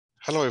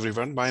Hello,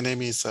 everyone. My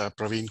name is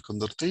Praveen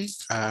Kundurti,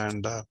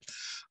 and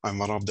I'm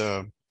one of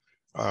the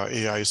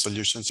AI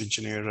solutions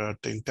engineer at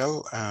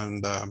Intel.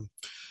 And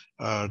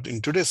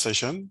in today's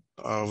session,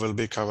 we'll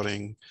be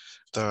covering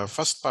the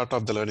first part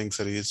of the learning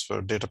series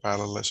for data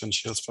parallel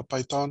essentials for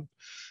Python.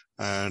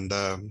 And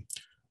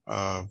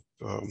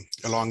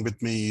along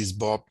with me is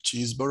Bob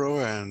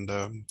Cheeseborough,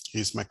 and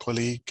he's my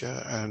colleague.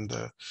 And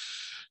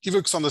he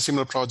works on the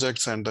similar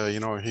projects, and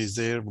he's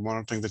there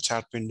monitoring the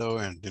chat window,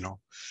 and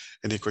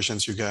any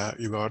questions you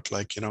got,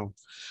 like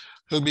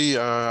he'll be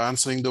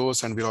answering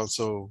those, and we'll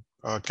also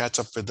catch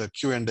up with the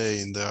Q&A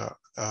in the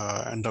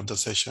end of the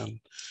session.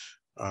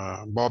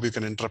 Bob, you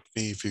can interrupt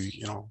me if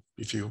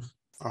you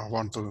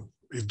want to,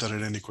 if there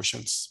are any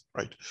questions,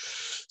 right?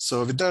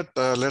 So with that,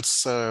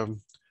 let's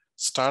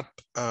start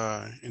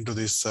into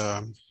this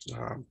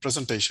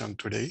presentation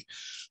today.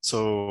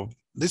 So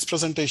this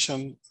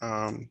presentation,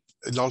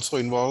 it also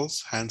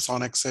involves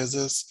hands-on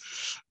exercises.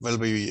 Will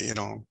be,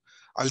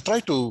 I'll try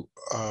to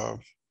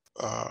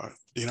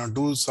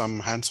do some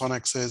hands-on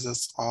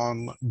exercises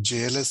on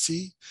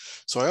JLSE.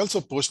 So I also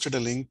posted a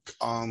link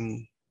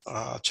on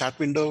chat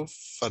window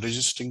for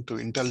registering to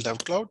Intel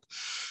DevCloud,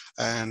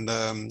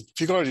 and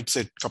figure out it's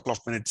a couple of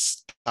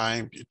minutes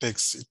time. It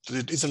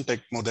doesn't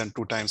take more than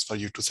 2 times for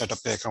you to set up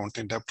the account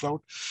in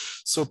DevCloud.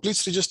 So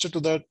please register to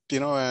that,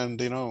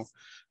 and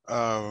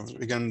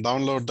we can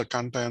download the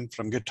content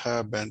from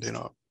GitHub, and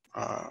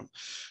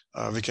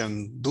we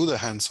can do the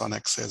hands-on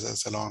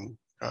exercises along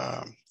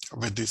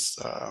with this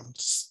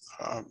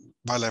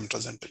while I'm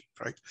presenting,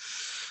 right?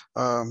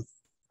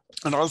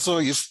 And also,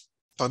 if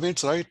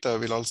permits, right,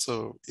 we'll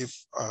also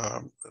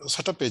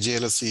set up a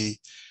JLSE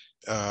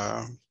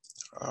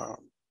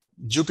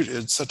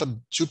set up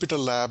Dpctl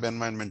lab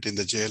environment in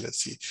the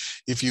JLSE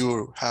if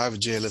you have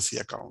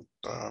JLSE account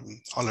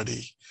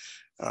already.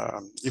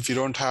 If you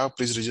don't have,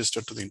 please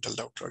register to the Intel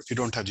DevCloud. If you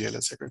don't have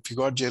JLSE account, if you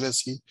got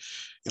JLSE,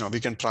 we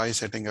can try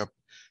setting up,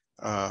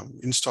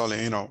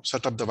 installing,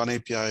 set up the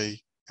oneAPI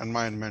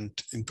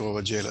environment into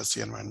our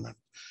JLSE environment,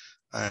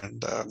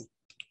 and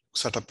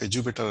set up a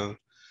Dpctl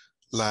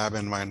lab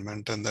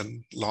environment, and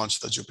then launch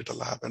the Dpctl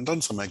lab and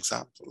run some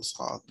examples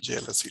on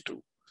JLSE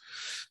too.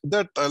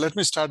 That let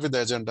me start with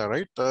the agenda,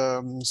 right?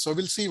 So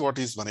we'll see what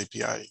is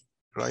oneAPI,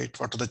 right?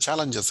 What are the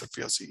challenges that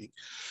we are seeing,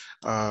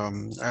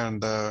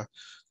 and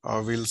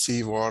we'll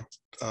see what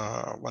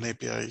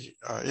oneAPI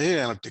AI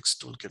Analytics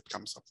Toolkit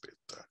comes up with.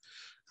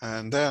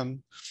 And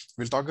then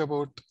we'll talk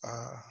about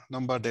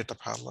Numba data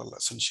parallel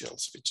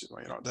essentials, which is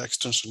the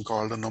extension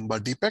called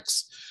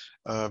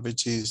Numba-dppy,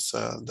 which is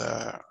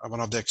one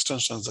of the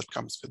extensions that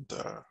comes with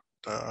the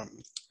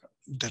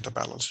data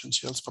parallel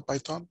essentials for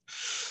Python.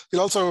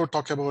 We'll also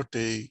talk about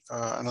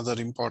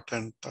another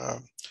important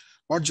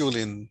module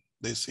in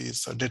this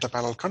is data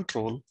parallel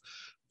control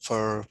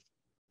for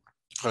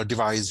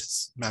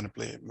devices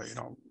manipulate,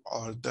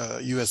 or the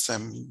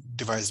USM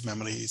device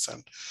memories,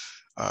 and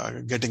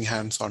getting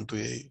hands onto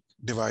a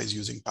device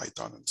using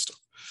Python and stuff.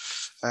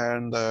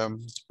 And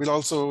we'll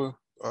also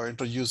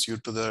introduce you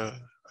to the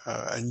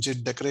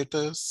ngit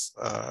decorators,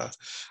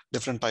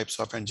 different types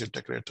of ngit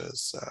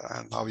decorators,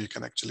 and how you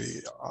can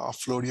actually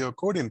offload your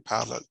code in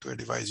parallel to a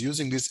device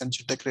using this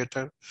ngit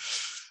decorator,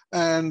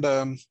 and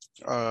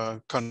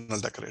kernel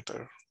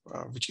decorator,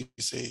 which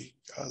is a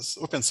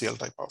OpenCL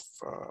type of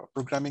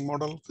programming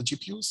model for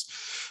GPUs.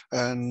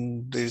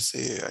 And they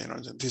say,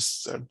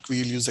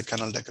 we'll use a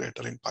kernel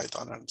decorator in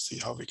Python and see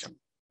how we can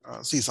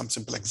see some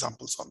simple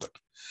examples on that.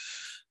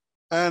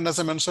 And as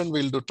I mentioned,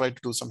 we'll try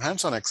to do some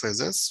hands-on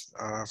exercises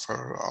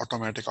for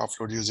automatic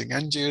offload using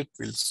ngit.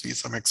 We'll see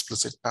some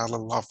explicit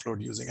parallel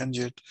offload using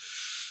ngit.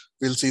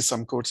 We'll see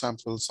some code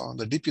samples on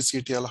the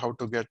DPCTL, how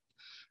to get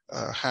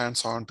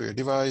hands-on to a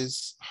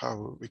device,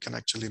 how we can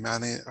actually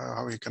manage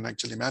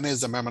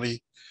the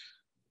memory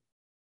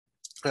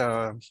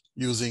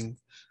using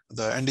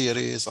the ND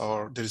arrays,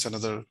 or there is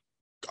another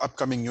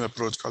upcoming new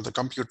approach called the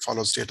compute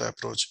follows data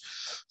approach.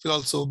 We'll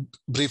also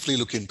briefly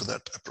look into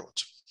that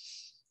approach.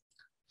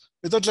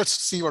 With that, let's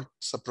see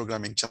what's the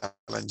programming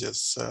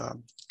challenges.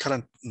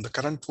 In the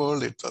current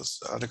world, it was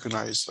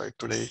recognized, right,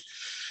 today,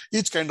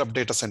 each kind of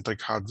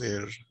data-centric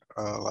hardware,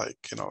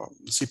 like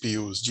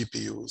CPUs,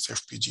 GPUs,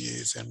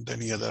 FPGAs, and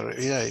any other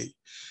AI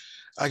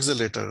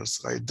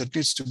accelerators, right, that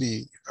needs to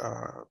be,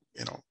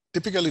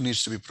 typically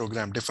needs to be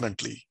programmed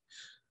differently.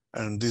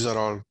 And these are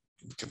all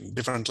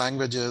different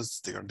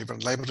languages, they are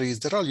different libraries,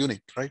 they're all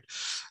unique, right?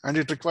 And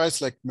it requires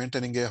like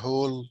maintaining a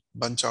whole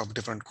bunch of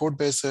different code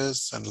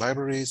bases and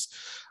libraries.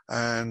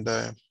 And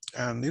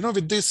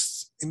with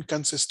this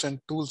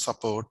inconsistent tool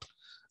support,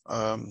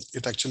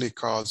 it actually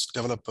caused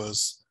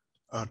developers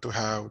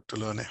to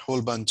learn a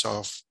whole bunch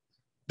of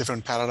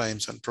different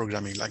paradigms and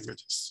programming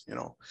languages.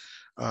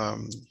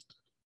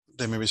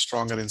 They may be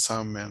stronger in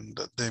some, and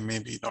they may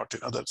be not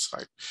in others,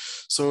 right?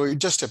 So it's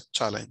just a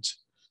challenge.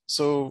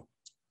 So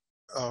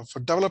for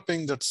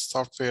developing that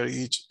software,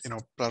 each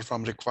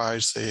platform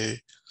requires a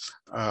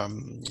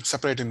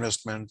separate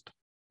investment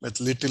with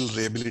little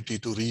ability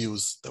to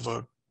reuse the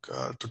work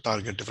to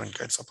target different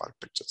kinds of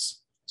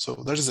architectures. So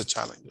that is a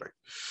challenge, right?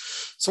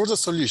 So what's the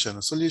solution?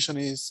 The solution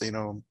is,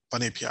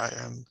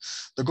 oneAPI, and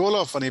the goal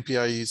of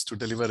oneAPI is to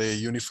deliver a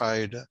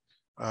unified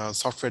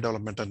software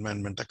development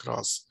environment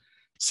across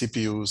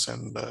CPUs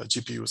and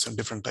GPUs and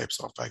different types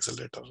of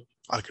accelerator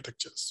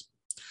architectures.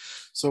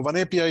 So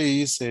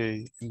oneAPI is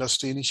a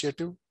industry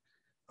initiative,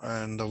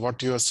 and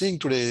what you are seeing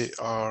today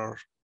are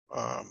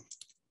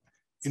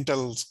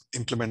Intel's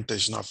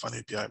implementation of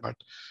oneAPI, but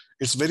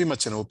it's very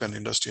much an open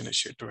industry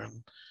initiative,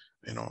 and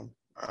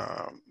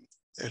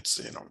it's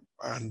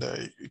and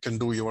you can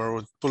do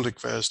your pull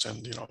request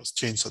and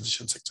change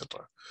suggestions,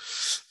 etc.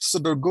 So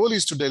the goal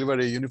is to deliver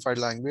a unified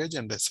language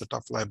and a set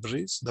of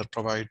libraries that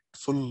provide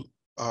full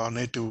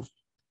native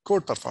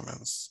code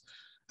performance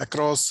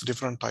across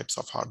different types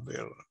of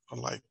hardware,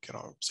 like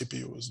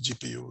CPUs,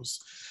 GPUs,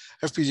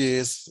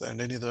 FPGAs, and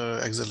any other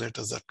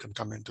accelerators that can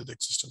come into the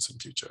existence in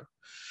future.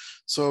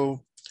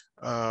 So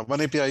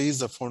oneAPI is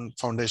the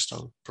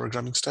foundational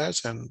programming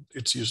stack, and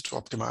it's used to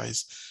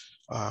optimize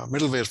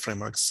middleware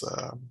frameworks.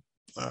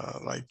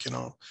 Like,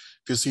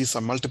 if you see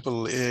some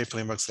multiple AI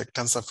frameworks like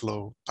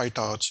TensorFlow,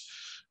 PyTorch,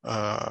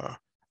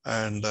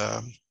 and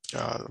the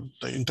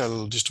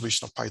Intel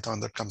distribution of Python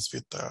that comes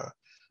with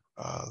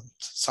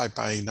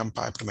SYPy,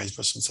 NumPy, optimized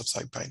versions of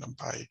SYPy,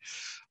 NumPy.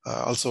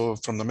 Also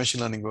from the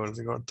machine learning world,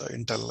 we got the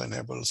Intel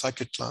enabled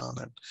scikit-learn,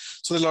 and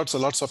so there are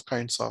lots of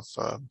kinds of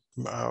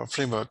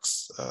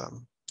frameworks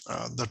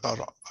that are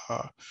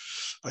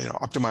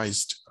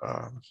optimized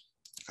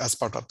as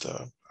part of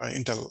the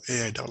Intel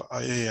AI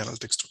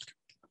Analytics Toolkit.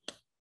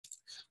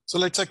 So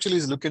let's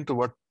actually look into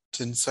what's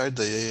inside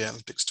the AI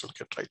Analytics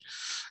Toolkit, right?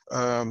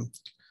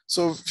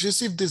 So if you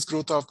see this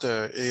growth of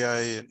the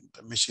AI, and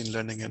machine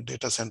learning, and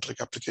data-centric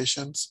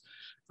applications,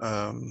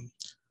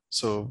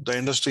 so the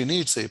industry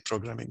needs a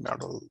programming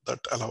model that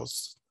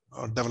allows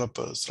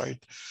developers,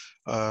 right,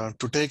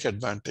 to take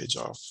advantage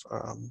of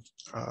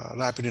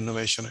rapid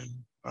innovation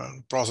in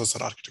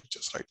processor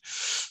architectures, right?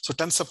 So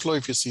TensorFlow,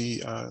 if you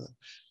see,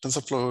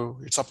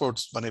 TensorFlow, it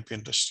supports oneAPI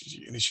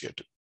industry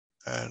initiative,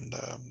 and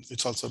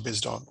it's also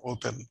based on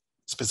open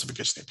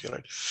specification API,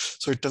 right?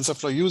 So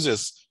TensorFlow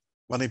uses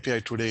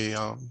oneAPI today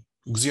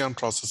Xeon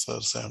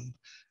processors, and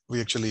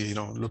we actually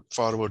look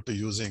forward to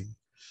using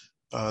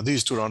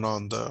these to run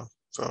on the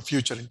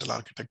future Intel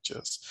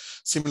architectures.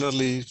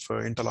 Similarly,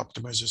 for Intel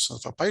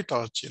optimization for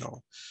PyTorch,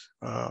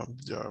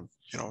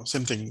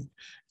 same thing.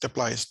 It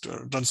applies to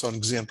runs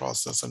on Xeon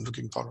processors, and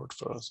looking forward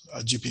for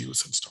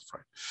GPUs and stuff,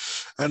 right?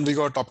 And we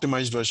got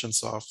optimized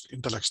versions of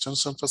Intel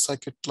extension for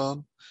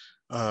scikit-learn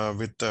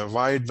with a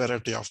wide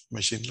variety of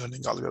machine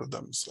learning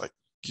algorithms, like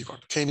you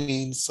got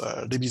k-means,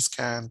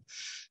 dbscan,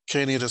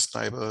 k-nearest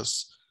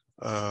neighbors,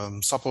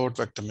 support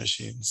vector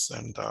machines,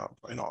 and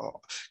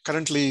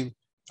currently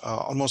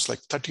almost like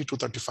 30 to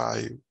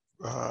 35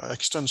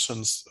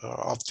 extensions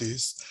of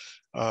these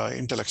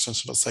Intel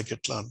extensions of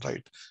scikit-learn,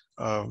 right?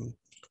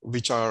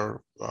 Which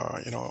are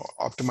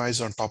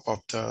optimized on top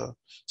of the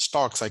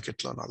stock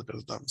scikit-learn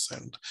algorithms,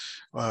 and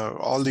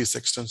all these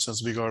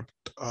extensions we got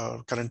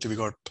currently we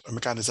got a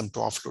mechanism to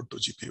offload to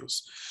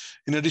GPUs.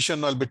 In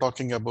addition, I'll be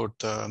talking about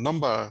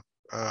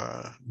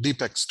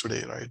Numba-dppy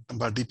today, right?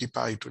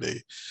 Numba-dppy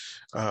today,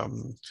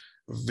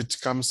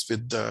 which comes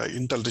with the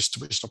Intel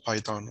distribution of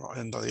Python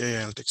and the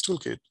AI Analytics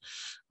Toolkit,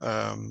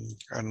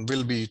 and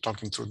we'll be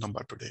talking through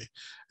Numba today.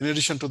 In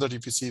addition to that,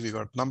 if you see, we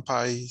got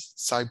NumPy,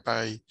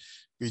 SciPy,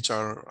 which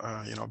are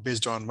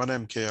based on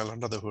oneMKL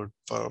under the hood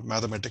for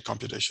mathematical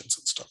computations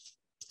and stuff.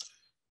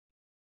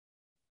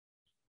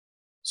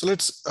 So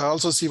let's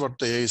also see what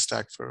the AI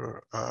stack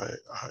for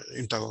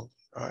Intel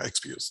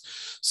XPUs.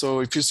 So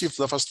if you see,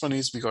 the first one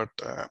is we got,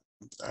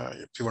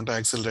 if you want to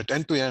accelerate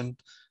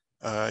end-to-end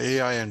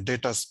AI and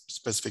data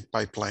specific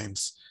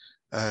pipelines,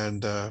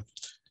 and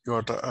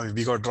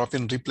we got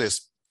drop-in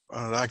replace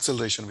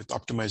acceleration with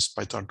optimized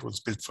Python tools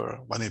built for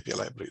oneAPI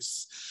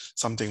libraries,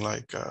 something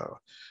like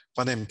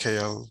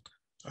oneMKL,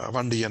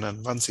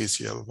 oneDNN,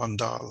 oneCCL,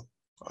 oneDAL,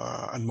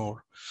 and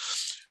more.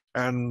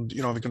 And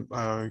we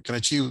can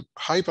achieve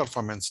high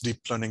performance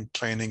deep learning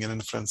training and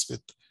inference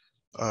with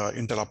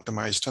Intel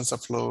optimized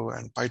TensorFlow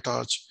and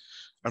PyTorch.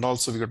 And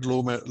also we got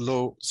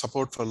low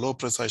support for low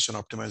precision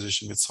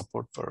optimization with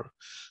support for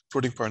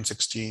floating point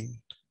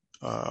 16,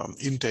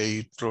 int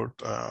 8,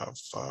 float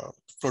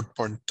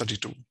point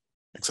 32,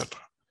 etc.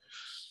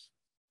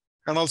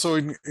 And also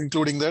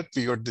including that,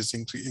 we got this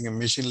increasing in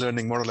machine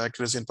learning model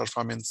accuracy and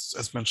performance,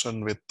 as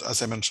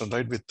I mentioned,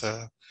 right, with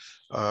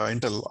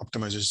Intel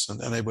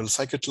optimization enabled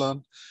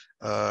scikit-learn,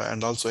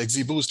 and also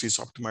XGBoost is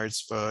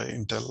optimized for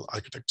Intel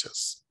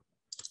architectures.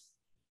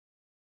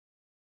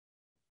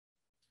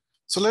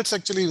 So let's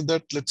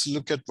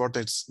look at what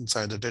is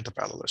inside the data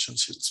parallelization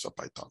shields for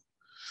Python.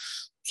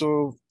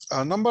 So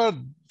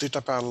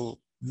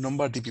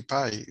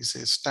Numba-dppy is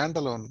a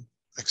standalone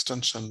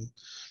extension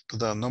to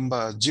the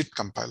numba.jit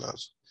compiler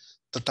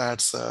that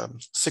adds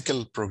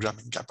SYCL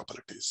programming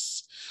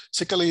capabilities.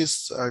 SYCL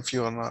is, if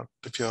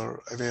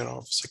you're aware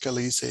of, SYCL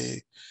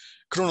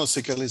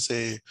is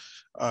a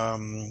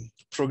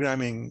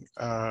programming,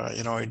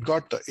 it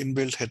got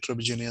inbuilt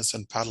heterogeneous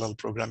and parallel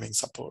programming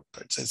support.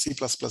 It's a C++,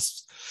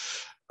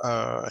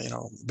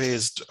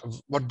 based.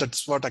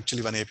 That's what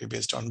actually oneAPI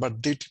based on.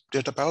 But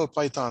Dpctl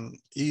Python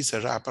is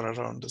a wrapper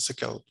around the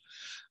SYCL,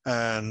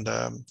 and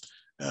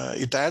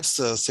it adds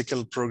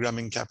SYCL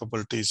programming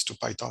capabilities to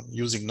Python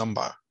using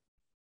Numba,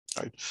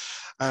 right?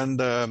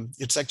 And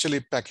it's actually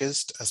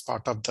packaged as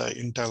part of the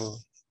Intel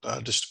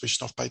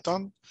distribution of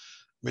Python,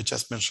 which,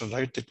 as mentioned,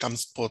 right, it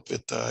comes both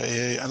with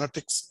AI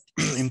Analytics,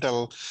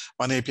 Intel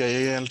oneAPI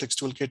AI Analytics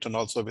Toolkit, and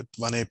also with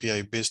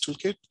oneAPI based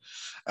toolkit.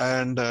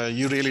 And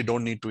you really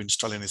don't need to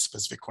install any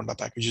specific Conda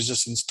package. You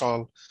just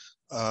install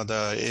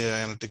the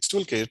AI Analytics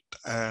Toolkit,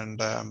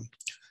 and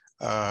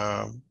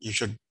you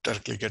should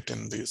directly get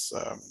in this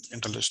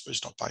Intel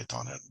distribution of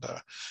Python, and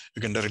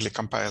you can directly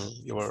compile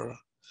your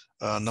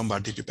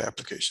Numba-dppy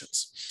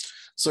applications.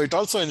 So it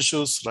also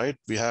ensures, right,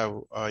 we have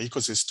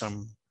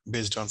ecosystem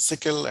based on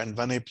SYCL and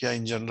oneAPI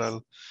in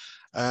general,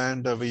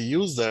 and we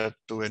use that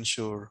to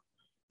ensure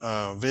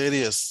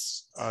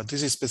various,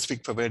 this is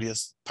specific for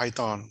various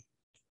Python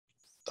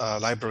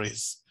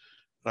libraries,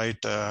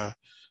 right?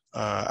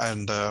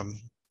 And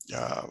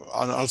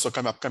also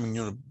upcoming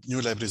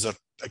new libraries that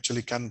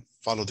actually can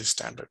follow this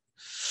standard.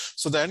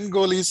 So the end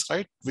goal is,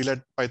 right, we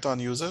let Python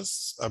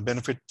users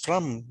benefit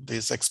from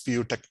these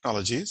XPU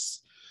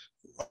technologies,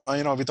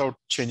 without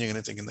changing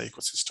anything in the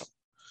ecosystem.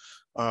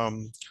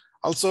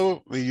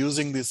 Also, we're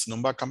using this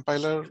Numba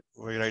compiler.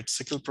 We write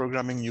SYCL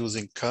programming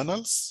using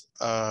kernels,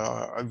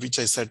 which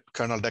I said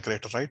kernel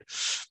decorator, right?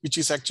 Which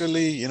is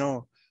actually,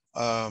 a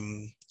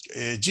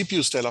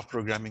GPU style of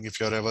programming. If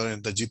you're ever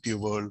in the GPU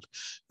world,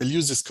 we'll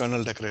use these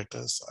kernel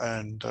decorators,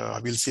 and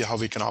we'll see how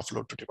we can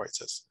offload to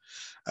devices.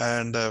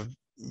 And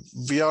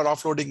we are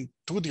offloading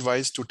to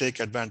device to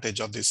take advantage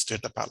of this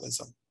data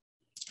parallelism,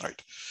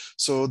 right?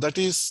 So that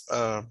is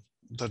the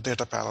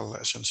data parallel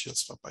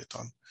essentials for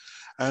Python.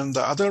 And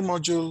the other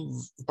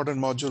important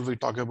module we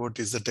talk about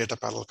is the data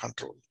parallel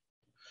control.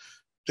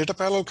 Data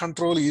parallel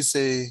control is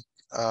a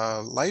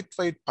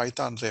lightweight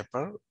Python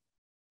wrapper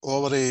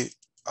over a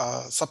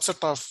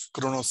subset of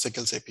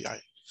ChronoSYCL's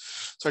API.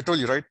 So I told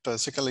you, right,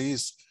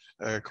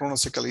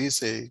 ChronoSYCL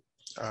is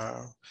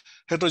a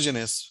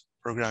heterogeneous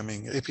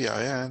programming API,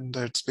 and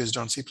it's based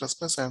on C++,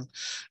 and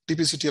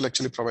Dpctl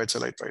actually provides a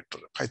lightweight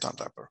Python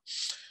wrapper.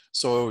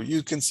 So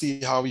you can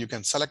see how you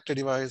can select a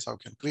device, how you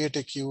can create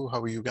a queue,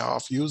 how you can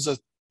use a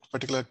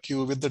particular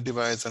queue with the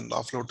device and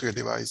offload to a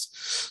device.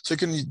 So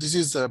this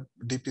is the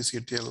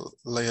Dpctl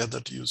layer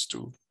that you use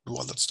to do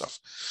all that stuff.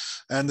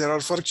 And there are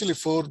actually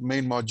 4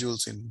 main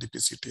modules in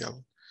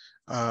Dpctl.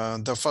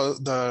 The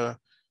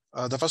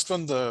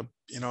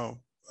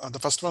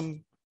first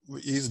one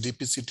is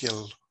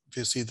Dpctl. If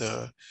you see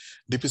the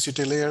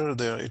Dpctl layer,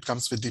 it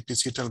comes with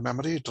Dpctl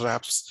memory. It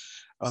wraps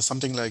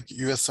something like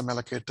USM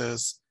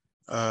allocators,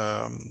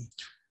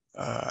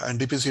 and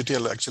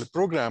Dpctl actually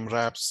program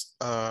wraps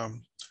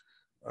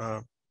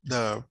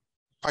the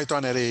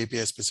Python array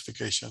API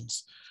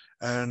specifications.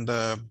 And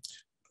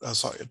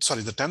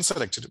sorry, the tensor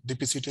actually,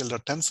 Dpctl, the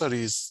tensor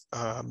is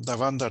the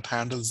one that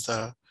handles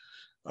the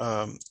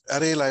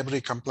array library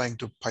complying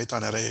to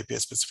Python array API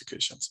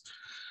specifications.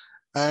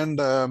 And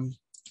the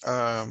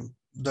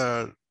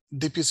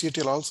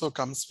Dpctl also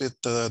comes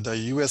with the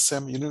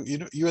USM.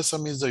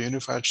 USM is the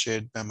unified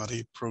shared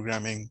memory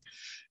programming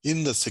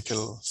in the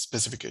SYCL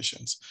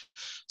specifications.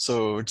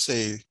 So it's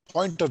a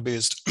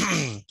pointer-based,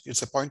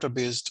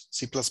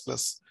 C++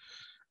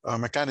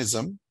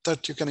 mechanism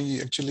that you can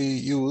actually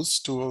use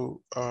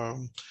to,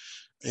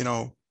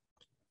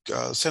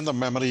 send the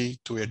memory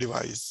to a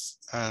device.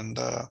 And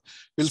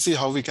we'll see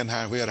how we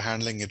are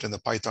handling it in the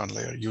Python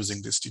layer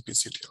using this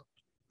Dpctl,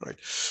 right?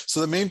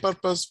 So the main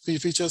purpose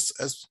features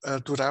as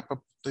to wrap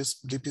up this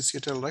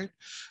Dpctl, right,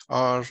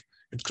 are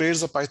it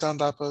creates the Python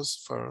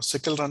wrappers for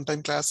SYCL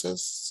runtime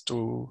classes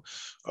to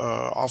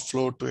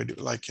offload to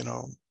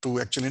to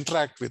actually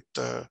interact with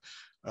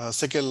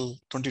SYCL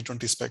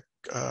 2020 spec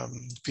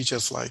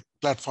features like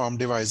platform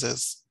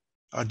devices,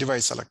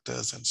 device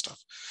selectors and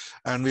stuff.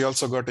 And we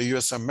also got a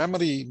USM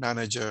memory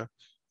manager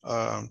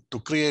to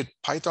create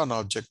Python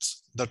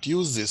objects that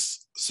use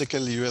this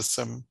SYCL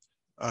USM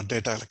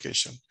data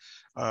allocation.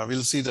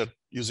 We'll see that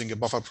using a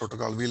buffer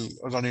protocol. We'll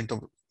run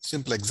into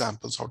simple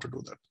examples how to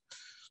do that.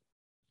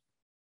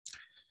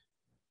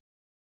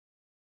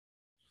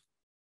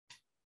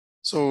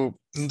 So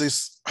in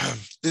this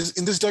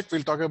deck,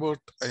 we'll talk about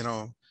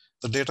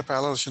the data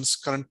parallelisms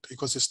current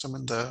ecosystem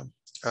and the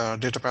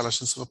data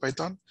parallelisms for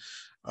Python.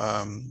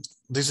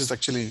 This is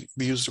actually,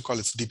 we used to call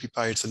it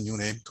DPCPP. It's a new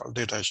name called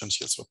Data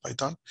Essentials for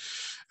Python.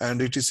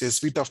 And it is a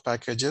suite of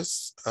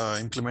packages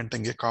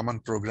implementing a common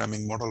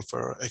programming model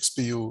for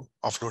XPU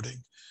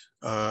offloading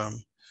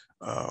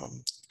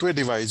to a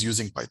device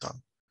using Python,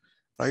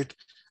 right?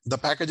 The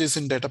packages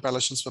in data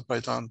parallelisms for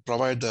Python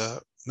provide the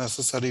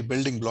necessary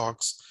building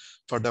blocks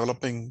for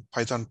developing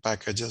Python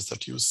packages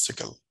that use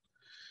SYCL.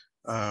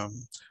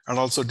 And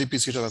also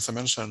Dpctl, as I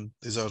mentioned,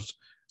 these are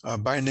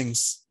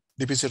bindings.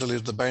 Dpctl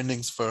is the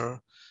bindings for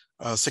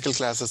SYCL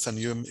classes and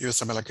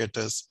USM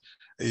allocators.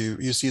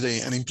 you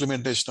see an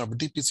implementation of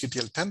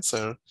Dpctl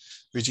tensor,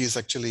 which is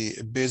actually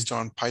based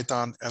on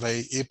Python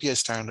array API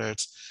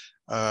standards.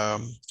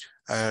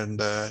 And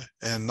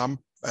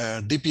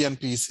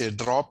DPNP is a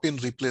drop-in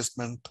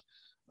replacement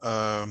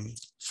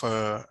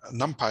for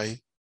NumPy,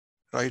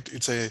 right?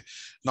 It's a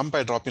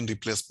NumPy drop-in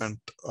replacement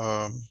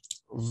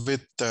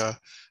with the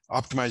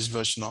optimized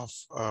version of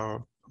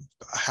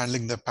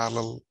handling the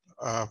parallel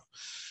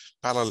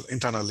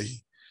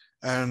internally.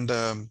 And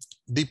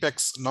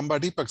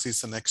Numba-dppy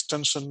is an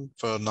extension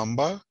for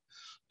Numba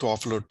to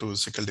offload to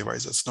SYCL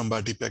devices,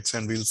 Numba-dppy.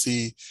 And we'll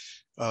see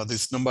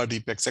this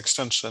Numba-dppy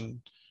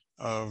extension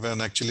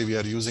when actually we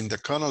are using the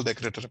kernel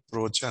decorator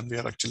approach, and we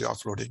are actually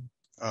offloading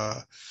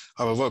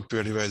our work to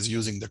a device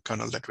using the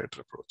kernel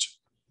decorator approach.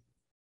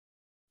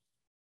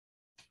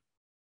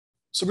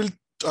 So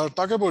we'll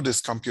talk about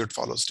this compute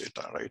follows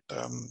data, right?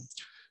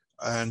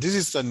 And this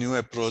is the new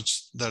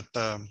approach that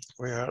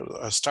we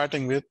are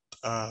starting with,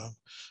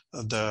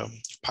 the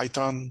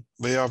Python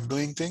way of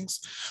doing things,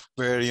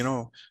 where, you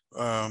know,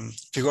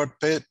 we got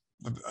paid.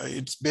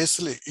 It's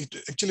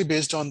actually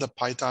based on the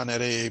Python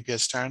array API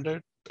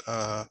standard.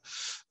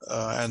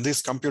 And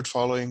this compute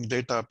following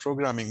data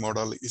programming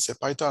model is a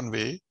Python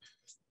way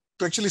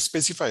to actually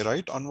specify,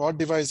 right, on what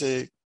device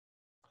a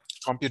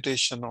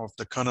computation of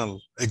the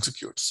kernel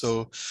executes.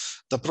 So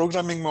the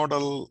programming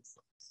model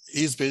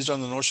is based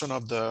on the notion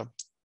of the,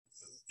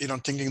 you know,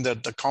 thinking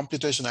that the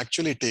computation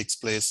actually takes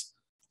place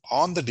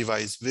on the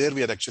device where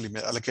we are actually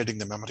allocating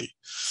the memory.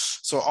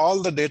 So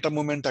all the data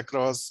movement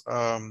across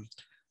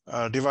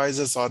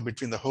devices or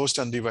between the host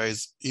and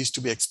device is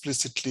to be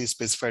explicitly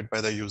specified by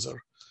the user,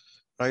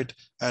 right?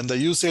 And the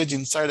usage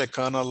inside a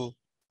kernel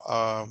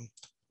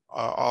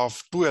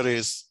of two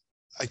arrays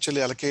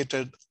actually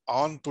allocated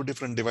on two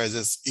different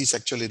devices is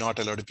actually not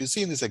allowed. If you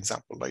see in this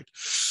example, right?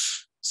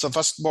 So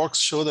first box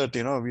show that,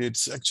 you know,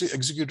 it's actually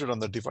executed on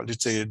the default.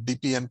 It's a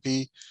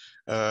DPNP,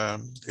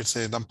 it's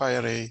a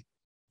NumPy array,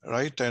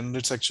 right? And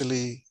it's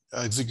actually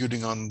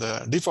executing on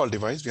the default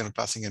device. We are not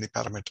passing any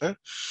parameter.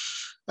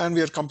 And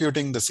we are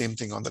computing the same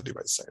thing on the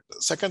device side.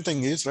 The second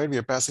thing is, right, we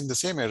are passing the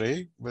same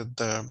array with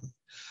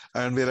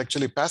and we are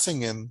actually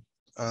passing in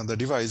the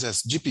device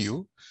as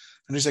GPU,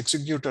 and it's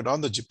executed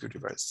on the GPU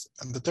device.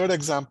 And the third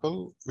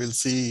example, we'll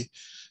see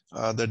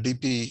the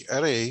DP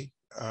array.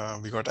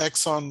 We got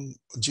X on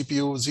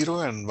GPU 0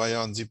 and Y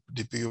on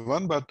GPU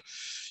 1, but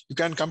you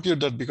can compute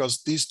that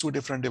because these two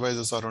different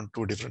devices are on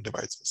two different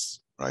devices,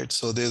 right?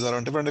 So these are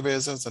on different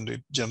devices and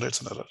it generates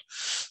an error.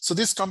 So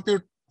this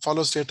compute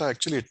follows data,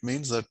 actually, it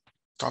means that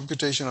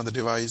computation on the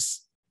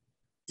device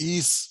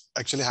is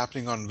actually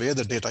happening on where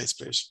the data is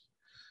placed.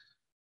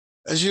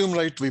 Assume,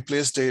 right, we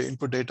place the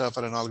input data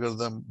for an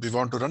algorithm. We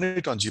want to run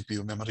it on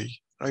GPU memory,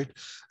 right?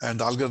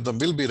 And the algorithm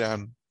will be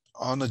ran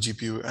on a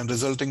GPU, and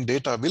resulting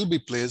data will be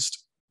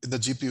placed in the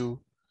GPU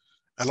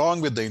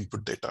along with the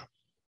input data,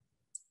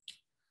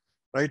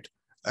 right?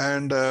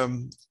 And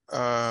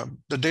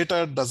the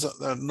data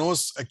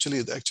knows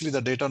actually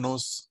the data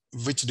knows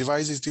which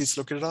device it is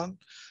located on,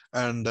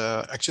 and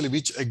actually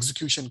which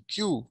execution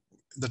queue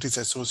that is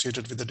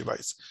associated with the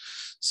device.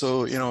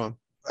 So, you know,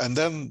 and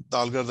then the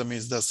algorithm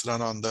is thus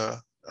run on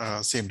the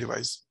same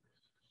device.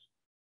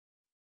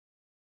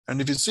 And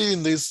if you see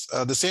in this,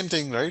 the same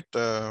thing, right?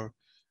 The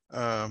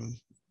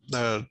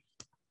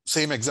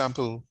same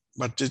example,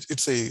 but we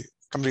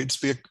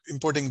are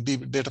importing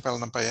Dpctl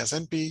NumPy as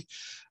NP,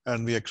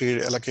 and we are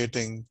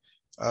allocating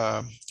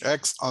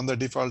X on the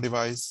default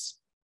device,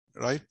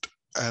 right?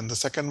 And the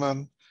second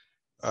one,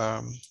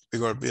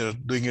 we are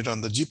doing it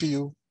on the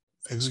GPU,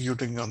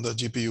 executing on the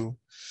GPU,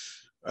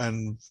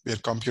 and we are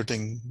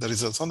computing the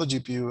results on the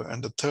GPU.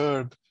 And the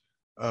third,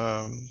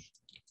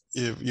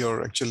 if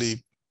you're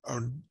actually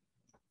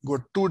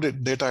got two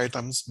data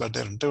items, but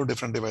they're in two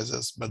different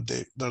devices, but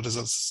the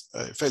results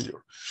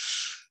failure.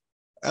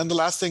 And the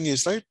last thing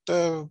is, right,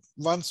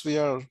 once we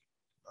are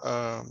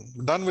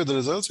done with the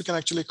results, you can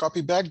actually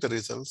copy back the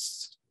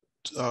results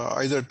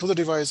either to the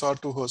device or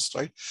to host,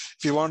 right?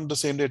 If you want the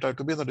same data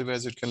to be on the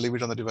device, you can leave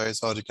it on the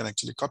device, or you can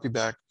actually copy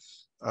back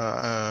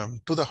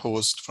to the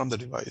host from the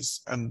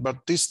device.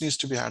 But this needs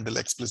to be handled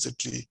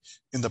explicitly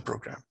in the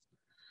program.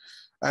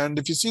 And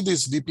if you see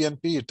this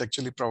DPNP, it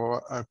actually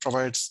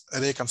provides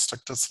array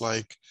constructors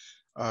like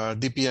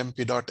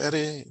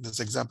dpnp.array. In this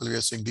example, we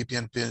are saying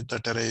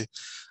dpnp.array,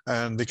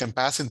 and we can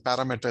pass in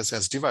parameters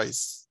as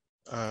device,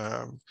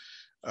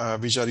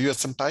 which are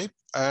USM type,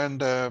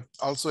 and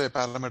also a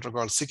parameter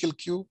called SYCL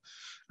queue,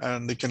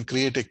 and they can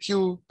create a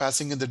queue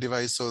passing in the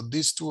device. So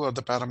these two are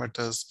the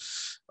parameters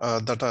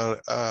that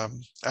are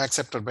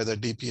accepted by the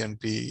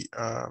DPNP,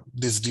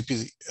 this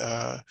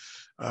DPNP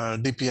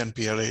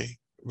array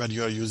when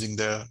you are using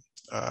the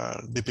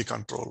DP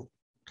control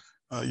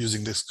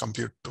using this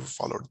compute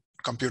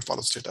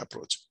follows data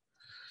approach.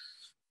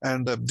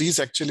 And these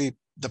actually,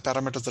 the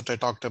parameters that I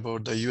talked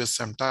about, the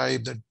USM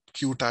type, the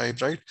queue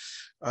type, right?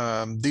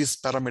 These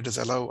parameters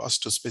allow us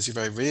to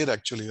specify where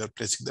actually you are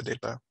placing the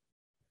data.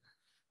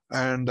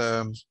 And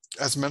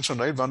as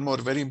mentioned, right, one more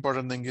very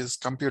important thing is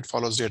compute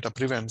follows data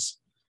prevents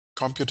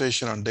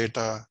computation on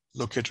data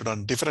located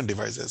on different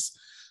devices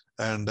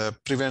and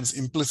prevents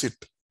implicit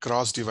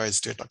cross-device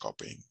data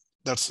copying.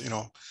 That's,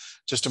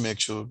 just to make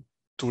sure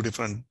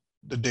the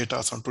data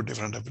on two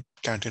different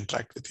can't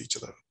interact with each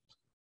other.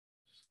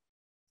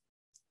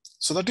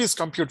 So that is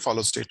compute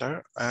follows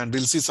data, and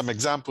we'll see some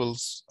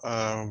examples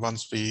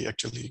once we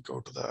actually go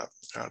to the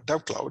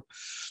dev cloud.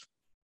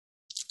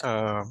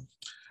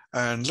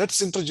 And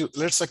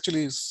let's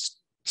actually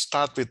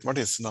start with what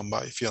is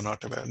Numba, if you're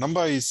not aware.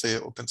 Numba is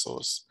a open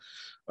source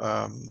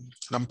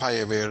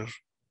NumPy aware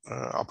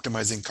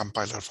optimizing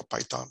compiler for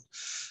Python.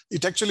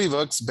 It actually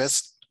works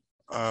best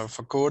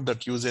for code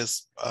that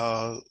uses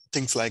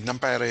things like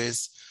NumPy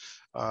arrays,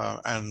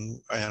 and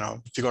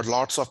if you got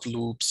lots of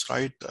loops,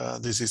 right?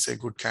 This is a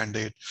good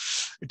candidate.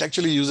 It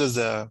actually uses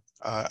the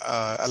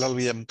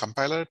LLVM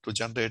compiler to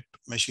generate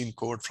machine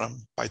code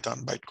from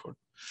Python bytecode.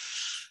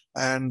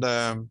 And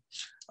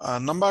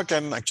Numba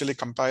can actually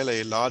compile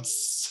a large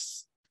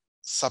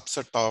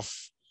subset of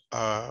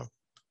a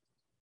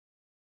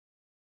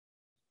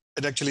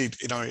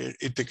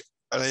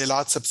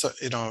large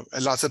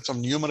subset of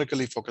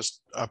numerically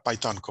focused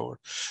Python code.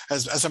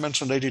 As I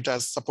mentioned, right, it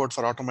has support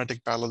for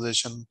automatic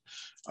parallelization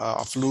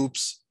of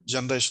loops,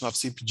 generation of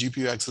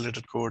GPU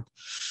accelerated code.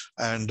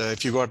 And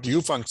if you got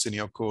ufuncs in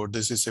your code,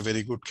 this is a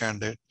very good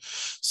candidate.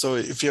 So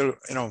if you're,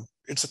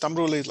 it's a thumb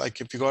rule is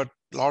like if you got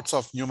lots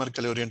of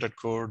numerically oriented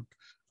code,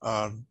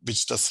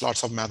 which does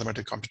lots of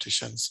mathematical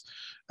computations,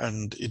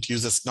 and it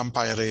uses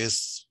NumPy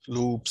arrays,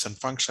 loops, and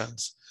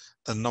functions,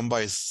 then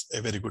Numba is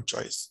a very good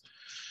choice.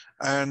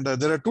 And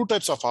there are two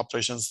types of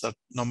operations that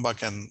Numba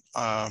can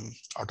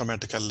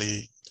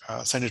automatically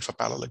send it for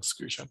parallel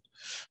execution.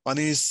 One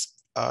is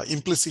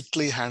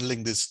implicitly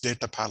handling these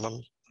data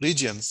parallel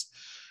regions,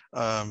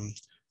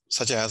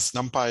 such as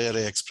NumPy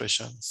array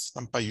expressions,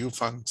 NumPy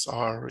ufuncs,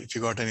 or if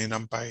you got any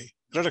NumPy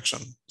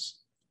reduction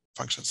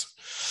functions.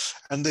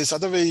 And this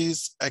other way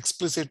is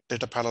explicit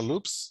data parallel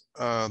loops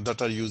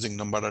that are using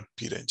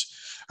numba.p range.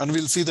 And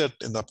we'll see that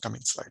in the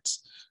upcoming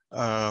slides.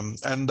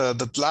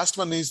 The last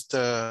one is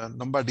the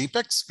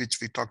Numba-dppy, which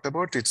we talked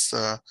about. It's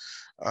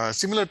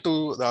similar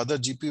to the other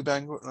GPU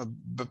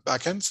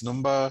backends.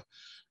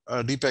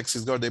 Numba-dppy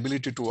has got the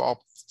ability to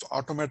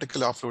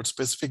automatically offload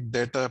specific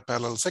data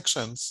parallel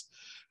sections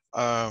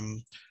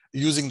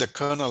using the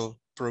kernel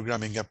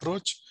programming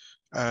approach.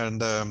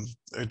 And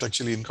it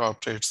actually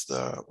incorporates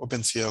the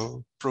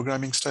OpenCL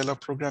programming style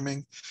of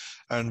programming.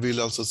 And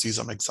we'll also see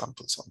some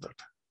examples on that.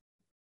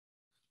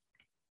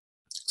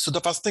 So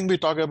the first thing we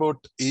talk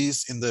about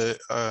is interacting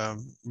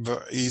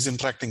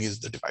is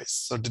the device.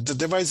 So the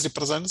device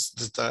represents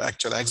the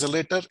actual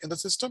accelerator in the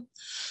system.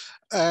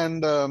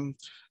 And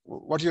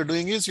what you're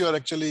doing is you're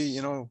actually,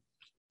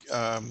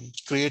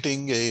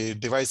 creating a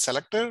device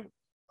selector.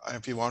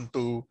 If you want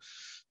to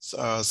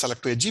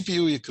select a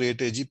GPU, you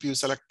create a GPU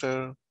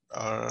selector.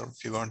 Or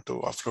if you want to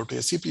offload to a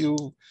CPU,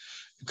 you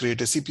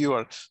create a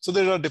CPU. So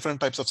there are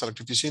different types of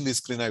select. If you see in the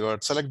screen, I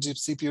got select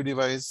CPU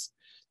device,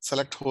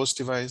 select host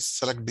device,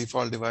 select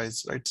default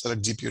device, right?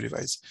 Select GPU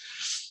device.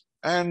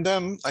 And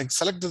then I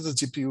selected the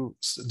GPU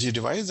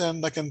device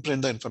and I can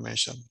print the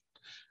information.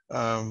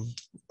 There's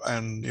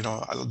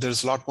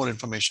a lot more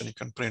information you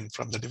can print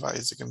from the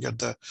device. You can get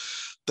the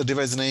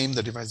device name,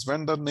 the device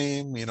vendor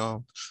name,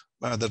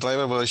 the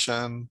driver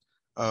version,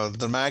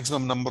 the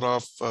maximum number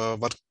of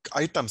work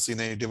items in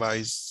a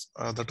device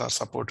that are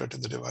supported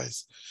in the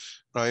device,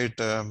 right?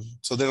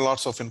 So there are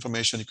lots of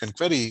information you can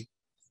query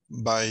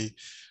by,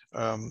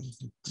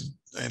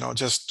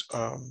 just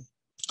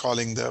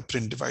calling the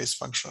print device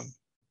function,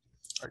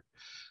 right?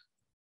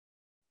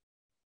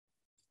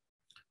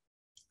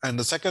 And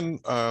the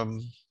second,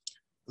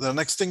 the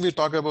next thing we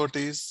talk about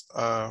is,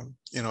 the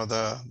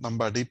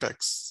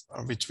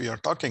Numba-dppy, which we are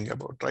talking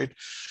about, right?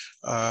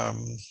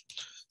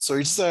 So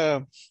it's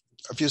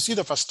if you see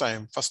the first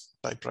type,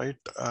 right,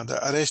 the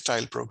array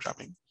style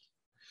programming.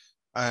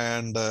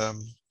 And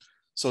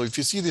so if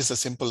you see this, a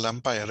simple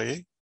NumPy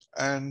array,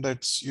 and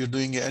you're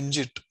doing an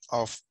ngit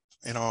of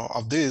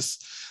this,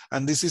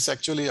 and this is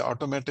actually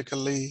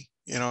automatically,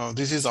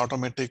 this is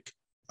automatic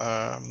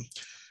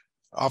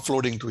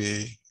offloading to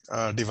a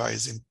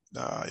device.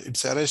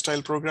 It's array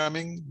style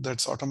programming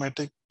that's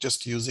automatic,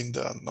 just using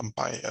the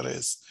NumPy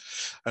arrays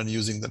and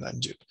using the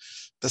ngit.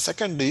 The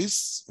second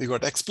is we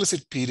got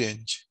explicit p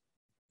range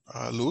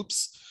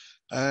loops,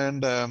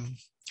 and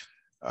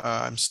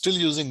I'm still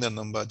using the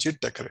numba.jit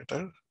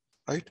decorator,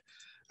 right?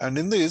 And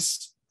in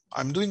this,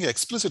 I'm doing an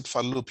explicit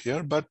for loop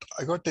here, but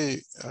I got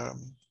a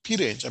p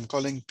range. I'm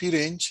calling p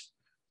range,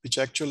 which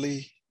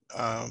actually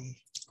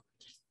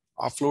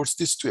offloads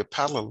this to a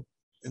parallel.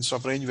 Instead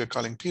of range, we're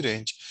calling p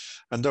range,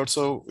 and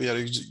also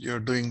you're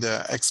doing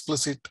the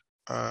explicit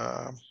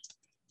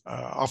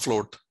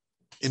offload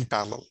in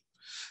parallel.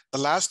 The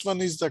last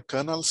one is the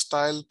kernel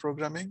style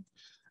programming,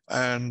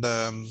 and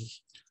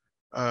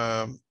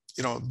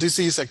this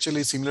is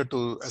actually similar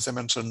to, as I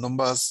mentioned,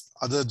 Numba's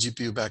other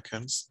GPU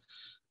backends.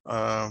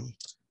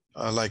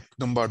 like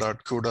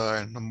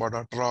numba.cuda and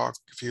numba.rock,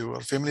 if you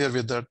are familiar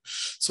with that.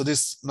 So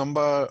this this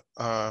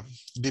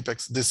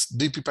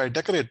dppy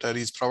decorator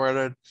is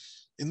provided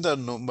in the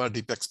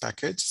Numba-dppy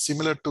package,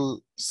 similar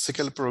to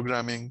SYCL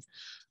programming.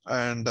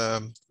 And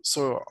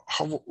so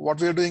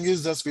what we are doing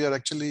is that we are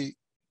actually,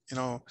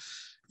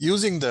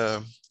 using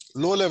the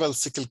low-level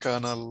SYCL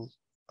kernel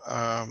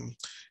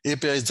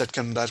APIs that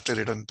can directly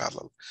read in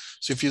parallel.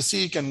 So if you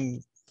see, if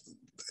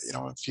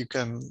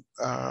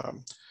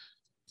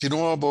you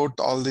know about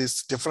all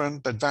these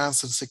different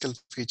advanced SYCL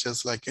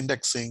features like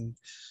indexing,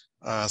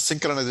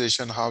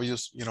 synchronization, how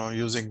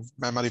using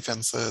memory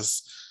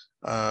fences,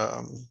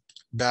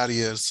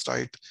 barriers,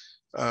 right?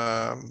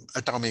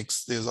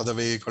 Atomics, there's other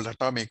way called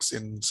atomics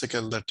in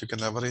SYCL that you can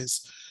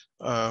leverage.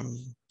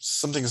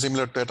 Something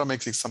similar to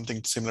atomics is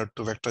something similar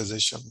to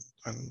vectorization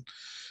and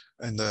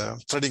in the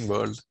threading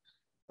world,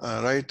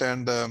 right?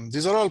 And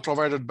these are all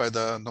provided by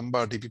the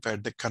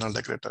Numba-dppy kernel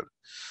decorator.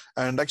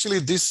 And actually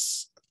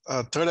this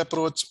third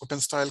approach, open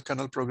style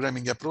kernel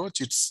programming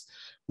approach, it's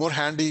more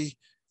handy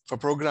for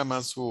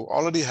programmers who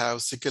already have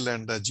SYCL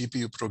and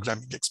GPU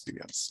programming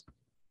experience.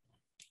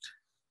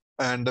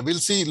 And we'll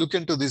look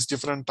into these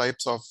different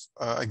types of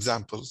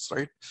examples,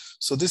 right?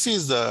 So this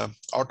is the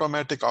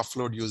automatic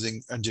offload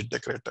using ngit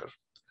decorator.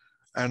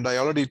 And I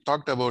already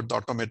talked about the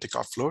automatic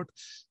offload.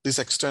 This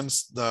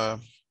extends the,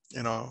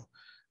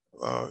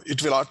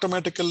 it will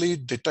automatically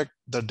detect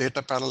the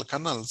data parallel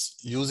kernels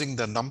using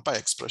the NumPy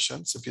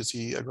expressions. If you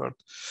see, I got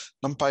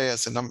NumPy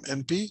as a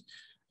NP,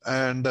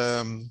 and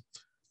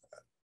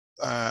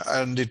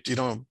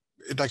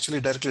it actually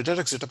directly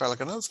detects data parallel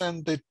kernels,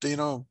 and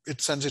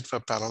it sends it for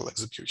parallel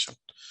execution.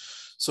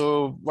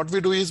 So what we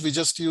do is we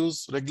just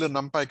use regular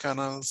NumPy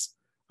kernels,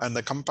 and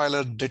the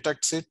compiler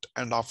detects it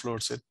and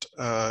offloads it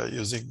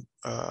using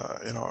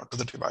to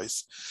the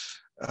device.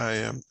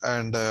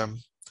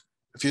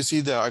 If you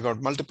see there, I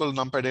got multiple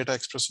NumPy data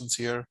expressions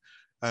here.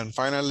 And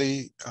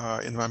finally,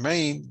 in my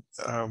main,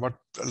 what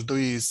I'll do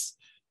is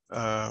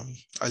I'll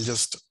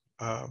just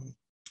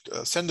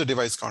send the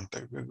device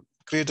context,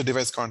 create a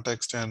device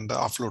context and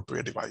offload to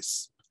a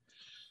device,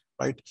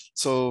 right?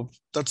 So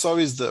that's how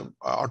is the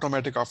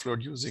automatic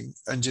offload using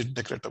ngit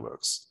decorator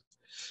works.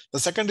 The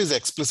second is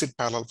explicit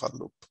parallel for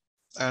loop.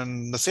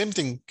 And the same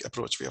thing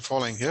approach we are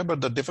following here, but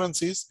the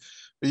difference is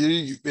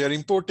we are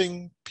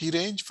importing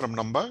p-range from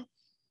Numba.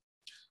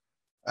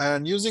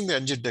 And using the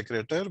ngit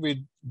decorator,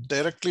 we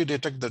directly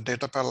detect the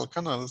data parallel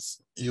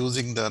kernels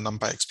using the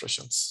NumPy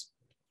expressions,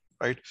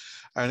 right?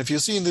 And if you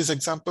see in this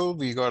example,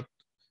 we got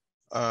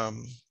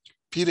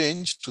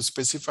p-range to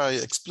specify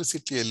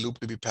explicitly a loop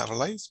to be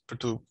parallelized,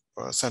 to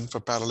send for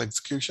parallel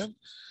execution.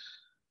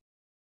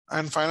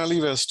 And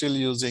finally, we're still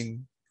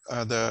using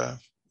the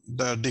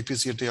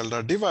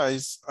Dpctl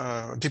device,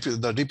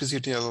 the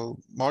Dpctl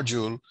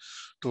module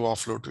to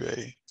offload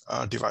to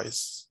a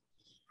device.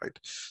 Right.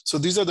 So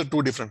these are the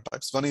two different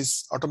types. One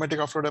is automatic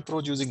offload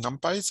approach using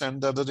NumPys, and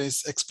the other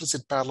is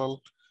explicit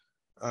parallel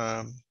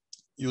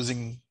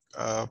using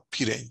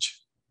p-range.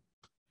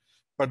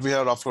 But we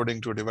are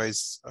offloading to a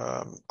device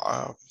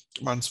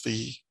once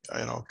we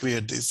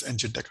create these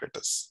ngit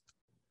decorators.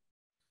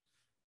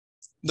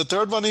 The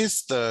third one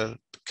is the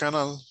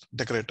kernel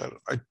decorator.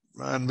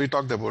 And we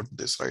talked about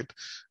this, right?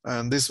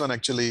 And this one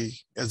actually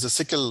is the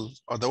SYCL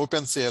or the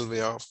OpenCL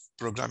way of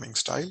programming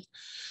style.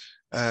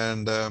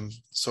 And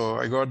so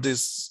I got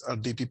this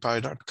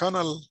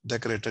dppy.kernel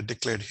decorator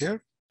declared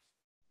here.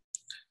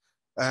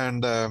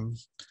 And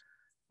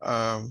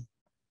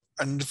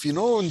if you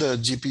know in the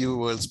GPU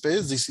world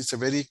space, this is a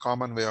very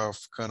common way of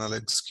kernel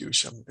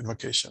execution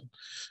invocation,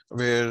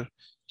 where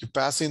you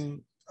pass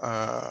in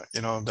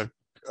the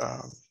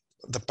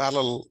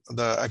parallel,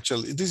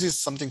 this is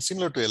something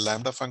similar to a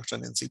Lambda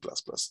function in C++.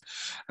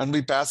 And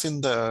we pass in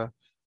the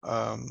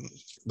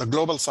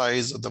global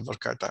size of the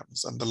work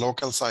items and the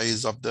local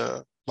size of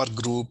the work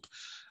group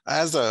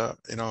as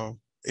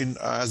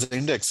as an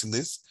index in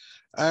this.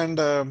 And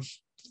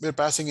we're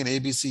passing in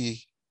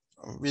ABC.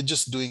 We're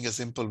just doing a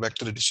simple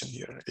vector addition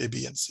here, A,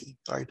 B, and C,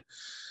 right?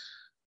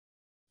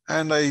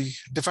 And I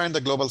define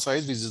the global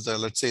size, which is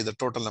let's say the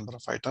total number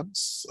of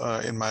items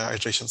in my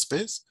iteration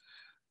space,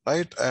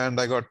 right?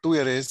 And I got two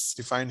arrays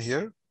defined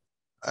here,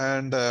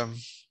 and we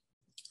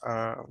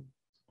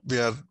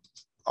are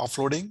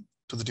offloading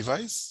to the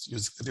device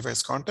using the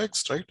device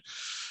context, right?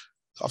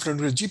 Offloading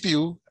to the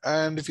GPU,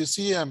 and if you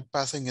see, I'm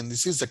passing in,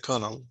 this is the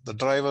kernel. The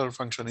driver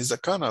function is a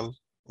kernel,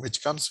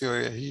 which comes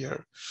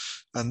here,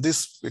 and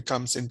this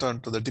becomes in turn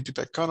to the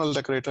dppy kernel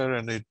decorator,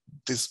 and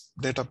this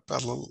data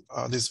parallel,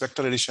 this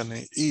vector addition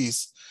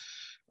is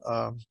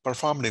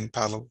performed in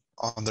parallel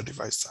on the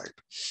device side.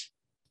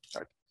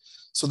 Right.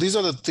 So these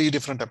are the three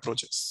different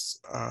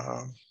approaches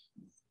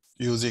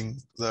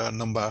using the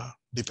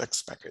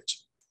Numba-dppy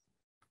package.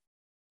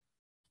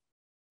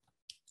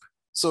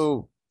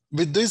 So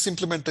with these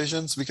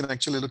implementations, we can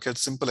actually look at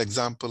simple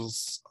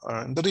examples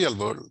in the real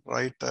world,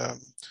 right?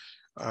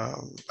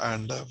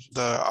 And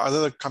the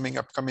other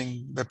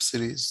upcoming web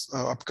series,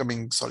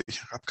 upcoming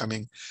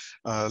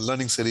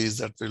learning series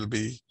that will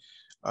be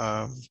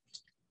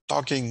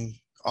talking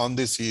on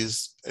this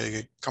is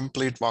a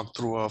complete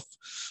walkthrough of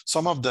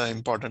some of the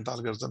important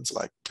algorithms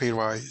like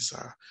pairwise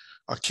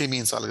or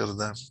k-means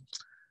algorithm,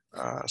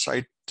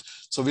 right?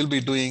 So we'll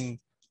be doing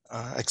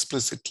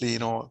explicitly,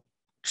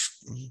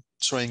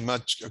 showing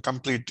much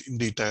complete in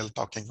detail,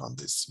 talking on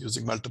this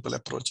using multiple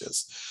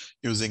approaches,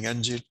 using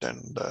ngit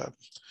and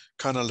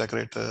kernel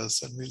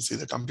decorators, and we'll see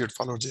the compute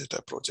follow JIT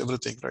approach,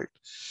 everything, right?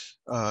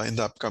 In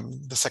the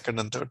upcoming, the second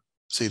and third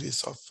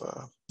series of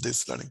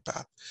this learning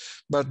path.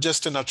 But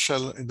just a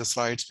nutshell in the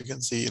slides, we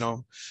can see,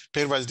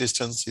 pairwise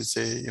distance is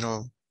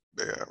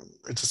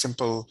it's a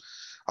simple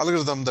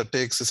algorithm that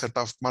takes a set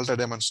of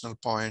multidimensional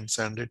points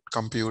and it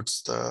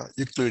computes the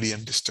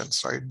Euclidean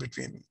distance, right,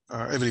 between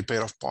every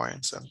pair of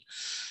points.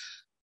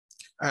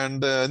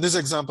 And in this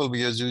example,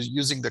 we are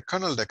using the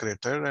kernel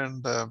decorator.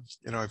 And,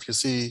 if you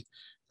see,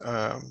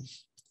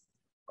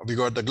 we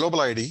got the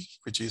global ID,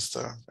 which is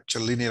the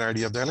actual linear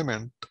ID of the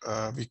element.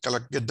 We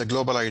get the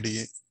global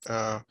ID,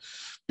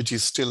 which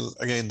is still,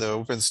 again, the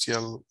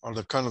OpenSTL or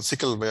the kernel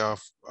SYCL way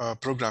of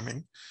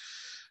programming.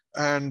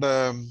 And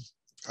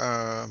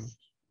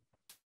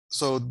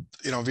so,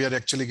 we are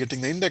actually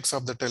getting the index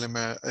of the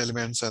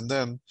elements, and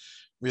then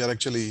we are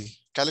actually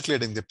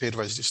calculating the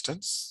pairwise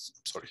distance.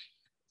 Sorry,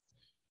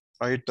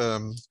 right?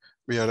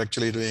 We are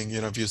actually doing,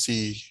 if you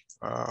see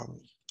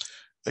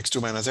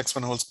x2 minus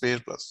x1 whole square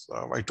plus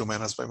y2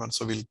 minus y1.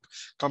 So we'll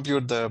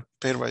compute the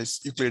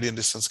pairwise Euclidean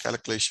distance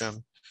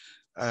calculation,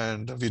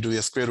 and we do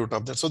a square root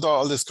of that. So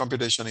all this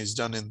computation is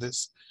done in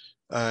this.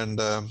 And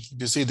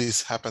you see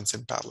this happens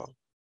in parallel.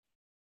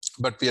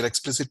 But we are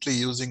explicitly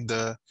using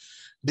the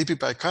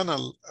DPCPP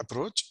kernel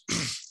approach,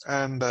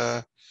 and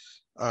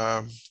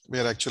we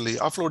are actually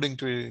offloading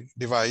to a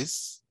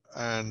device,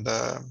 and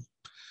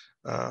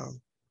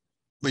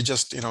we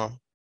just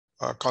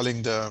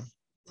calling the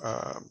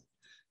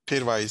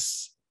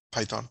pairwise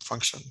Python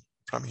function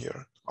from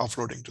here,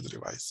 offloading to the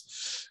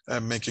device,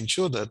 and making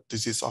sure that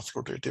this is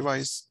offloaded to a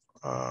device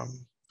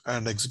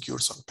and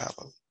executes on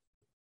parallel.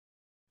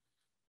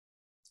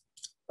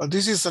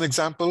 This is an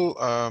example.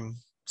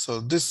 So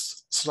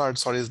this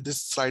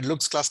slide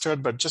looks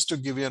clustered, but just to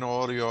give you an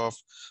overview of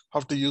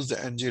how to use the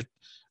ngit,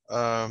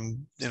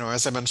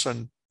 as I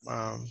mentioned,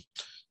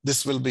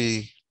 this will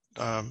be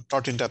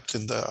taught in depth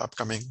in the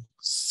upcoming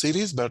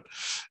series. But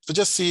to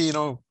just see,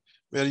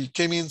 where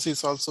k-means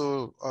is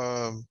also,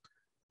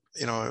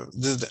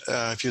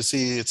 if you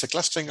see, it's a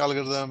clustering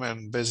algorithm,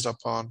 and based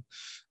upon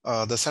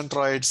the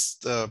centroids,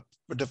 the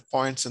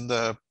points in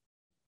the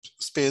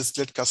space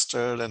get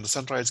clustered and the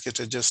centroids get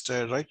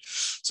adjusted, right?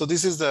 So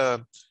this is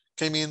the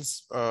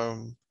k-means. We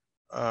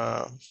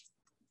are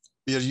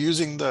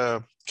using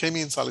the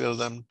k-means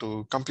algorithm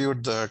to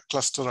compute the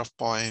cluster of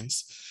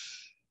points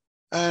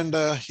and,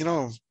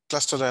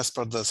 cluster as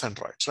per the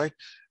centroids, right?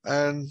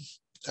 And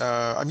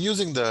I'm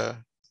using the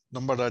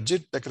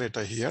numba.jit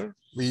decorator here.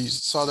 We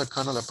saw the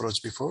kernel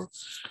approach before.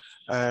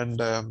 And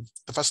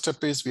the first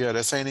step is we are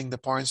assigning the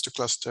points to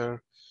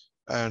cluster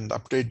and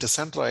update the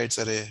centroids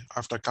array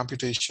after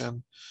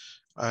computation.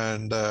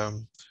 And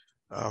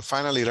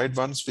finally, right,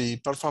 once we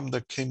perform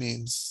the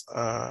k-means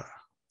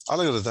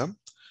algorithm,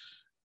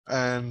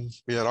 and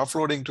we are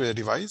offloading to a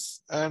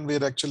device, and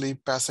we're actually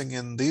passing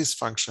in these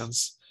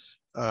functions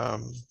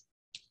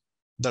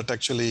that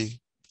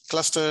actually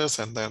clusters,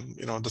 and then,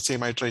 the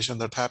same iteration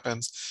that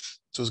happens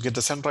to get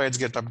the centroids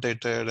get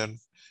updated, and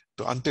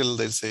until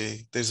they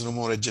say there's no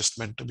more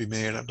adjustment to be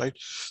made, and right.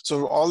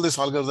 So all this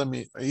algorithm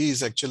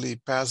is actually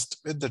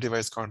passed with the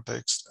device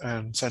context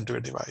and sent to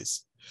a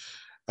device.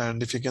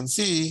 And if you can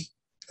see,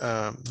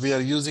 we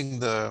are using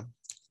the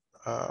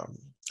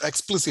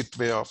explicit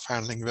way of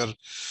handling, where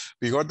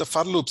we got the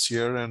for loops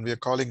here, and we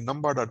are calling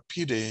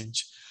numba.p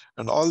range,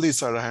 and all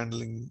these are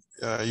handling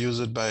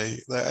used by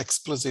the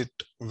explicit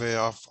way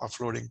of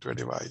offloading to a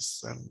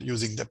device and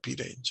using the p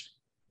range.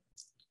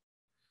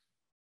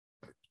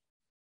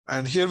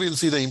 And here we'll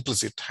see the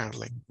implicit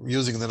handling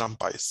using the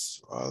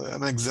numpys.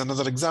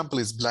 Another example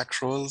is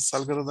Black-Scholes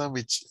algorithm,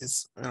 which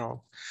is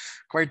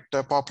quite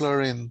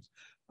popular in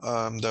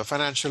the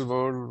financial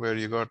world, where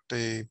you got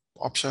the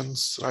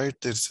options, right?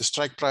 There's a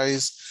strike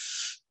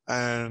price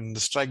and the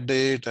strike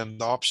date and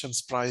the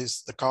options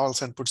price. The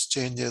calls and puts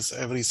changes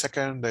every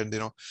second, and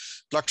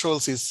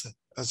Black-Scholes is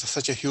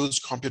such a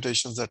huge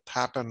computations that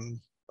happen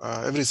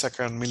every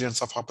second,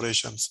 millions of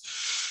operations,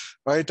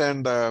 right?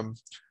 And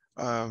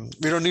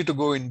we don't need to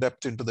go in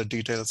depth into the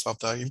details of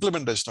the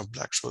implementation of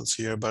Black-Scholes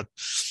here, but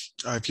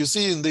if you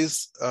see in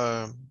this,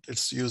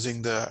 it's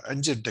using the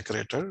ngit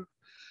decorator,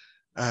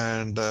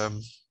 and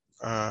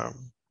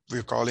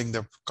we're calling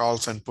the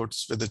calls and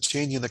puts with the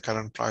change in the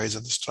current price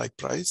and the strike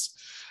price.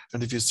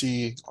 And if you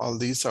see, all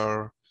these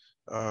are,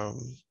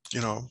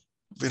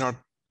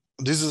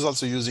 this is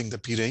also using the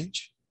p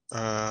range,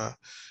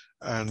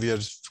 and we are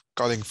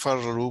calling for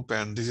loop,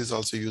 and this is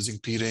also using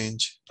p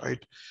range,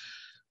 right?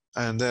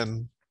 And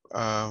then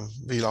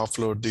we'll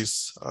offload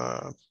this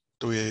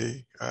to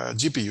a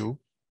GPU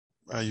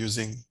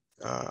using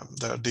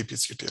the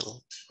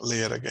Dpctl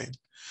layer again.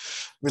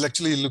 We'll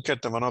actually look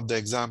at one of the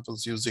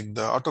examples using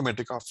the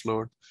automatic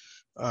offload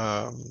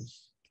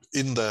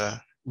in the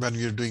when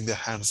we're doing the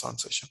hands-on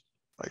session,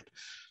 right?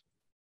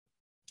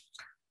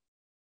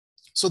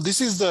 So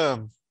this is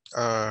the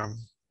uh,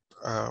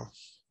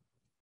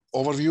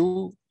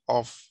 overview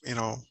of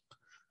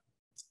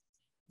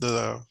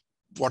the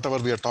whatever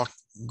we are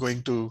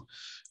going to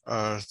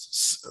uh,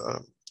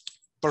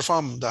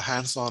 perform the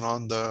hands-on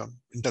on the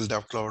Intel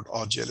Dev Cloud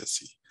or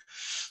JLSC.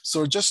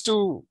 So just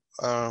to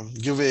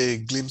give a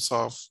glimpse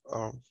of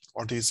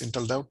what is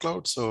Intel Dev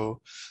Cloud.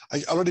 So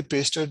I already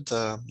pasted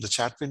the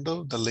chat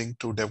window, the link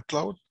to Dev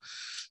Cloud.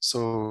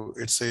 So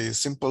it's a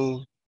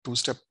simple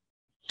two-step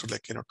to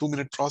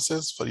 2-minute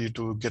process for you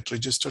to get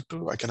registered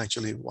to. I can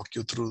actually walk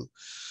you through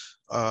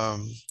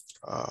the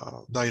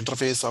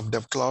interface of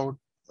Dev Cloud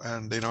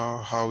and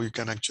how you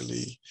can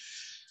actually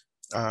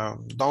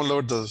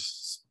download the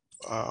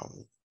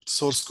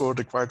source code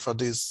required for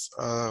these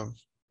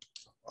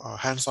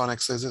hands-on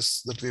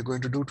exercises that we're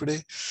going to do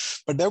today.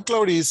 But Dev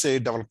Cloud is a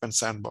development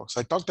sandbox.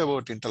 I talked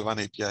about Intel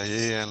oneAPI,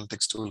 AI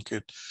Analytics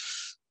Toolkit,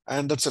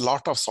 and that's a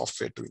lot of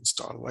software to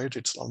install, right?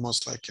 It's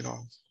almost like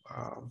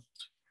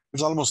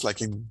it's almost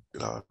like in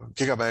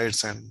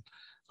gigabytes, and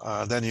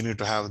then you need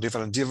to have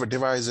different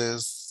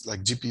devices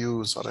like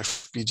GPUs or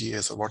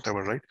FPGAs or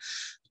whatever, right?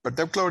 But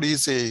Dev Cloud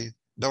is a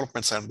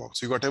development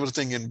sandbox. You got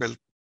everything inbuilt.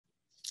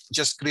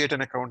 Just create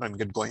an account and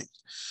get going.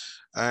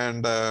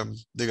 And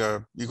you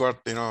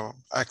got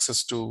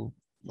access to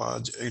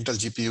Intel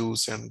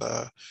GPUs and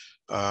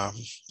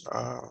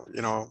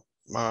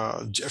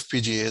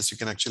FPGAs. You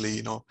can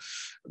actually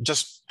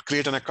just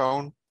create an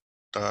account,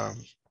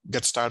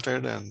 get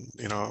started, and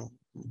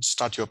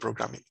start your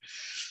programming,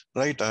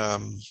 right?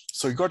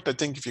 So you got, I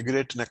think, if you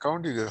create an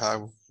account, you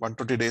have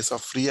 120 days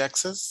of free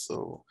access.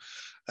 So,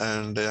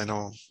 and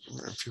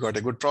if you got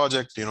a good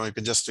project, you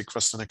can just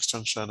request an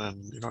extension,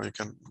 and you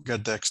can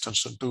get the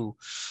extension too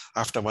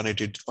after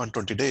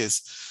 120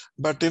 days.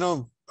 But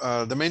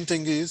the main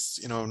thing is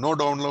no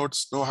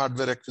downloads, no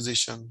hardware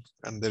acquisition,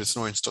 and there is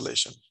no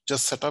installation.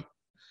 Just set up,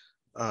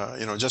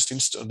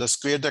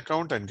 just create the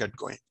account and get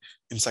going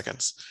in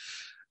seconds.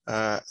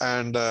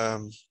 And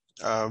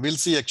we'll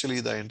see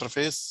actually the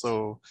interface.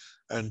 So,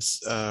 and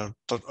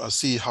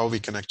see how we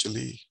can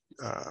actually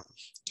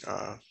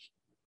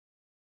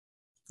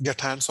get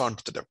hands-on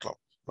to the Dev Cloud,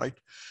 right?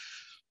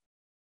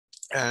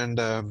 And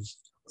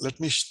let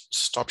me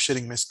stop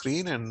sharing my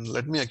screen and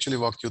let me actually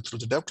walk you through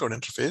the Dev Cloud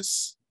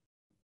interface.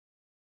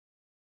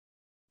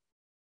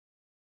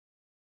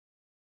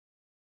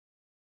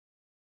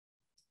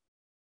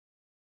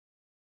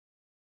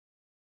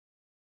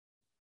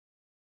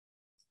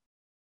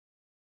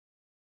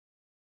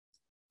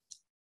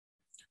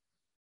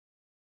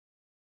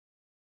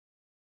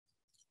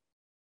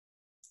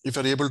 If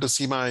you're able to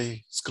see my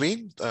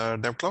screen,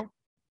 Dev Cloud.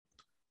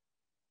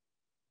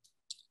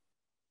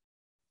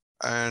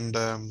 And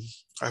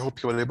I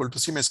hope you are able to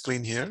see my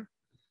screen here.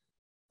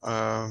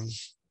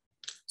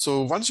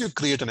 So once you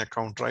create an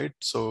account, right?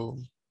 So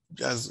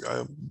as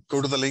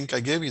go to the link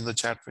I gave you in the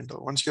chat window.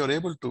 Once you're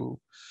able to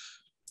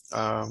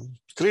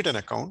create an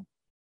account,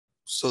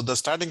 so the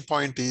starting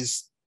point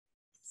is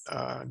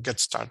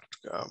get started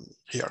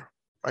here,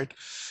 right?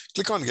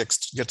 Click on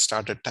get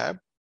started tab,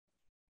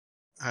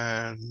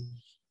 and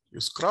you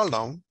scroll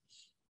down.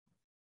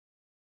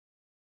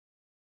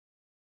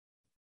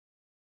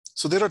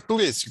 So there are two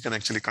ways you can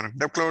actually connect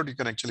Dev Cloud. You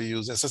can actually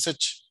use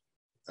SSH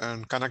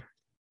and connect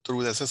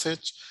through the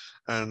SSH,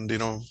 and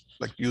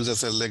like use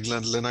as a regular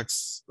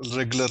Linux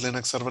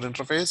server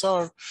interface,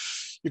 or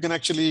you can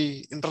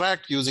actually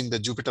interact using the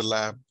Jupyter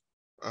Lab,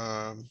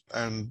 and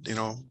and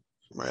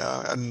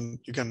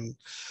you can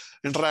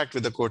interact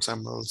with the code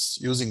samples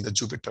using the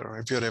Jupyter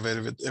if you're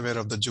aware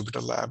of the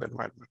Jupyter Lab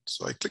environment.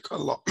 So I click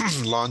on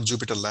launch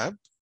Jupyter Lab.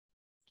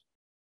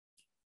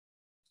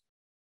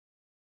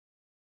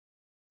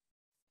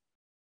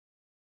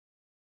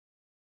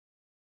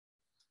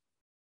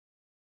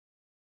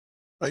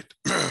 Right.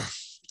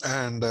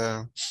 And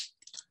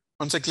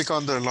once I click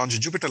on the launch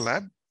Jupyter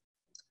Lab,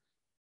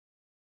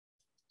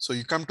 so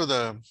you come to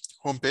the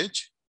home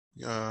page,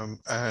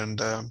 and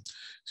you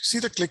see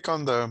the click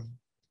on the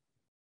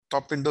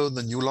top window,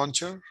 the new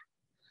launcher,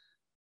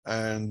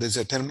 and there's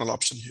a terminal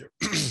option here.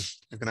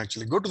 You can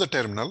actually go to the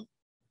terminal.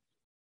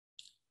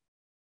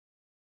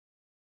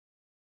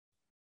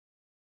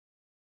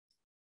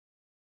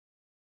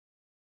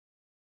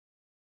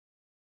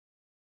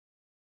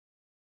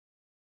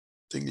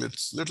 I think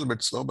it's a little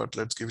bit slow, but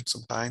let's give it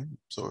some time.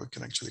 So we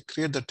can actually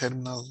create the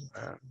terminal.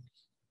 And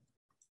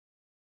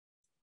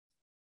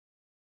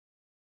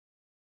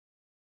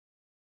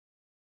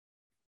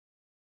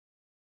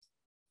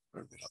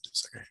let me run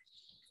this again.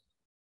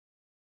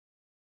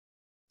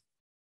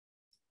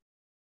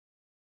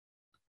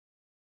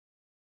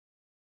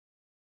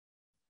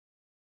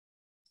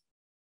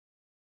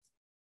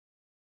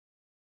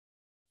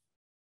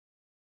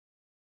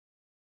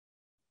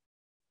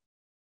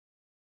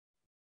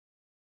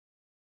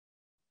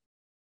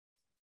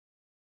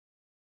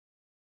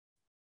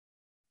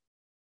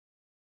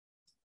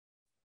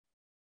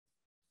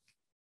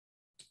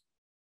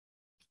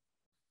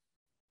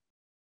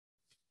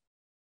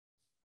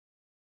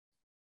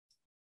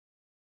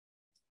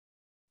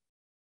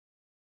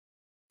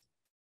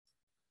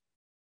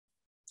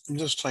 I'm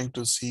just trying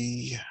to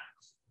see.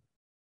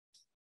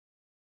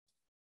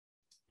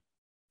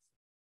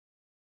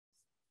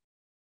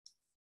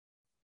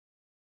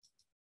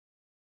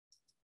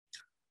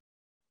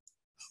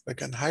 I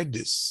can hide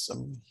this. I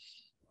want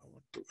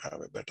to have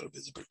a better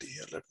visibility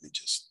here. Let me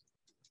just,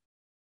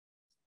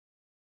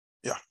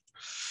 yeah,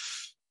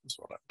 that's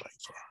what I'm trying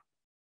for.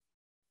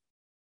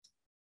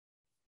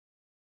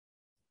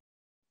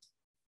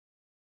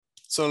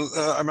 So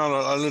I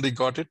already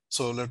got it.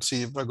 So let's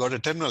see if I got a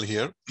terminal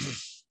here,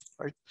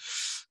 right?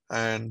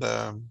 And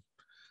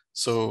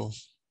so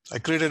I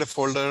created a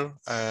folder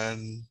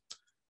and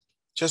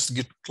just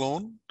git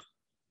clone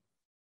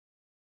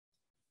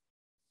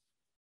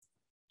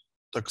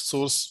the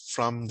source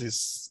from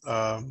this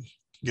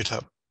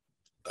GitHub.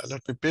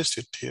 Let me paste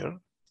it here,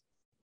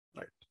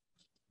 right?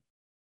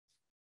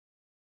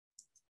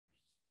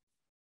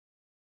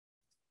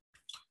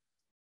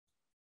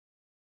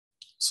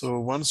 So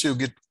once you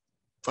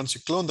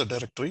clone the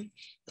directory,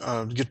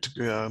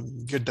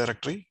 git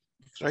directory,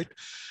 right?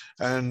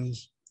 And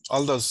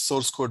all the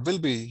source code will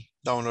be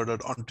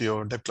downloaded onto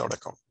your Dpctl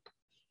account,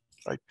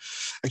 right?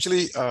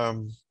 Actually,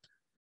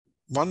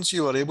 once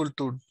you are able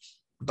to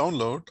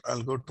download,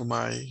 I'll go to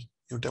my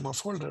new demo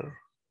folder,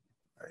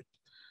 right?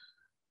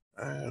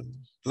 And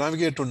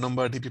navigate to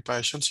Numba-dppy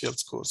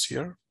essentials course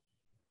here.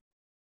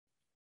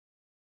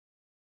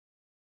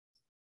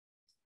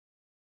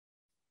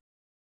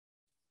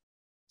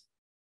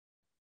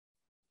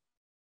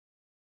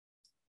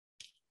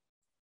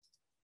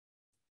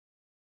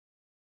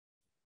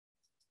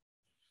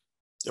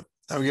 Yep,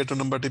 navigate to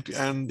Numba-dppy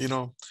and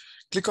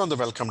click on the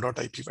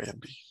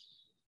welcome.ipynb.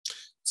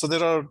 So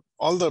there are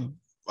all the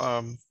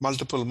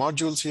multiple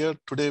modules here.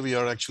 Today we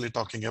are actually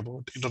talking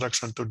about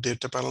introduction to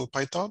data parallel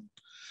Python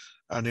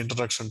and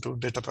introduction to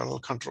data parallel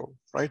control,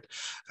 right?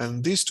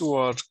 And these two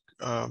are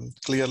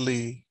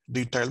clearly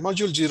detailed.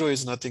 Module 0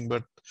 is nothing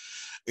but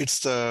it's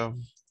the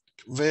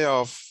way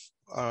of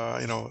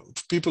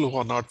people who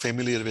are not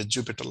familiar with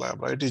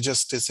JupyterLab, right? It's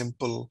just a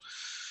simple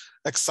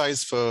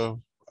exercise for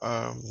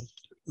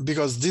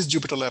because these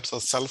JupyterLabs are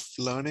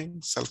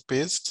self-learning,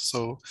 self-paced.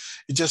 So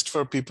it's just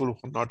for people who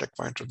are not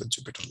acquainted with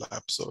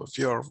JupyterLab. So if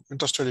you're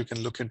interested, you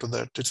can look into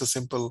that. It's a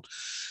simple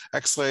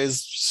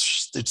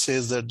exercise. It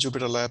says that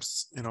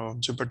JupyterLabs,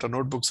 Jupyter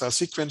notebooks are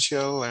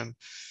sequential, and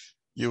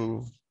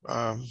you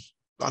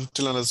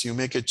until unless you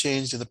make a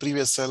change in the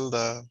previous cell,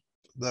 the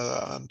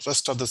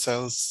rest of the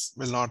cells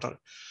will not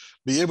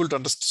be able to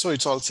understand. So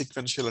it's all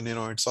sequential, and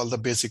it's all the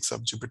basics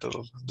of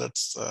Jupyter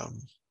that's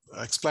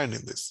explained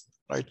in this,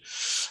 right?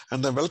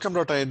 And then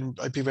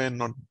welcome.ipyn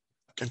not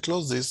can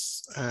close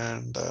this,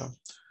 and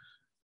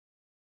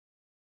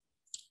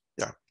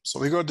yeah, so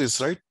we got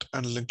this, right?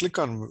 And then click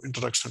on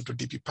introduction to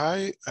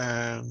DPCPP,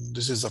 and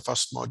this is the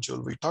first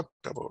module we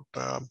talked about,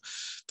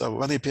 the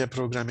oneAPI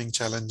programming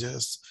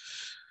challenges.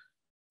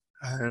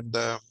 And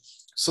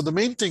so the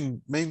main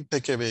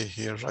takeaway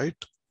here,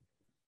 right,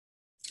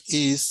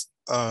 is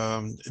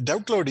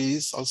Dpctl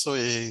is also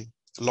a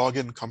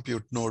login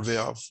compute node way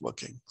of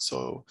working.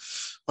 So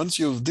once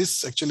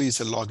this actually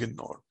is a login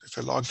node. If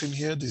I logged in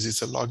here, this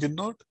is a login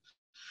node.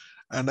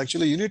 And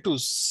actually you need to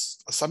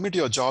submit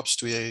your jobs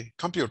to a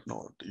compute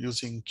node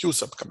using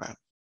qsub command,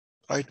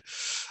 right?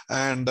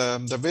 And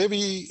the way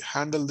we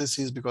handle this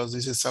is because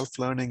this is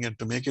self-learning, and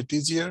to make it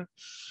easier,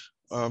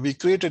 we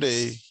created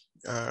a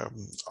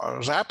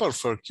wrapper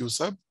for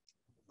qsub,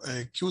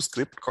 a Q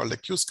script called a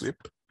Q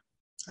script.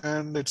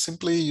 And it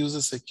simply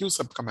uses a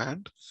qsub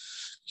command,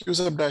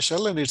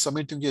 qsub-l, and it's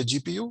submitting a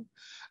GPU.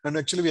 And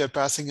actually we are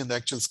passing in the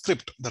actual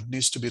script that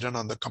needs to be run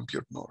on the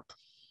compute node,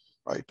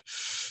 right?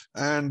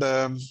 And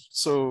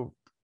so,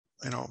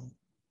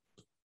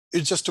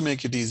 it's just to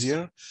make it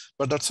easier,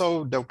 but that's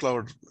how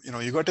Dpctl,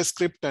 you got a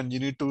script and you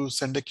need to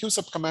send a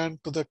qsub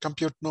command to the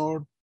compute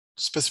node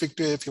specific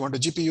to if you want a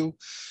GPU,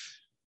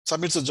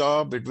 submits a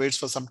job, it waits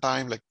for some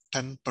time, like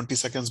 10, 20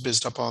 seconds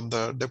based upon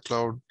the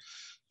Dpctl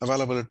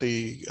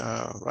availability,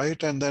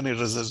 right? And then it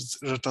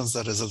returns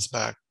the results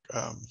back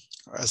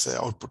as an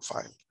output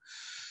file.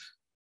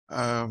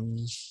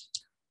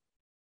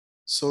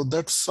 So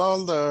that's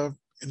all the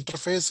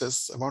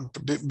interfaces I want to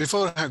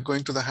before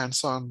going to the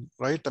hands-on,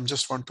 right? I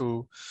just want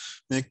to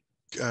make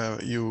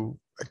you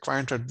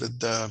acquainted with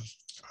the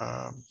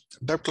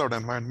Dpctl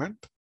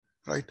environment,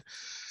 right?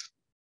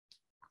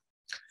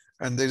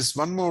 And there is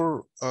one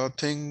more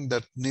thing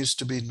that needs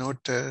to be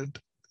noted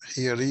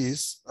here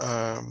is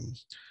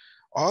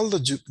all the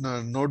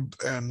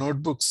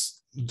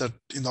notebooks that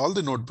in all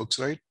the notebooks,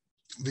 right?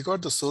 We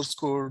got the source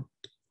code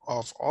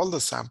of all the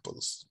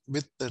samples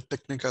with the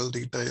technical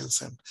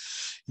details and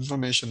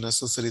information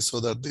necessary so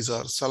that these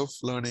are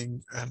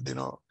self-learning and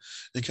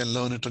you can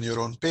learn it on your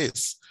own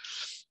pace.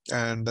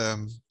 And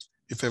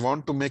if I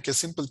want to make a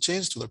simple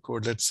change to the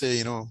code, let's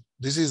say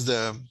this is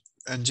the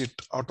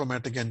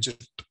automatic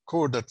ngit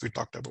code that we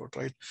talked about,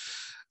 right?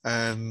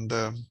 And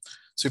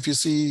so if you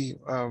see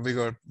we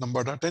got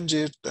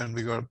numba.jit and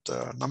we got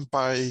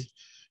numpy,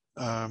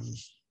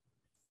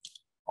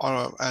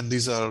 and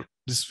these are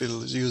this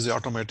will use the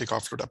automatic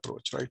offload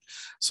approach, right?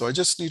 So I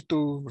just need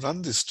to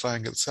run this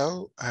triangle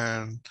cell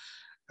and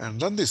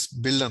run this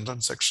build and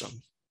run section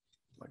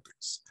like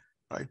this,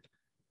 right?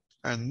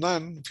 And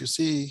then if you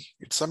see,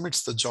 it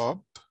submits the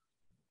job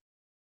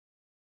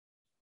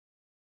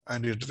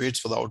and it waits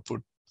for the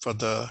output for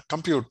the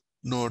compute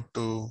node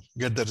to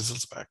get the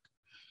results back.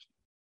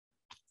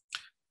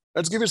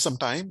 Let's give it some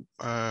time.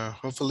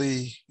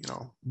 Hopefully,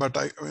 but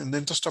in the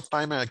interest of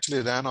time, I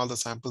actually ran all the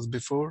samples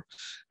before.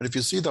 And if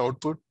you see the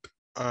output,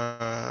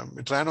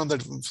 it ran on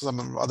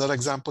some other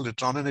example,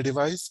 it ran on a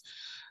device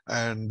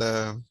and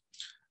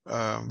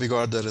we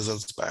got the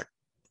results back,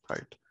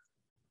 right?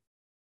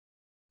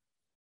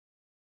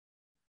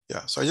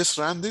 Yeah, so I just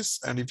ran this,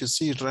 and if you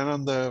see, it ran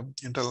on the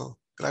Intel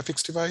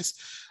graphics device,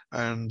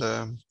 and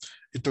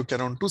it took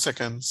around 2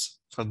 seconds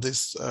for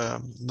this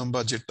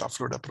Numba-dppy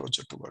offload approach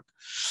to work.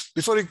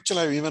 Before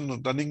actually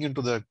even running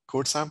into the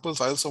code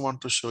samples, I also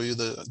want to show you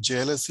the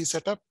JLSC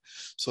setup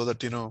so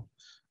that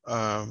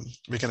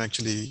we can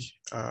actually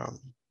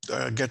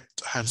get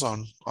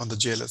hands-on on the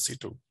JLSC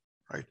too,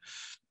 right?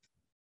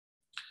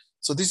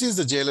 So this is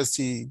the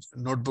JLSC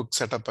notebook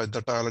setup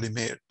that I already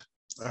made.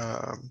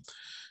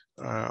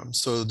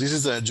 So this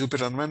is a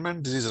Jupyter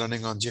environment. This is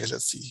running on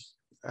JLSC,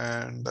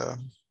 and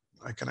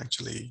I can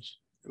actually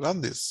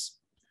run this,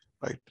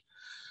 right?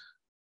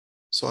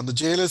 So on the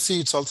JLSC,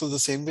 it's also the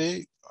same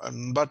way.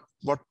 But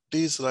what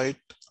is right?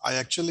 I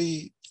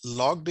actually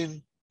logged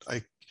in.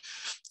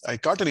 I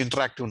got an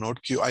interactive node,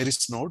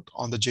 Iris node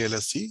on the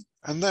JLSC,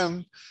 and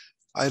then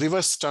I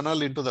reverse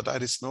tunnel into that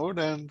Iris node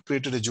and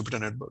created a Jupyter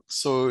notebook.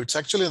 So it's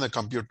actually in the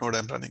compute node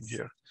I'm running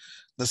here.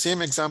 The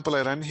same example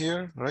I run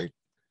here, right?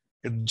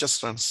 It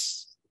just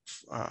runs.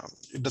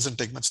 It doesn't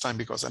take much time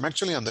because I'm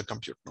actually on the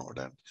compute node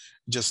and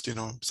just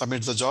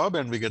submits the job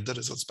and we get the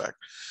results back.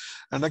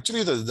 And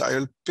actually, I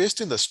will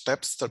paste in the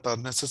steps that are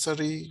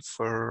necessary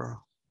for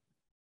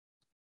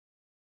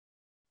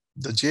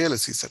the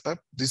JLSC setup.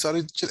 These are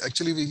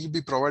actually will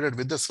be provided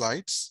with the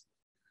slides.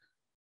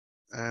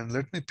 And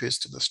let me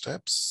paste in the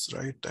steps,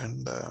 right?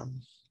 And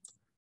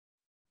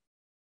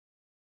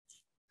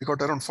we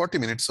got around 40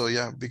 minutes. So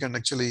yeah, we can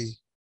actually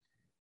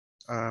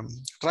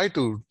try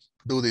to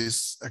do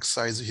this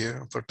exercise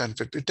here for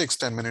 10-15. It takes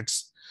 10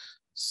 minutes.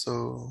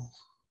 So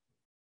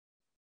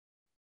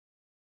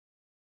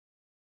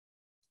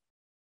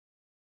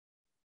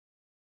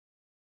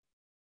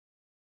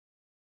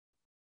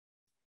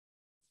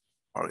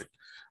all right.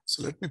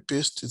 So let me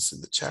paste this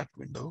in the chat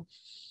window.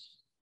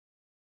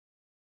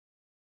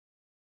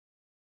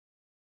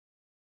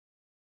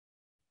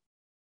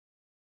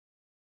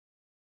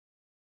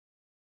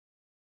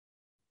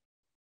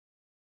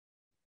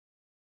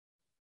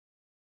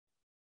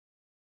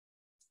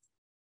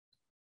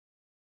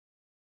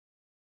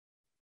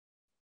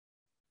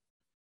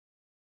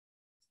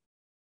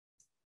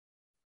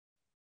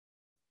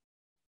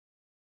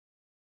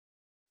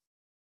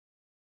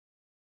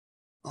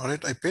 All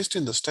right, I paste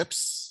in the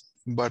steps,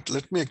 but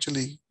let me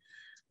actually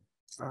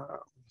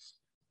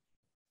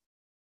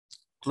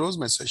close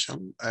my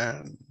session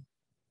and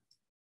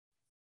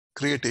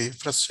create a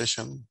fresh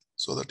session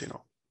so that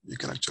you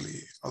can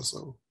actually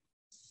also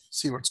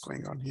see what's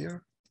going on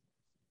here.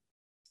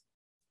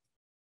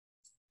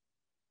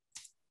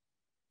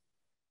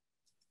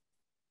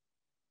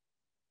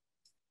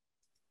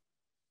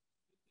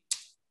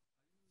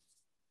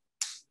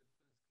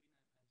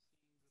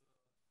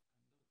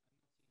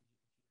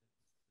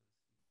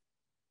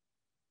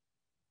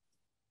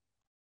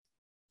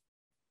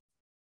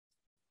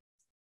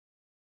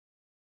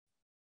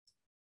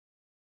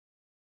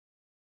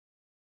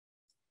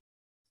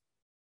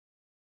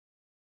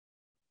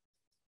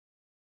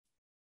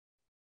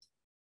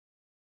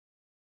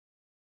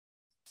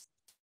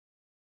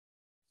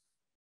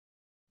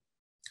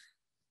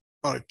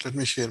 All right, let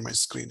me share my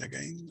screen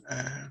again.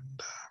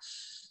 And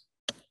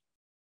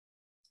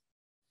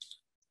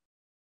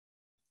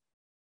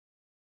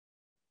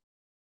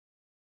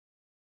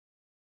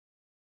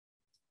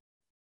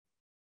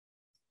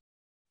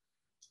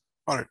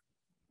all right,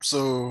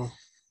 so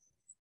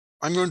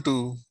I'm going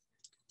to,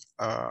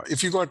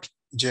 if you got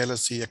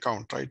JLSC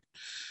account, right?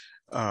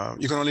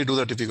 You can only do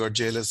that if you got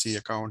JLSC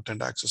account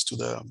and access to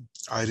the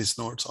Iris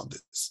nodes on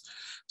this.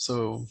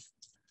 So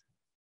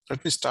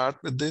let me start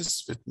with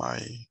this with my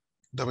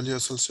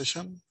WSL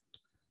session.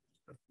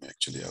 Let me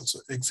actually also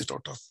exit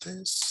out of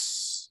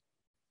this.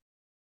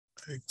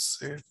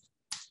 Exit.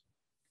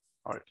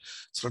 All right.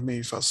 So let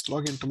me first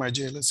log into my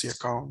JLSC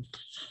account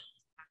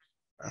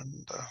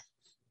and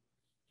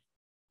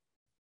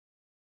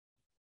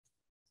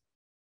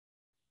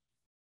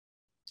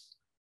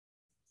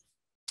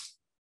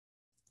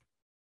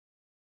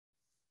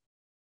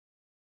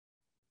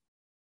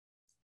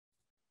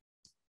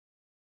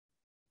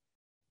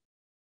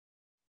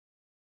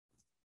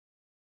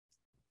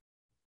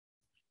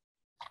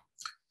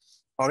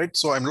all right.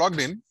 So I'm logged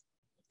in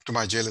to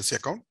my JLSC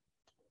account.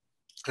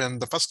 And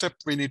the first step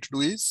we need to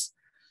do is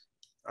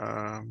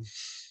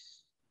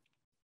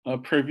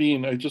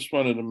Praveen, I just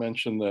wanted to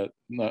mention that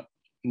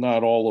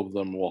not all of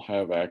them will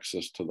have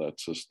access to that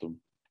system.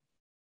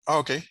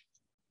 Okay.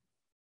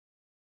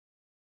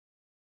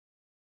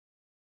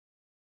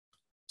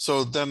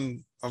 So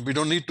then we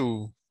don't need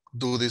to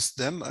do this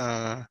then.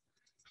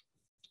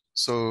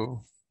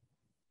 So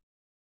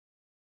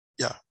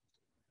yeah.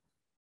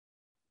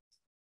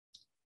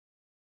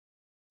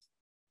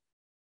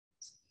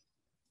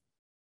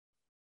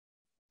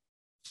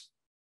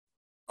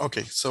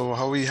 Okay, so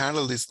how we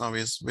handle this now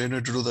is we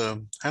need to do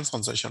the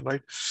hands-on session,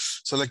 right?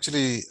 So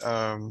actually,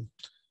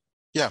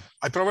 yeah,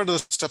 I provide the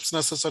steps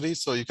necessary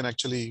so you can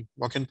actually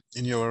walk in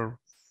your,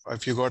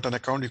 if you got an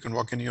account, you can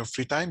walk in your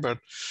free time, but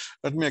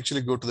let me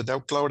actually go to the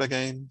dev cloud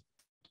again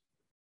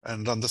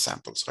and run the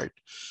samples, right?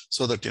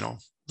 So that,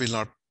 we'll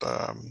not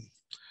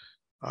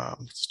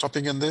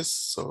stopping in this.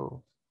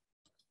 So,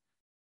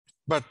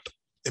 but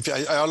if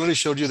I already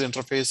showed you the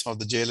interface of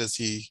the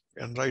JLSE,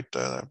 and right,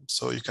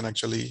 so you can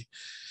actually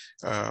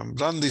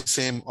run the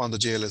same on the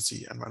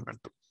JLSE environment.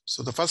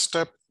 So the first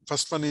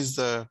one is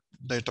the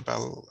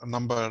Dpctl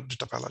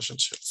Numba-dppy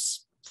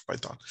essentials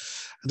Python.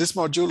 This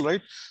module,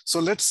 right? So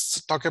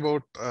let's talk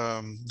about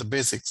the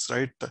basics,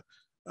 right?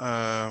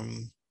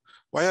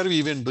 Why are we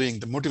even doing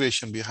the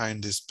motivation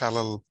behind this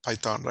parallel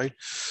Python, right?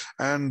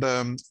 And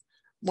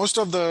most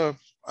of the,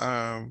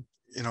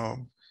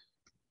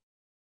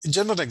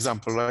 general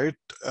example, right?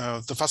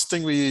 The first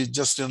thing we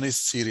just run is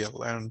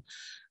serial, and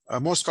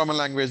most common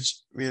language,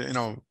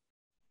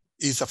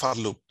 is a for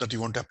loop that you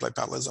want to apply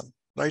parallelism,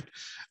 right?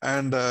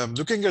 And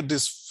looking at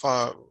this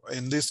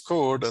in this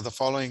code, the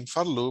following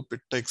for loop,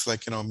 it takes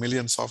like,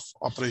 millions of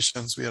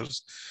operations. We are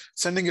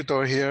sending it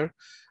over here,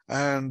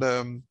 and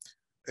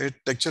it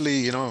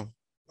actually,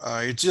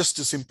 it's just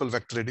a simple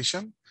vector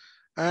addition,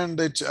 and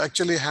it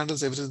actually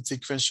handles everything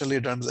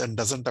sequentially and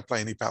doesn't apply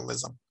any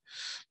parallelism.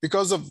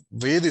 Because of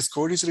way this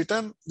code is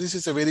written, this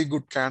is a very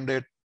good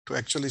candidate to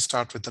actually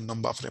start with the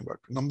Numba framework.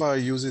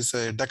 Numba uses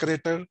a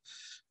decorator,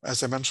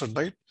 as I mentioned,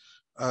 right?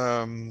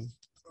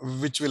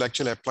 Which will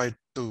actually apply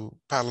to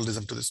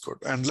parallelism to this code.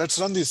 And let's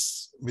run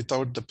this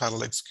without the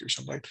parallel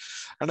execution, right?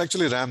 And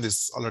actually ran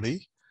this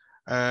already.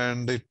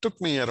 And it took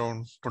me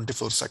around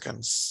 24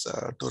 seconds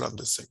to run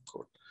this same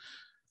code.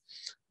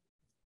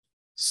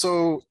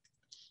 So,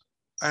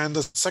 and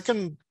the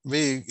second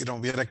way,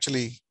 we are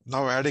actually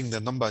now adding the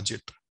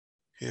numba.jit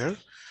here.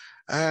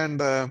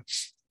 And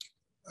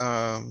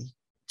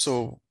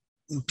so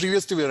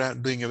previously we were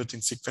doing everything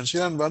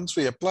sequentially. And once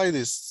we apply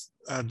this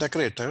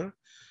decorator,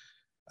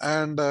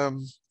 and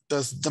the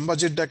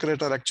numba.jit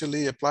decorator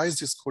actually applies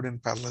this code in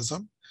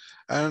parallelism.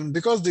 And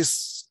because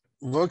this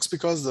works,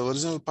 because the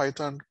original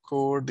Python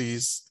code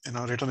is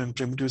written in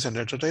primitives and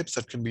data types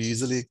that can be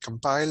easily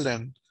compiled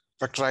and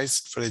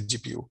vectorized for a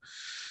GPU.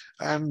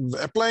 And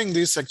applying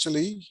this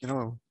actually,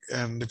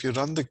 and if you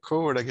run the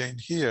code again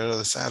here,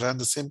 I ran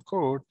the same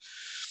code,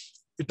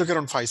 it took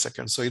around 5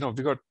 seconds. So,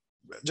 we got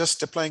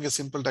just applying a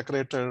simple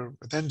decorator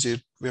with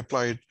ngit, we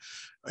applied,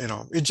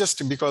 it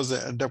just because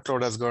the dev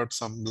cloud has got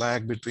some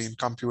lag between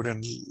compute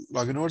and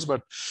login nodes,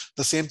 but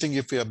the same thing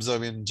if we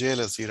observe in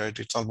JLSE, right,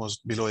 it's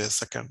almost below a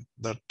second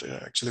that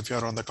actually if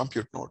you're on the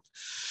compute node.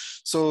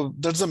 So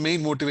that's the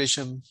main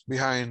motivation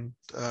behind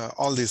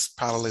all this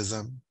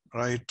parallelism,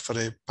 right, for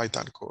a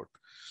Python code.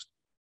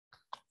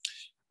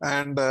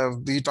 And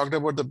we talked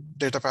about the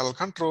data parallel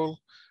control,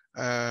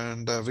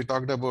 and we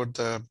talked about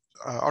the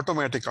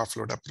automatic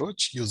offload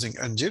approach using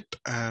ngit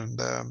and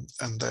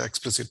the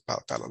explicit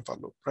parallel for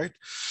loop, right?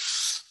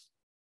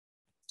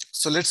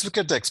 So let's look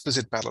at the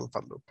explicit parallel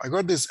for loop. I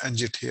got this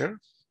ngit here,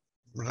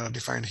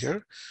 defined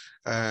here,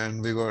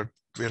 and we're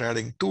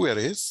adding 2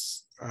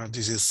 arrays.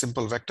 This is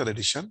simple vector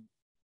addition,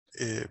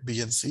 A,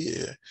 B, and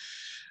C.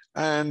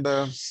 And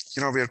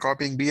we are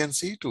copying B and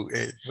C to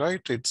A,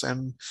 right?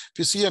 And if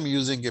you see, I'm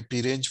using a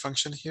p-range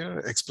function here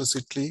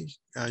explicitly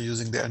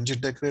using the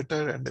ngit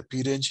decorator and the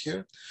p-range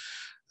here.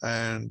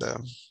 And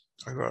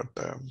I got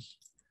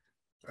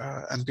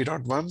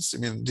np.ones. I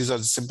mean, these are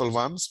simple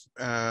ones,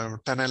 10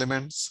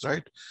 elements,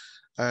 right?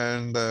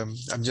 And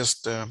I'm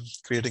just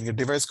creating a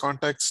device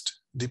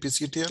context,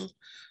 Dpctl,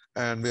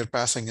 and we're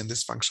passing in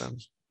this function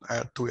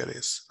 2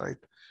 arrays, right?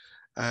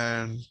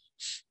 And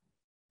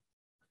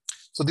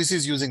so this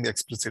is using the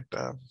explicit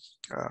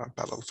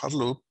parallel for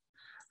loop.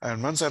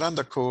 And once I run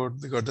the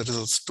code, we got the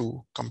results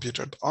 2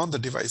 computed on the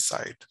device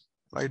side,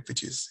 right?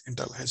 Which is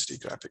Intel HD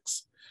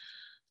graphics.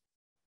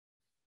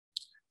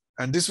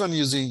 And this one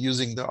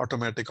using the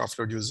automatic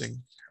offload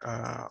using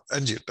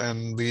ngit.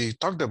 And we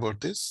talked about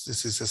this.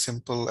 This is a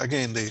simple,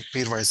 again, the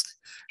pairwise,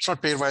 it's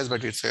not pairwise,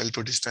 but it's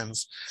L2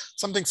 distance.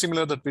 Something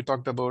similar that we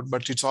talked about,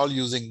 but it's all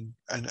using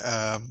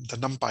the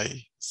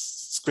NumPy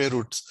square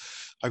roots.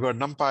 I got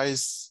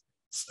NumPys,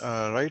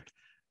 right?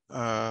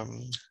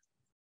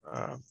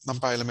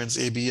 NumPy elements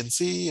A, B, and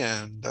C,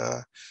 and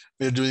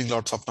we're doing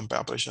lots of NumPy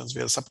operations.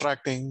 We are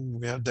subtracting,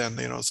 we are then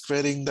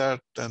squaring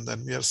that, and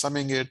then we are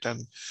summing it,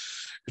 and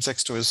it's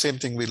extra. Same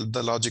thing with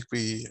the logic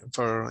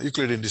for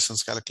Euclidean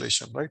distance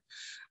calculation, right?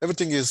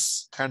 Everything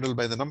is handled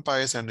by the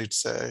NumPys, and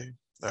it's a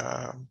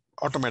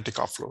automatic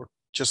offload.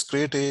 Just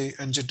create a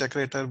ngit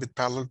decorator with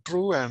parallel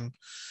true, and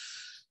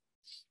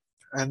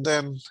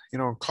then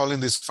calling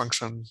this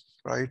function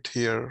right?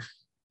 Here,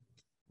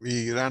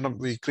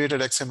 we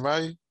created X and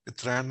Y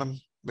with random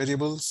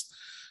variables.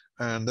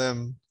 And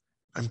then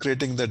I'm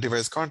creating the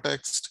device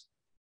context,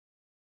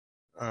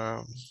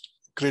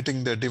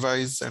 creating the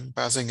device and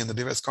passing in the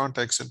device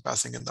context and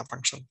passing in the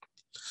function.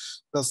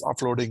 Thus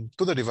offloading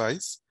to the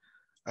device,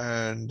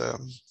 and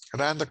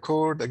ran the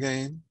code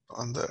again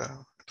on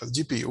the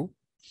GPU,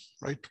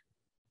 right?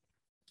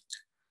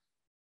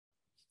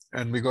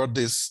 And we got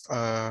this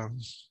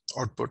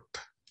output,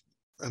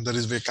 and there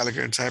is where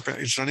calculations happen.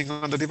 It's running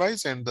on the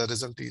device, and the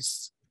result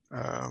is,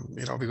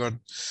 we got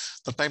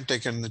the time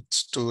taken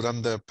to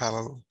run the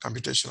parallel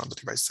computation on the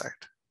device side.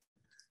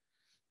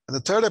 And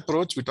the third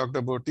approach we talked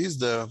about is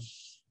the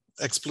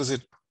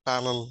explicit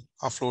parallel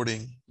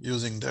offloading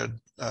using the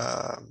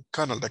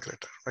kernel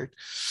decorator, right?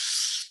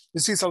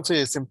 This is also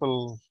a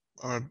simple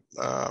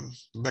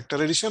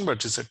vector addition,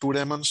 but it's a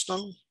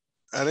two-dimensional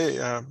array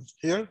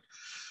here.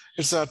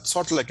 It's a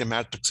sort of like a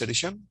matrix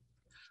addition.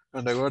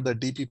 And I got the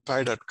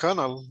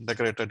dppy.kernel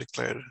decorator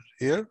declared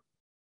here.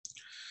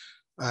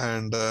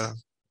 And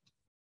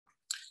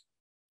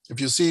if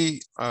you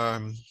see,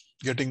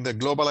 getting the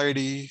global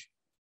ID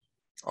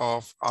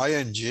of I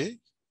and J,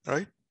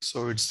 right?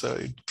 So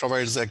it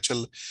provides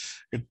actual,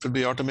 it will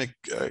be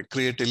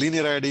create a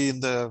linear ID in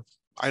the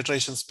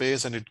iteration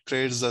space, and it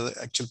creates the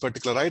actual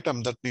particular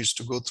item that needs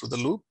to go through the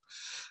loop.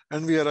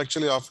 And we are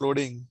actually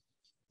offloading,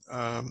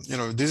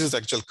 this is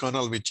actual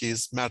kernel, which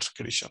is matrix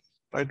addition,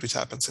 right? Which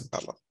happens in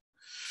parallel.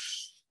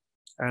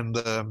 And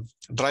the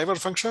driver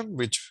function,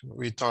 which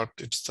we thought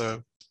it's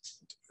the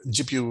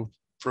GPU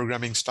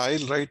programming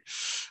style, right?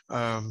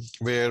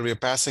 Where we're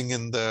passing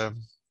in the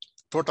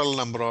total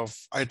number of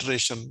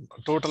iteration,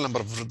 total number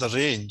of the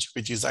range,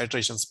 which is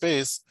iteration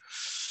space.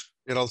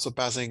 We're also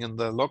passing in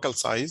the local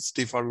size,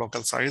 default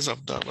local size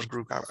of the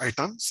group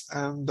items,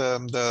 and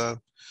the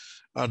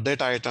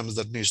data items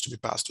that needs to be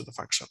passed to the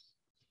function,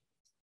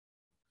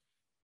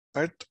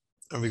 right?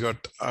 And we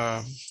got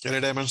array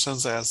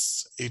dimensions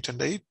as 8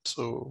 and 8.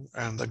 So,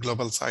 and the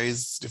global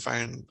size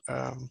defined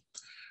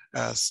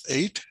as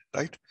 8,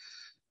 right?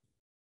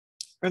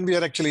 And we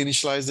are actually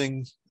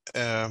initializing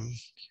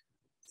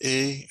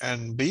A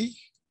and B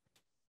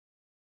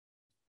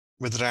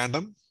with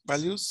random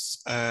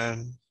values.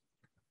 And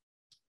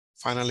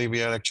finally,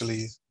 we are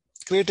actually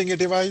creating a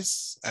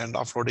device and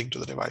offloading to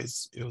the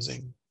device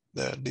using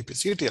the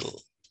Dpctl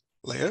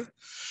layer.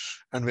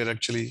 And we're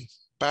actually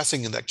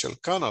passing in the actual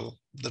kernel,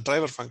 the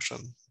driver function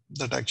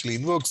that actually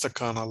invokes the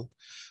kernel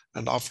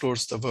and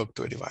offloads the work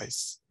to a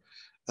device.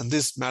 And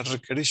this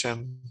matrix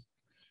addition,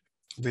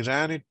 we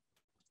ran it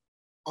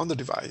on the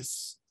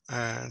device.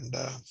 And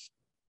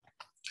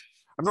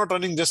I'm not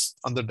running just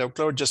on the dev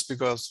cloud just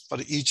because for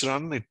each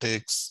run, it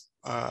takes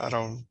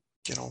around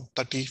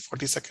 30,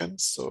 40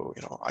 seconds. So,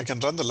 I can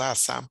run the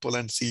last sample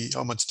and see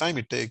how much time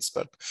it takes.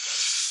 But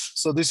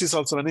so this is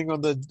also running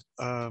on the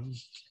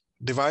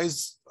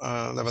device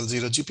level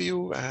 0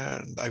 GPU.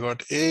 And I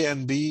got A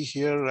and B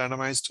here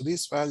randomized to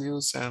these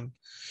values. And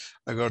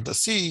I got the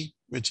C,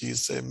 which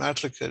is a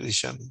matrix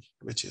addition,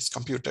 which is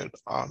computed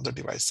on the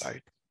device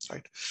side,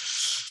 right?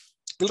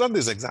 We'll run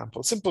this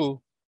example.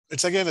 Simple.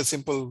 It's again a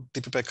simple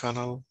DPCPP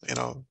kernel.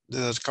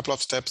 There's a couple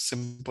of steps,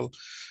 simple.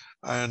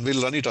 And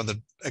we'll run it on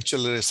the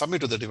actual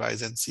submit to the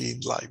device and see in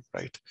live,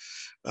 right?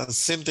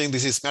 Same thing,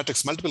 this is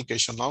matrix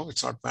multiplication now.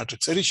 It's not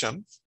matrix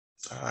addition.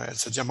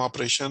 It's a gem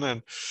operation,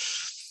 and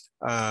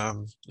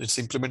it's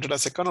implemented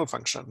as a kernel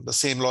function. The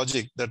same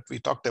logic that we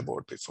talked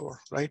about before,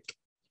 right?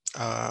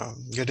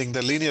 Getting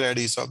the linear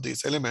IDs of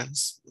these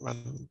elements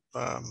when,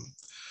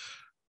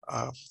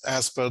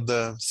 as per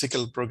the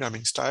SYCL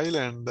programming style.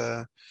 And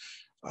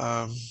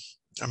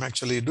I'm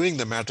actually doing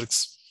the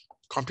matrix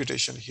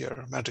computation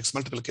here, matrix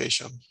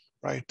multiplication,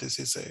 right? This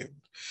is a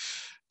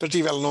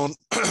pretty well-known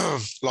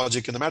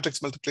logic in the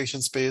matrix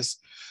multiplication space.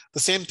 The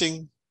same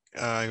thing,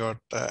 I got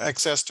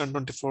XS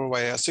 1024,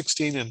 YS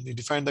 16, and we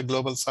defined the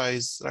global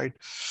size, right?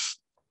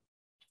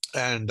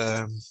 And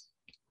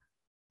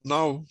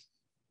now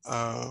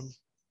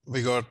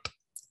we got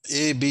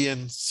A, B,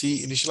 and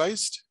C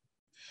initialized.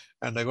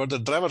 And I got the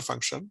driver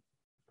function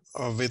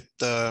with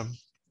the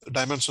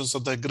dimensions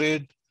of the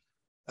grid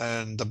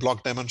and the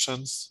block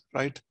dimensions,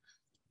 right?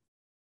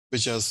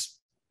 Which is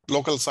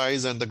local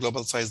size and the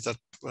global size that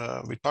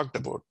we talked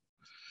about.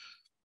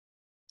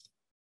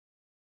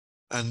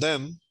 And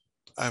then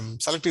I'm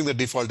selecting the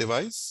default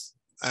device,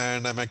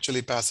 and I'm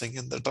actually passing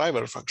in the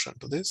driver function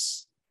to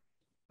this,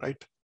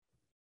 right?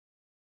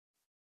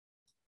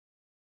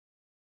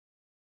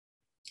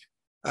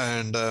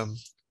 And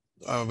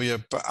we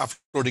are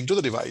uploading to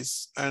the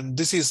device. And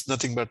this is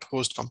nothing but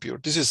host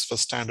compute. This is for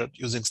standard,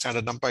 using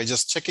standard NumPy,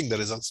 just checking the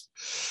results.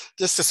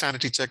 Just a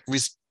sanity check. We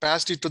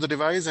passed it to the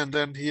device, and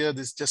then here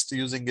this just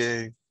using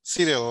a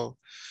serial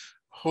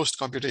host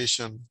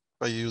computation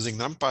by using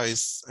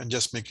NumPys and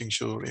just making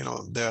sure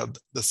they are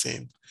the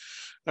same.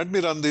 Let me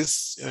run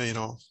this.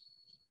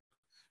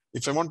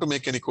 If I want to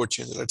make any code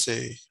change, let's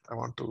say I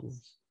want to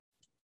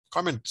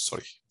comment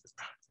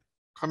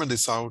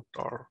this out,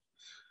 or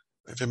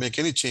if I make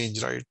any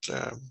change, right?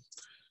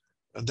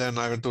 And then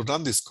I have to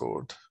run this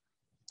code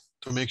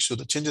to make sure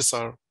the changes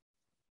are,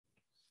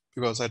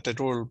 because I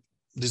told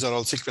these are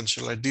all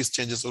sequential, right? These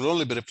changes will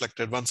only be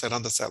reflected once I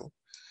run the cell,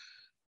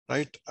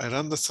 right? I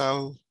run the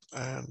cell,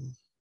 and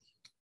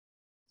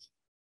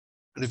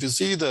if you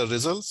see the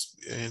results,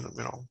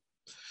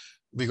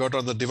 we got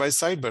on the device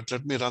side, but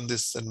let me run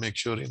this and make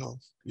sure,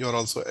 you're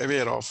also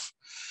aware of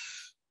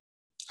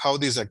how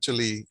this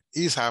actually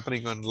is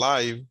happening on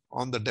live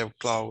on the dev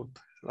cloud,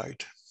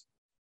 right?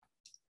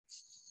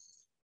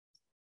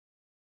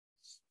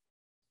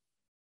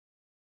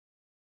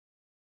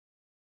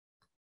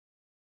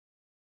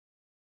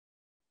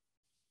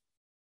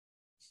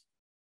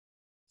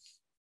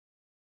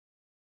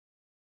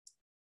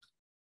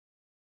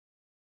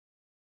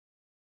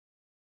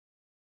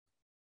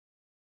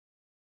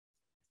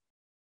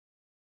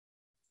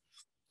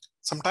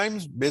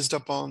 Sometimes based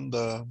upon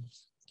the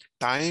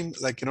time,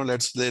 like,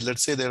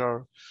 let's say there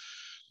are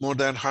more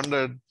than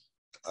 100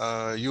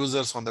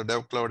 users on the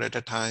dev cloud at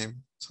a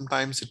time.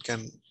 Sometimes it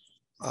can,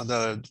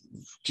 the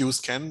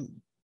queues can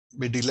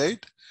be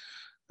delayed,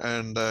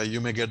 and you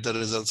may get the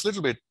results a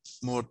little bit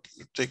more,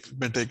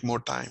 may take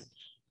more time.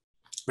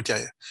 But yeah,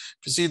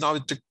 if you see now,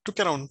 it took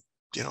around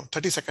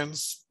 30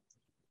 seconds,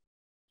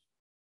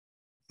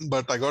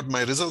 but I got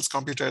my results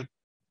computed,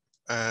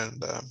 and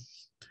the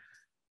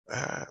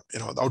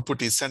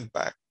output is sent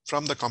back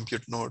from the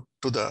compute node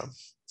to the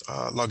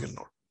login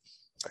node.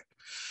 Right.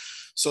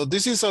 So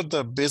this is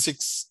the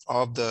basics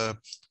of the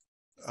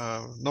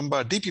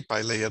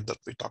Numba-dppy layer that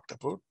we talked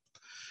about.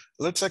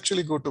 Let's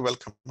actually go to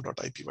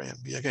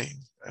welcome.ipynb again,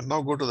 and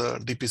now go to the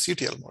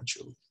Dpctl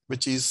module,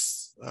 which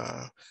is,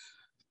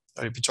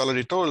 which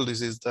already told,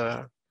 this is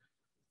the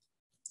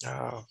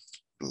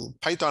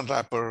Python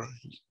wrapper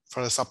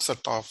for a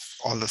subset of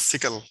all the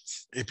SYCL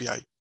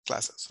API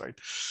classes, right?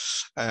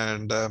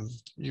 And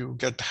you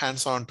get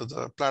hands-on to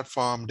the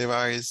platform,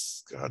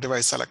 device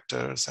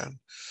selectors, and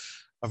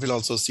we'll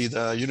also see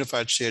the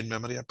unified shared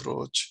memory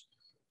approach.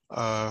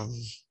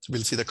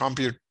 We'll see the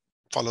compute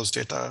follows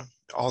data,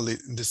 all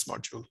in this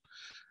module.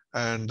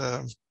 And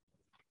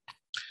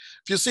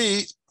if you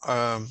see,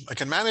 I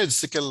can manage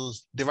SYCL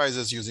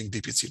devices using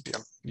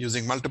Dpctl,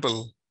 using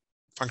multiple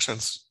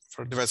functions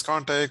for device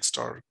context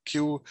or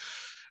queue.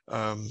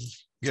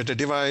 Get a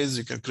device,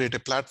 you can create a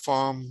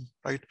platform,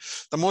 right?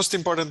 The most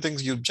important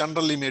things you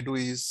generally may do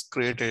is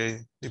create a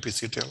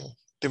Dpctl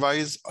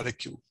device or a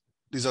queue.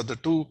 These are the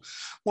two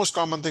most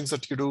common things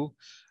that you do,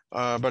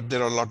 but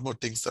there are a lot more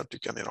things that you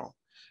can,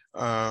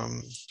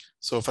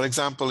 so for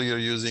example, you're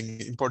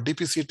using import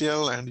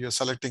Dpctl and you're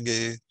selecting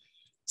a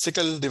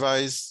SYCL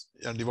device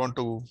and you want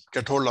to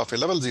get hold of a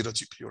level 0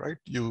 GPU, right?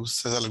 You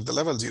select the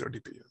level 0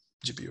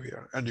 GPU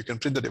here, and you can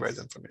print the device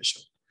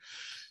information.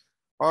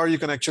 Or you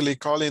can actually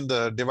call in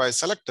the device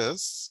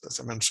selectors, as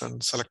I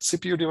mentioned, select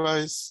CPU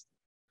device,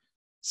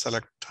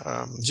 select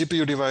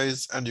GPU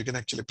device, and you can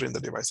actually print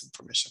the device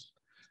information.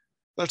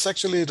 Let's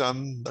actually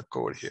run the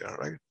code here,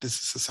 right? This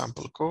is a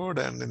sample code,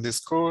 and in this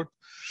code,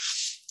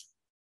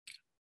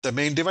 the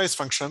main device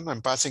function,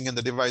 I'm passing in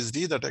the device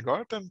D that I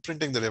got and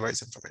printing the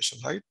device information,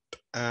 right?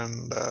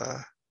 And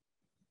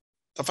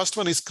the first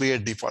one is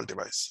create default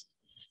device.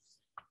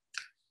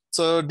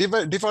 So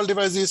default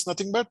device is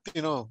nothing but,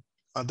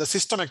 the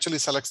system actually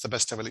selects the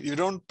best available. You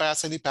don't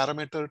pass any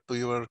parameter to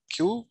your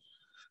queue,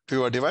 to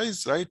your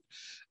device, right?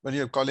 When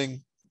you're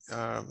calling,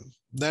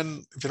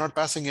 then if you're not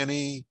passing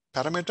any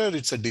parameter,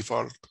 it's a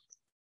default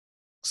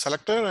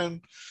selector, and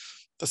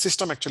the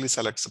system actually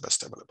selects the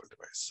best available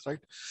device, right?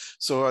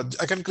 So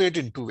I can create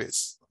in two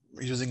ways,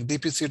 using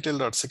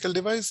dpctl.SYCL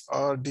device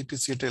or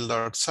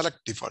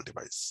dpctl.select default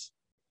device,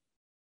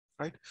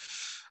 right?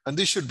 And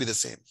this should be the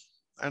same.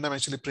 And I'm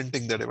actually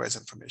printing the device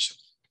information.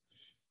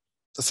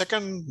 The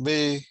second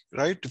way,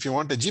 right, if you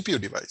want a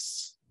GPU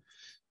device,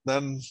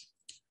 then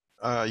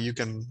you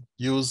can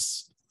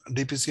use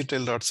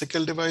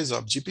dpctl.SYCL device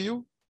of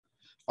GPU,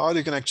 or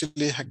you can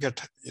actually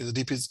get the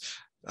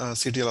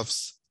dpctl of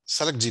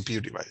select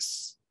GPU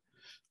device.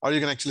 Or you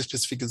can actually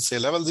specifically say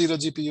level 0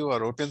 GPU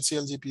or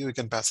OpenCL GPU, you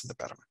can pass in the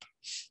parameter,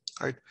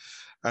 right?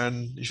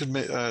 And you should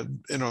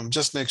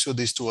just make sure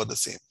these two are the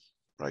same,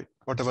 right?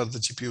 Whatever the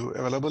GPU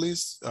available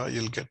is,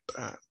 you'll get.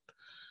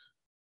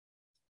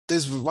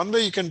 There's one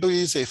way you can do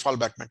is a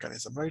fallback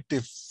mechanism, right?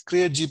 If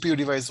create GPU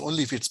device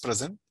only if it's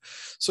present.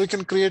 So you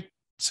can create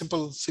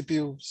simple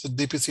CPU, so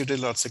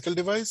dpctl.SYCL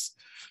device,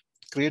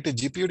 create a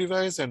GPU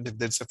device, and if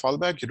there's a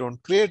fallback, you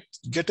don't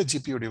get a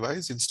GPU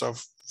device. Instead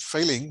of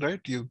failing,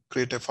 right, you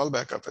create a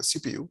fallback of a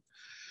CPU.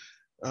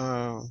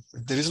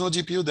 If there is no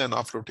GPU, then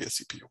offload to a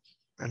CPU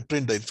and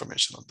print the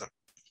information on that.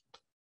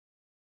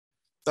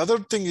 The other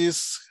thing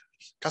is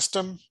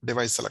custom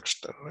device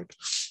selection, right?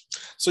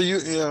 So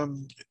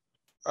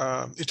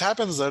it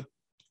happens that,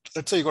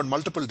 let's say you got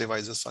multiple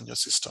devices on your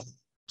system,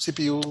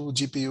 CPU,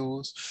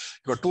 GPUs,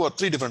 you got 2 or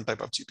 3 different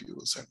type of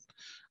GPUs,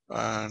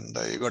 and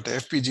you got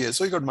FPGA,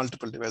 so you got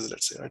multiple devices,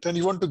 let's say, right? And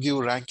you want to give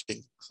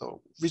ranking.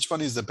 So which one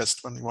is the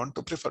best one you want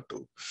to prefer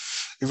to,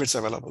 if it's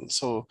available?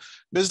 So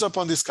based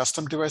upon this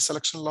custom device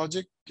selection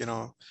logic,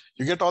 you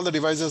get all the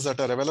devices that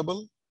are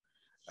available,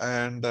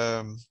 and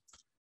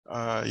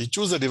you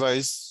choose the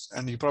device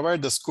and you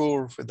provide the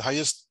score with the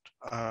highest,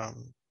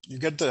 you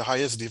get the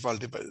highest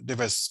default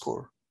device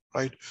score,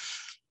 right?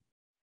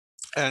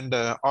 And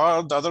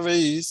or the other way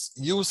is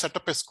you set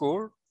up a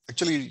score.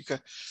 Actually,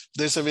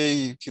 there's a way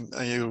you can,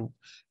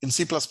 in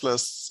C++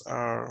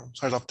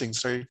 side of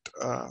things, right?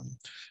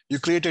 You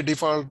create a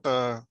default,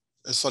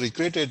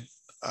 create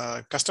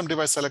a custom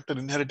device selector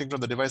inheriting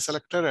from the device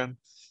selector, and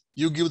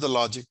you give the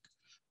logic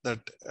that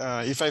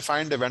if I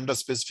find a vendor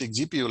specific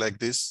GPU like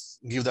this,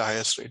 give the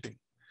highest rating.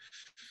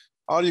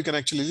 Or you can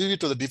actually leave it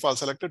to the default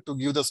selector to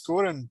give the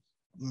score and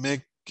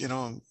make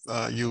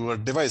your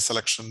device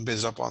selection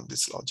based upon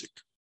this logic,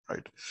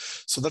 right?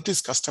 So that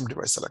is custom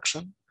device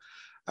selection.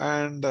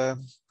 And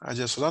I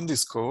just run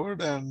this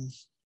code and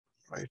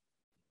right,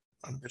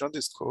 and we run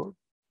this code.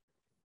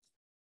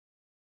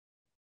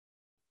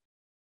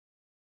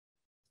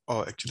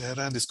 Oh, actually I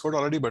ran this code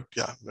already, but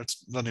yeah,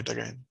 let's run it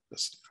again.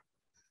 Just,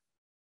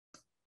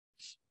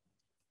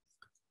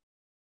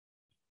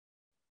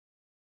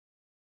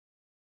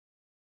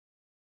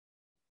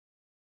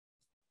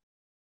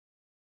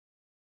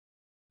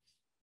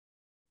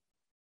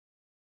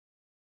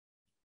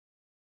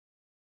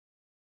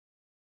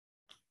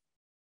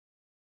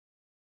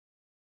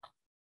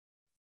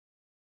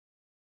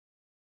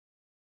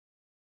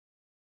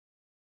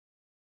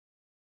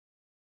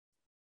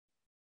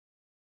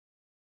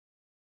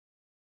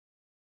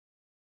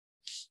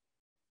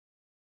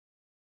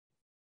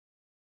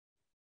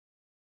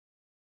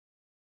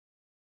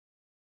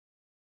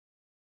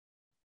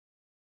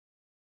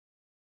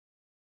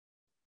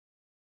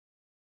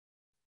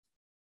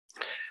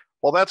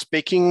 Well, that's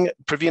baking.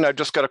 Praveen, I've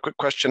just got a quick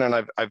question, and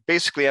I've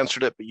basically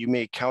answered it, but you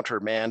may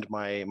countermand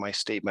my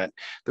statement.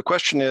 The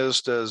question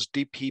is, does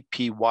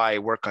DPPY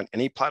work on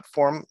any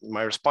platform?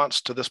 My response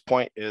to this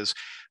point is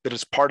that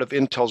it's part of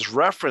Intel's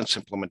reference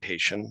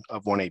implementation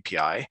of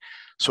oneAPI.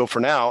 So for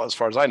now, as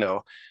far as I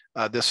know,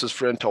 this is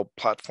for Intel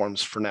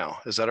platforms for now.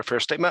 Is that a fair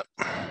statement?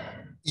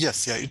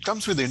 yes, yeah, it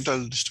comes with the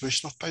Intel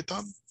distribution of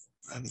Python,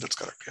 and that's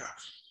correct, yeah.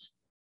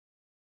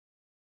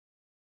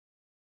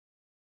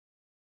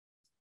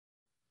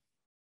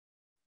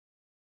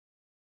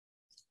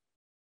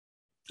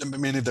 I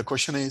mean, if the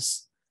question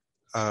is,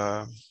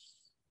 let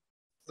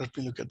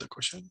me look at the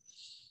question.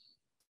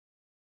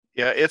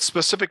 Yeah, it's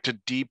specific to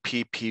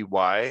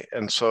DPPY.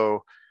 And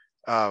so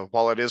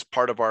while it is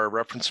part of our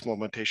reference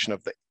implementation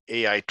of the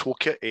AI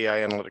Toolkit,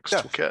 AI Analytics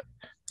Toolkit.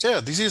 Yeah,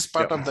 this is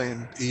part of the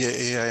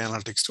AI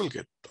Analytics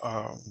Toolkit.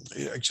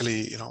 It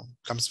actually,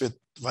 comes with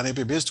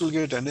oneAPI based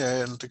toolkit and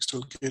AI Analytics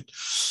Toolkit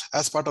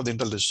as part of the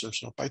Intel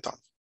distribution of Python.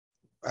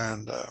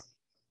 And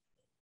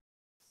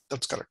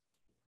that's correct.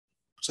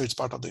 So it's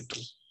part of the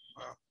Intel.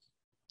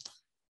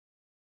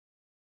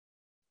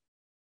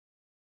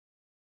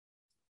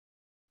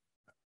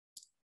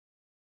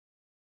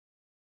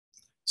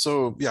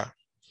 So yeah,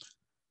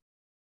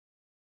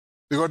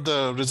 we got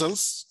the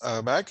results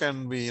back,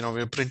 and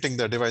we're printing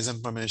the device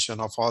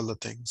information of all the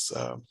things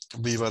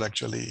we were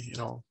actually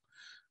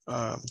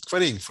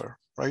querying for,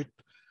 right?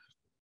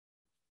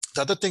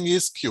 The other thing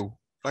is queue,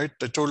 right?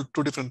 I told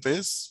two different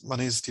ways.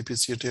 One is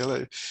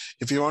Dpctl.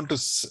 If you want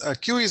to,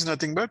 queue is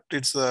nothing but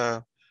it's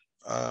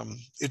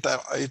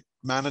it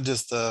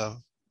manages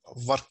the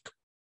work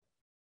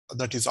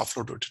that is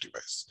offloaded to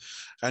device,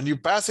 and you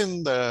pass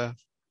in the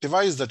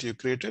device that you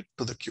created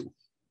to the queue.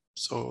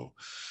 So,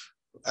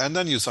 and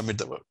then you submit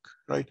the work,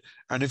 right?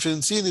 And if you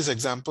can see in this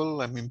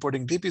example, I'm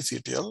importing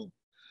Dpctl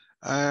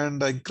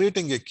and I'm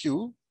creating a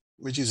queue,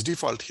 which is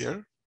default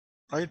here,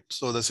 right?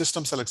 So the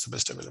system selects the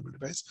best available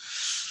device.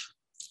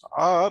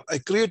 Or I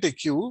create a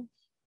queue,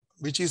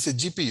 which is a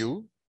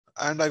GPU,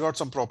 and I got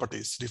some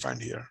properties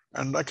defined here.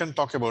 And I can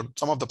talk about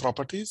some of the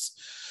properties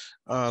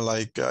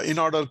like in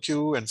order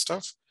queue and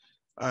stuff.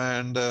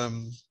 And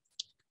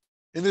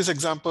in this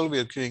example, we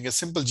are creating a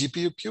simple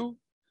GPU queue,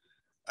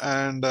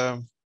 and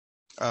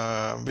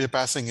we are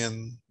passing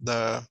in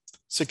the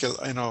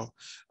SYCL,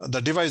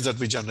 the device that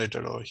we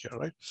generated over here,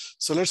 right?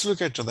 So let's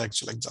look at the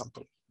actual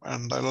example.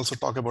 And I'll also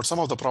talk about some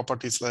of the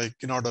properties like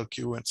in order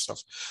queue and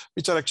stuff,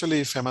 which are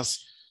actually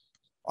famous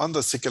on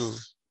the SYCL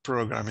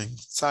programming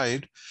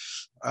side.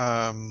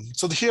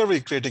 So here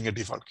we're creating a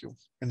default queue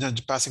and then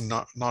passing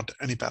not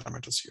any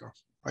parameters here,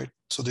 right?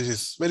 So this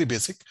is very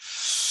basic.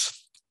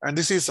 And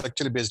this is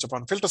actually based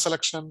upon filter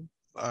selection.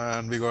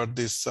 And we got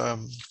this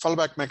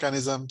fallback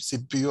mechanism,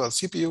 CPU or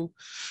CPU.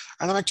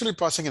 And I'm actually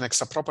passing an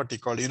extra property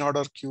called in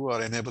order queue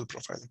or enable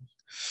profiling.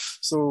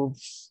 So,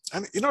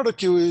 and in order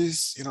queue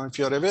is, if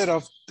you're aware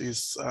of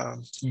these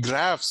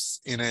graphs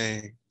in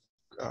a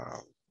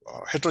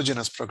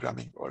heterogeneous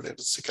programming or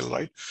SYCL,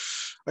 right?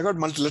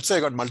 Let's say I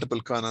got multiple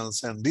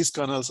kernels, and these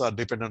kernels are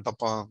dependent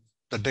upon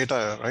the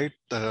data, right?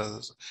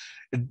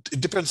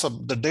 It depends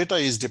on the data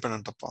is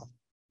dependent upon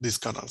these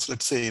kernels.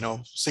 Let's say,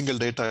 single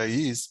data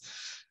is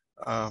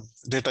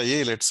data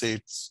A, let's say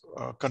it's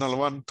kernel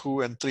 1,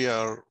 2, and 3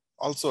 are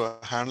also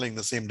handling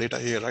the same data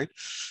A, right?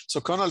 So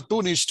kernel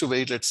 2 needs to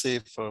wait, let's say,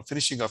 for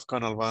finishing of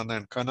kernel 1,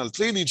 and kernel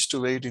 3 needs to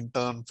wait in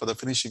turn for the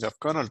finishing of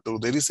kernel 2.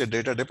 There is a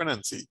data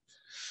dependency.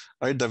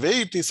 right? The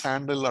way it is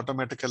handled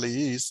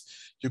automatically is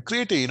you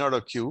create a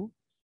in-order queue,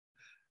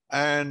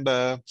 and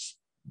the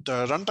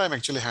runtime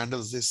actually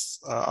handles this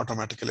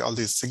automatically, all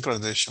this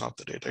synchronization of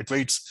the data. It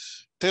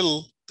waits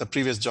till the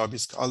previous job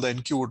is, all the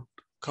enqueued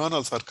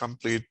kernels are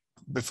complete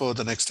before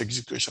the next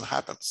execution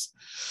happens.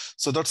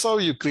 So that's how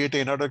you create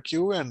another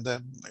queue, and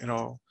then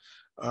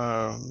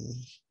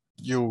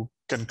you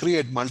can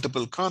create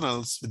multiple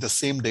kernels with the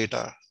same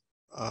data,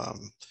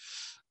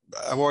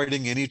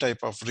 avoiding any type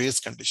of race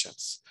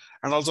conditions.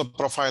 And also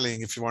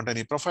profiling, if you want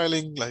any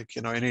profiling, like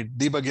any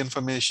debug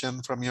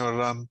information from your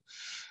run,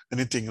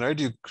 anything, right?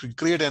 You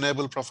create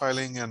enable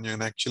profiling, and you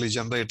can actually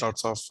generate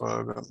lots of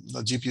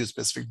the GPU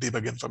specific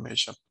debug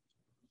information.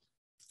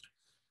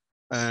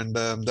 And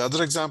the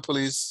other example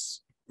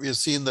is, we have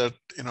seen that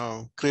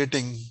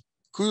creating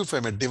queue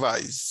from a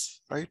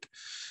device, right?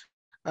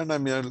 And I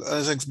mean,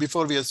 as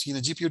before we have seen a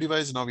GPU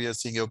device, now we are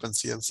seeing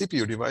OpenCL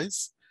CPU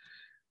device,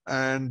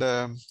 and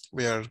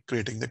we are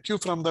creating the queue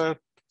from that.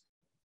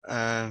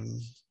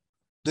 And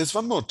there's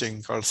one more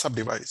thing called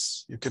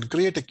sub-device. You can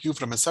create a queue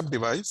from a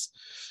sub-device.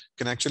 You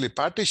can actually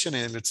partition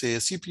a, let's say, a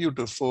CPU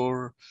to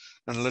 4,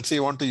 and let's say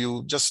you want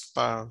to just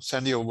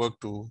send your work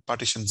to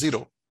partition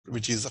 0,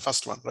 which is the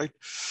first one, right?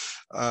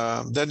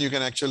 Then you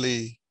can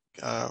actually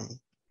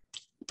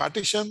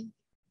partition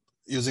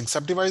using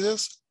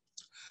sub-devices,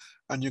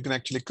 and you can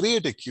actually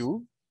create a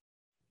queue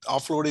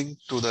offloading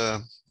to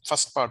the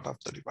first part of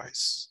the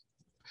device.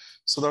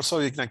 So that's how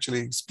you can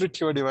actually split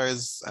your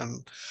device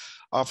and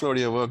offload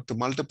your work to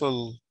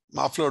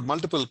offload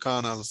multiple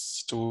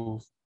kernels to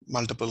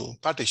multiple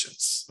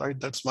partitions, right?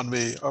 That's one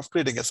way of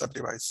creating a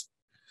sub-device.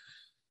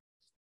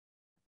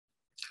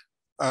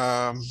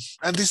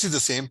 And this is the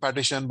same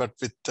partition, but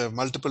with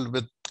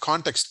with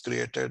context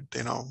created,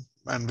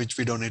 and which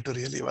we don't need to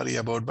really worry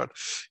about, but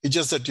it's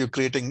just that you're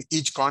creating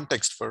each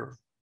context for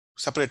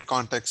separate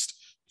context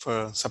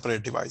for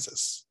separate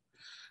devices.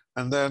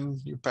 And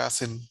then you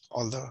pass in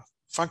all the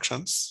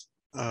functions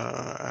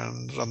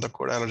and run the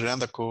code. I already ran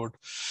the code.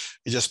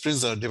 It just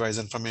prints the device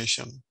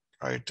information,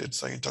 right?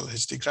 It's an Intel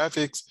HD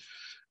graphics,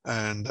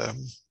 and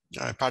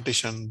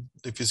partition.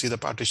 If you see the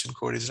partition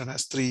code is run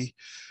as 3,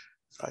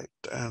 right?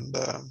 And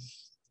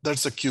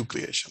that's a queue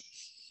creation.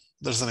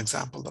 There's an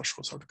example that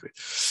shows how to create.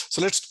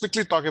 So let's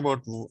quickly talk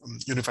about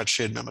unified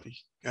shared memory.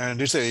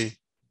 And it's a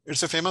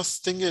famous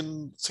thing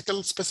in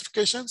SYCL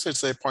specifications.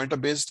 It's a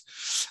pointer-based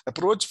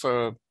approach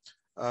for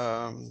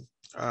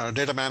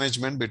data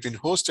management between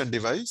host and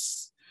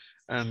device.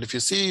 And if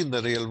you see in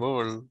the real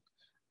world,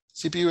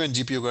 CPU and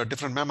GPU got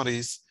different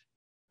memories,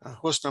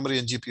 host memory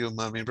and GPU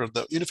memory. But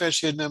the unified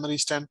shared memory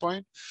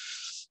standpoint,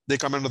 they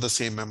come under the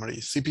same memory,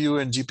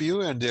 CPU and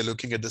GPU, and they're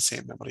looking at the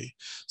same memory.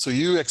 So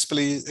you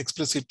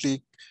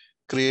explicitly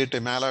create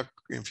a malloc.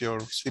 If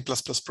you're C++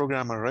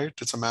 programmer, right?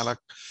 It's a malloc.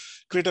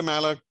 Create a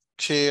malloc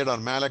shared or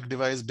malloc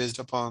device based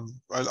upon,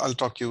 I'll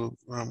walk you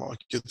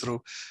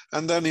through.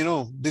 And then,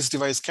 this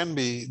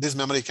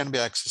memory can be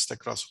accessed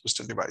across host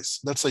and device.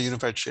 That's a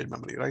unified shared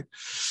memory, right?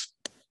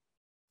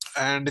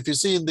 And if you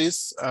see in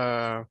this,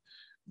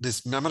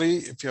 this memory,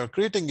 if you're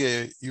creating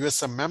a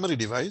USM memory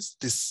device,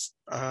 this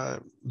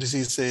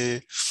is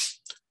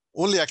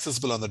only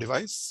accessible on the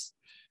device.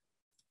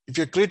 If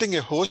you're creating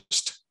a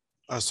host,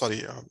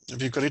 if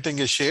you're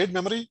creating a shared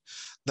memory,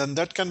 then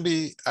that can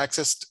be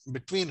accessed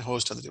between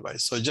host and the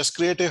device. So just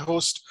create a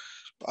host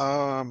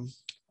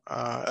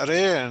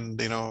array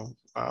and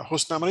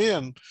host memory,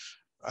 and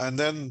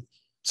then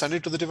send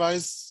it to the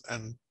device,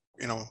 and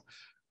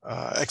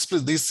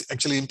this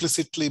actually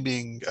implicitly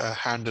being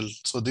handled.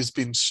 So this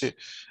being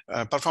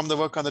perform the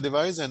work on the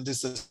device, and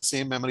the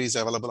same memory is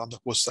available on the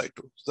host side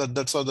too. So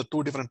that's all the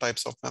 2 different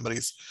types of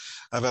memories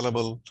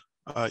available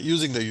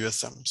using the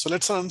USM. So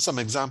let's run some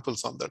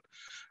examples on that.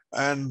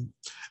 And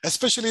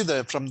especially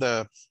from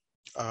the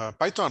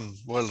Python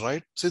world,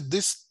 right? So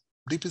this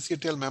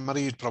Dpctl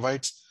memory, it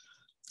provides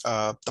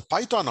the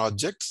Python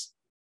objects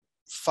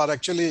for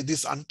actually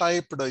this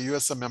untyped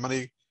USM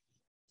memory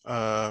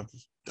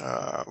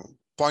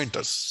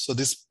pointers. So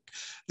this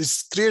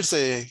creates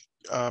a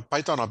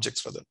Python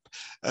objects for them.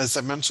 As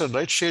I mentioned,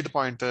 right? Shared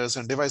pointers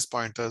and device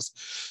pointers.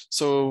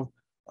 So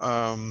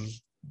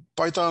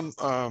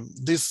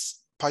these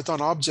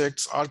Python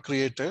objects are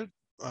created.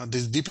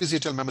 This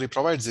Dpctl memory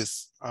provides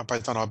these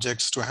Python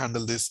objects to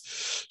handle these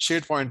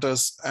shared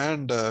pointers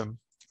and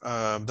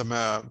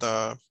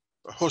the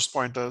host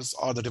pointers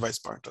or the device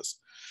pointers.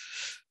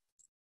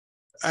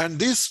 And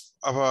these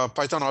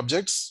Python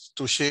objects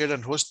to shared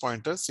and host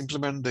pointers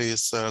implement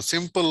this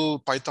simple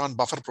Python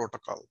buffer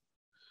protocol.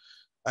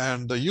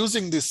 And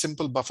using this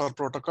simple buffer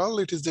protocol,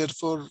 it is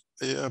therefore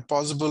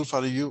possible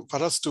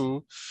for us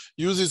to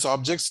use these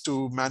objects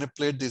to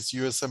manipulate this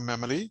USM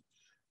memory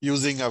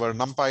using our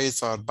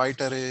numpys or byte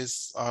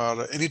arrays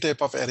or any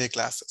type of array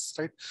classes,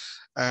 right?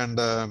 And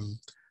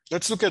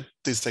let's look at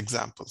these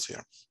examples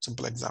here,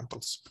 simple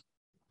examples.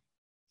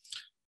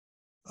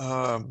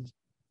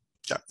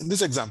 Yeah, in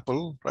this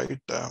example, right,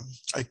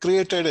 I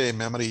created a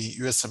memory,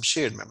 USM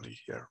shared memory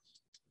here,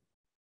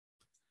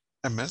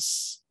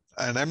 MS,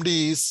 and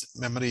MD is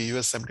memory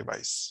USM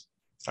device.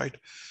 right?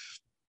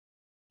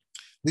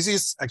 This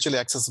is actually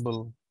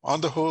accessible on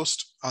the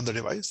host, on the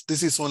device.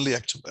 This is only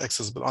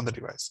accessible on the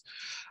device.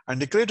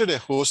 And I created a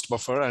host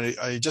buffer, and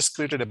I just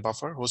created a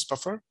buffer, host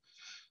buffer,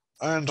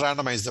 and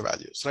randomized the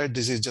values, right?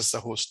 This is just a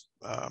host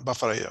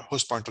buffer,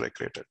 host pointer I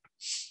created.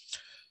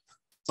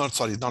 Not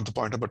the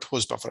pointer, but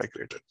host buffer I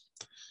created.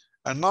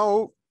 And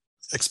now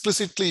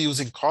explicitly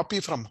using copy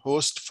from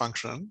host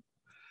function,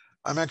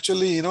 I'm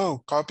actually,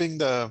 copying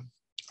the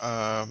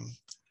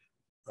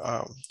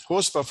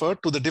host buffer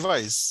to the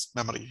device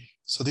memory.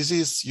 So this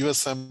is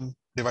USM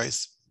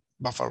device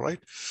buffer, right?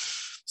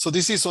 So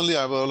this is only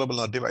available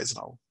on device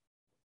now,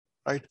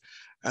 right?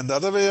 And the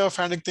other way of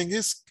handling thing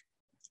is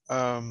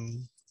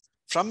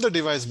from the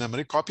device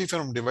memory, copy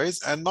from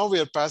device, and now we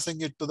are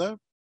passing it to the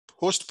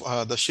host,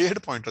 the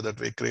shared pointer that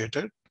we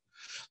created.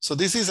 So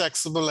this is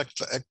accessible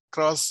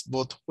across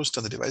both host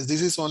and the device.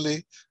 This is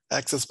only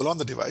accessible on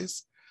the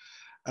device.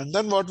 And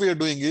then what we are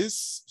doing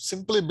is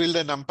simply build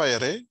a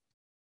NumPy array.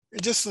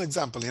 It's just an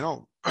example,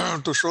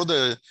 to show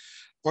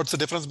what's the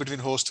difference between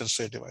host and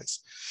shared device.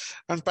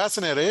 And pass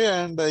an array,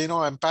 and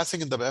I'm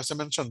passing in the, as I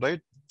mentioned, right?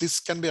 This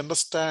can be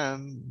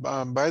understood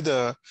by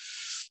the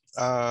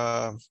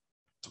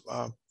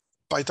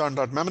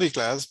Python.memory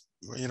class,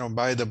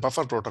 by the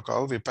buffer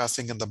protocol. We're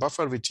passing in the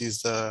buffer, which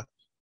is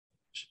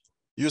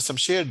use some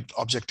shared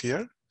object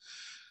here.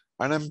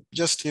 And I'm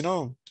just,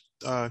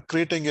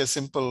 creating a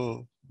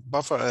simple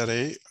buffer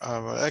array,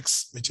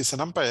 X, which is a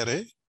NumPy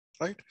array,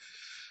 right?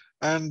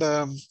 And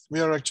we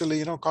are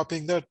actually,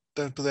 copying that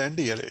to the ND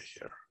array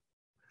here.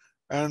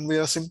 And we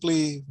are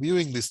simply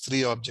viewing these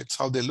three objects,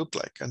 how they look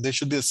like, and they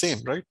should be the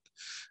same, right?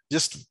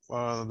 Just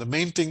the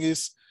main thing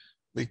is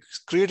we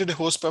created a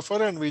host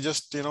buffer, and we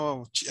just,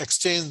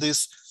 exchange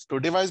this to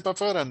device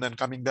buffer, and then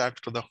coming back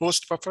to the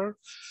host buffer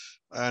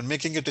and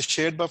making it a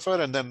shared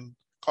buffer, and then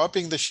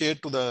copying the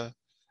shared to the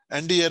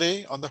ND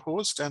array on the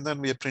host, and then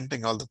we are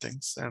printing all the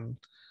things. And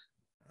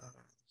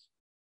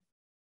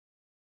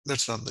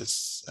let's run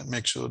this and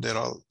make sure they're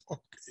all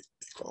okay,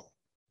 equal.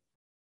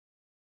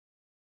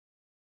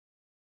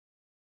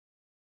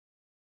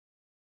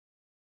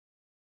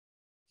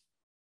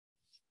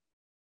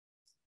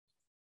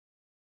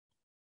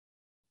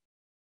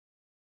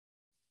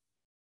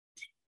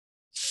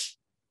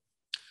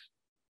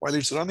 While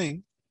it's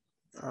running,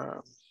 yeah.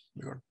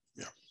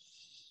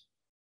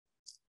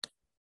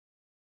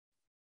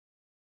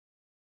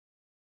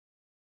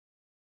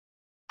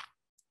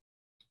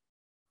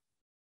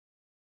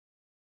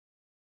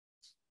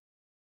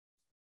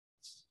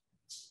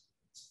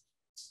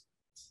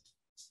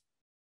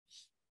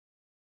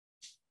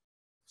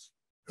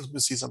 Let me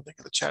see something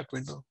in the chat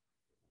window.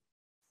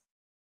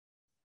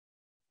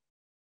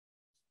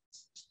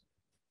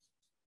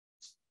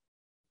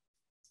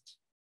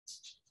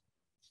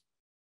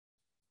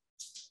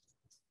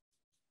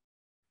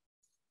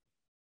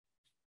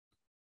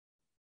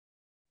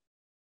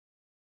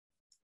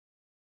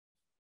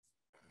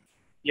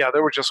 Yeah,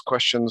 there were just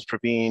questions,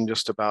 Praveen,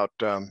 just about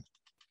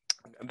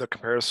the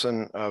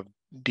comparison of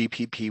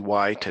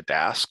DPPY to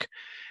Dask.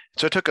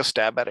 So I took a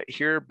stab at it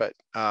here, but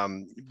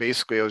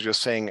basically I was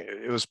just saying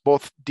it was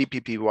both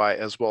DPPY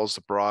as well as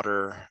the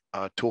broader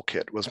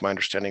toolkit was my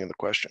understanding of the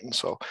question.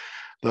 So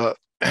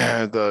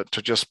to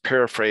just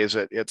paraphrase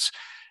it, it's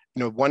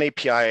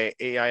oneAPI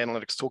AI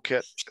Analytics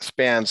Toolkit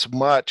spans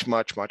much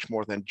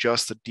more than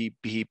just the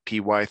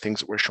DPPY things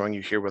that we're showing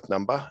you here with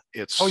Numba.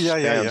 It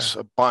spans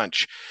a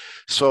bunch.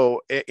 So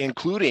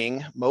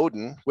including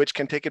Modin, which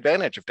can take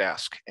advantage of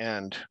Dask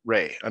and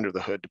Ray under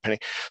the hood, depending.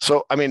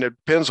 So, I mean, it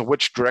depends on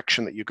which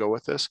direction that you go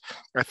with this.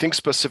 I think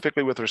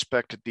specifically with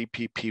respect to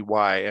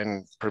DPPY,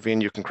 and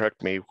Praveen, you can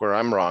correct me where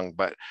I'm wrong,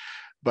 but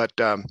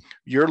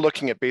you're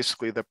looking at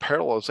basically the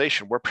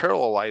parallelization. We're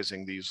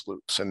parallelizing these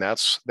loops, and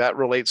that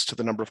relates to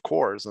the number of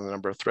cores and the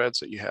number of threads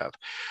that you have.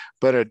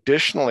 But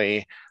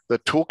additionally, the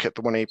toolkit,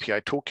 the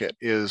oneAPI toolkit,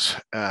 is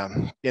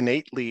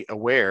innately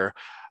aware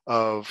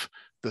of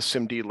the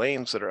SIMD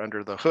lanes that are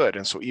under the hood.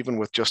 And so even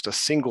with just a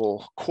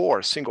single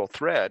core, single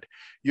thread,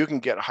 you can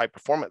get high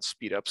performance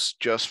speedups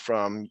just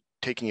from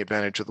taking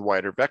advantage of the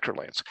wider vector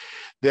lanes.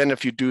 Then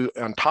if you do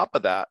on top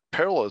of that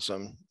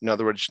parallelism, in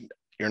other words,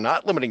 you're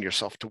not limiting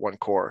yourself to one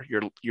core,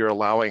 you're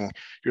allowing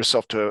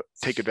yourself to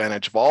take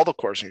advantage of all the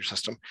cores in your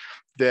system,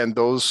 then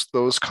those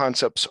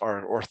concepts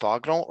are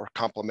orthogonal or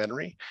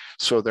complementary.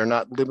 So they're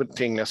not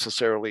limiting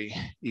necessarily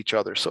each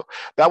other. So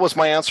that was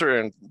my answer,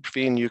 and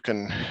Praveen, you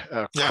can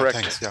correct.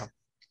 Thanks, yeah.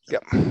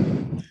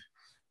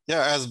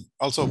 Yeah, as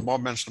also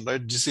Bob mentioned,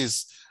 right? This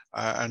is,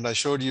 and I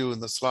showed you in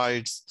the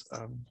slides,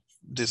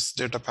 this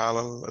data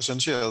parallel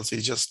essentials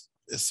is just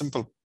a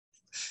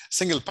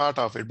single part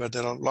of it, but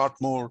there are a lot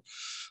more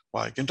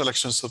like Intel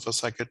XPUs,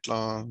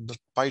 the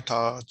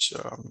PyTorch,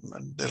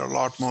 and there are a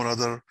lot more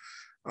other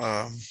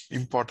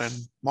important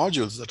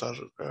modules that are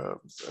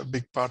a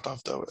big part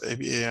of the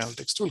AI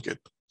Analytics Toolkit.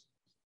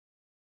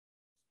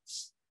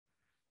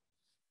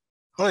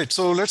 All right,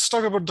 so let's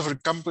talk about we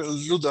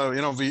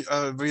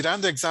ran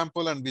the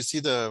example and we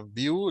see the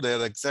view.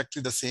 They're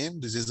exactly the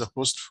same. This is the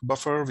host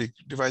buffer,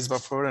 device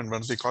buffer, and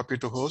once we copy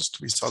to host,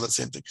 we saw the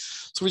same thing.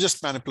 So we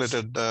just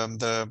manipulated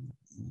the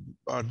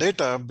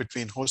data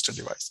between host and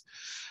device.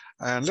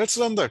 And let's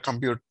run the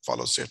compute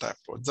follows data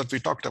approach that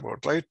we talked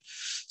about, right?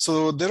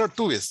 So there are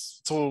two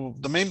ways. So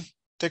the main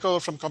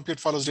takeover from compute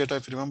follows data,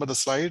 if you remember the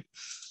slide,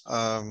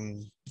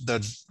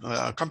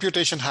 the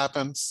computation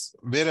happens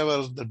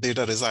wherever the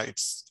data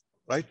resides.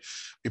 Right?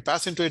 We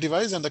pass into a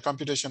device and the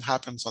computation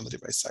happens on the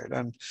device side.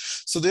 And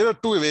so there are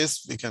two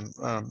ways we can,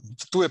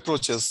 two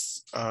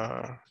approaches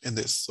in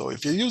this. So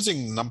if you're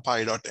using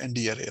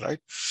numpy.nd array, right?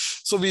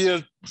 So we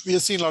have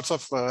seen lots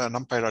of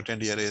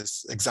numpy.nd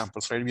arrays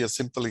examples, right? We are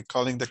simply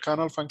calling the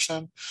kernel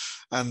function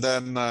and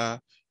then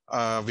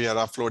we are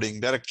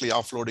directly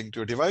offloading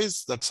to a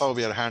device. That's how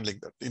we are handling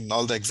that in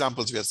all the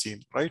examples we have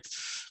seen, right?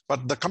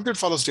 But the compute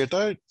follows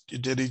data,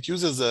 it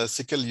uses a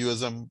SYCL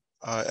USM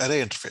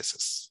array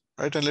interfaces.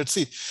 Right, and let's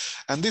see.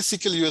 And these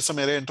SYCL USM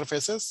array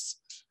interfaces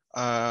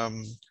that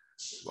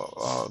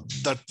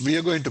we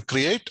are going to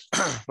create,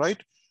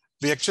 right?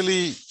 We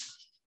actually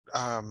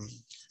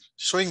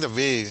showing the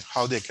way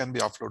how they can be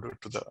offloaded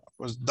to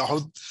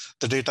how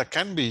the data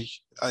can be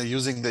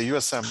using the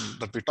USM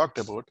that we talked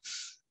about,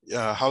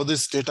 how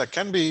this data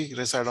can be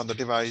reside on the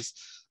device,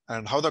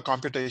 and how the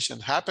computation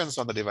happens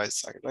on the device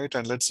side, right?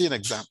 And let's see an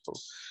example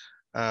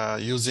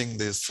using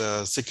this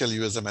SYCL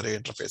USM array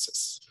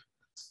interfaces.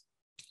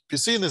 You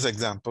see in this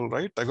example,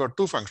 right? I got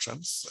two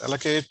functions: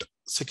 allocate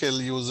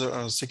SYCL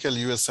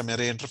USM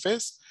array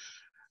interface,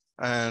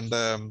 and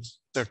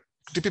the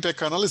DPCPP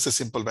kernel is a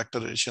simple vector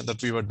addition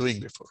that we were doing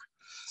before.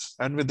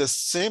 And with the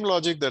same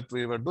logic that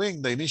we were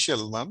doing, the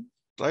initial one,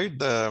 right?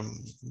 The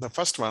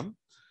first one,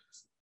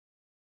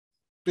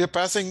 we are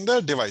passing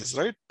the device,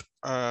 right?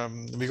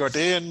 We got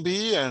A and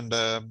B, and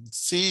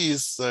C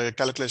is a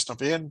calculation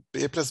of A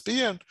plus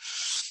B, and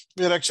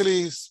we are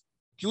actually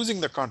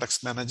using the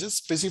context manager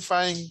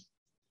specifying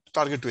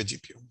target to a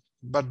GPU.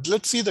 But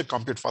let's see the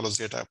compute follows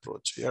data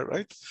approach here,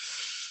 right?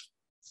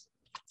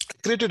 I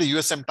created a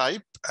USM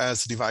type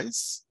as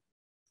device,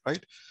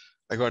 right?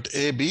 I got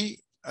A, B,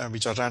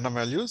 which are random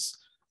values.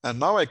 And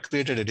now I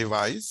created a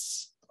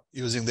device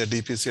using the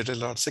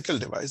Dpctl or SYCL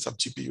device of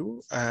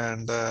GPU.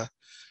 And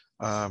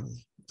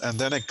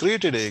then I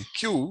created a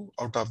queue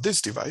out of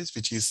this device,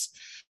 which is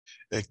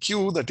a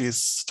queue that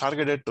is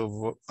targeted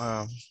with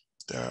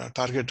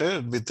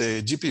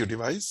a GPU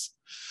device.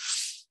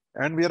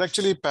 And we are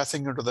actually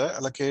passing into the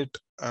allocate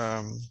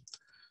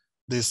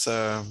this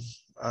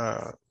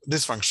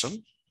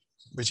function,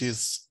 which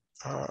is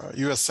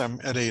USM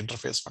array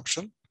interface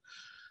function.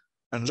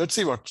 And let's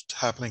see what's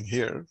happening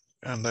here.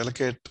 And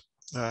allocate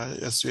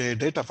SUA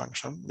data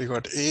function. We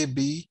got A,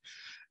 B.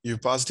 You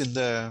passed in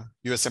the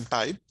USM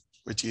type,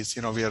 which is,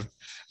 we are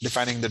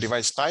defining the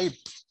device type,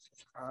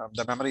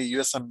 the memory,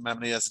 USM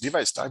memory as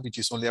device type, which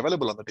is only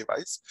available on the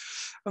device.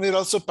 And we're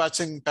also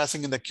passing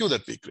in the queue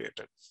that we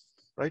created.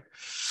 Right.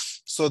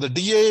 So the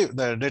DA,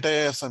 the data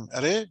ASM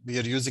array, we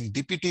are using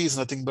DPT is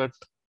nothing but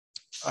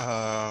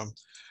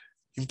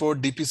import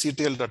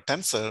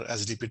Dpctl.tensor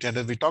as DPT.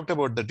 And we talked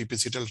about the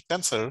Dpctl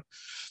tensor,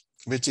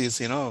 which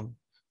is, it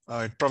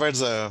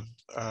provides a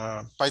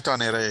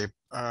Python array,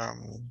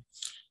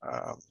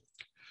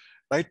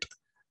 right?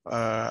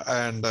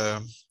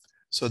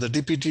 So the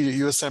DPT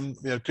USM,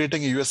 we are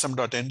creating a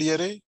USM.nd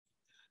array.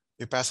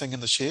 We're passing in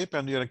the shape,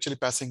 and you're actually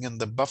passing in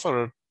the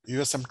buffer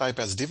USM type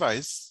as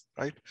device,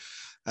 right?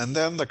 And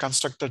then the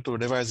constructor to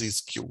device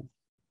is queue.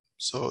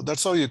 So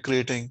that's how you're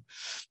creating.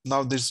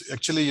 Now this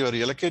actually you're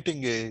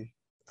allocating a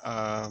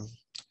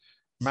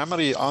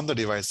memory on the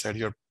device side,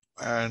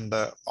 on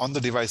the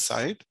device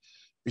side,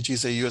 which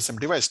is a USM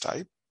device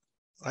type,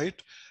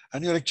 right?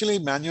 And you're actually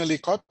manually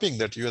copying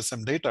that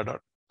USM data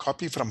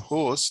copy from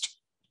host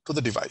to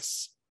the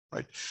device,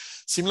 right?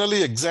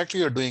 Similarly,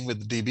 exactly you're doing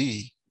with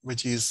DB,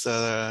 which is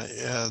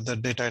the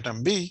data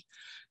item B.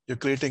 You're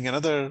creating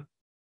another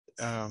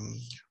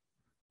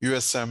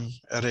USM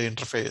array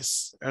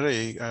interface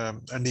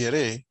and the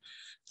array,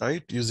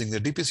 right, using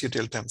the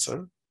Dpctl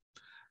tensor,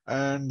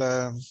 and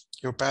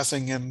you're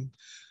passing in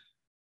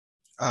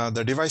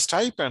the device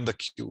type and the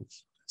queue.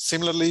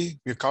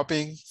 Similarly, we're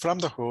copying from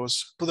the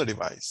host to the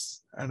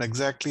device, and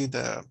exactly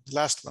the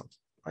last one,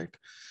 right?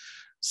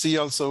 C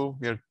also,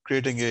 we are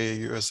creating a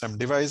USM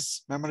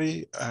device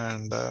memory,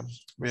 and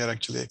we are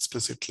actually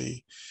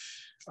explicitly,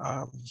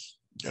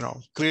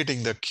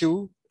 creating the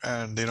queue.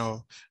 And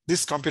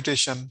this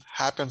computation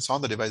happens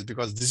on the device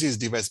because this is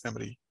device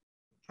memory,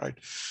 right?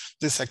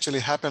 This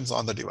actually happens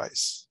on the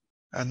device.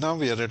 And now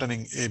we are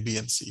returning A, B,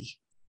 and C.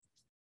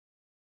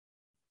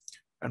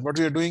 And what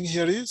we are doing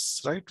here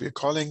is, right, we're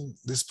calling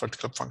this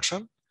particular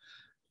function.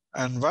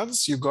 And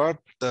once you got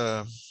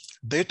the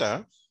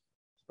data,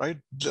 right,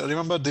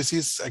 remember this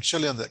is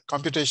actually on the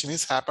computation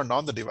is happened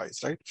on the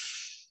device, right?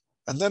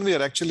 And then we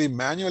are actually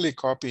manually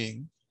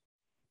copying,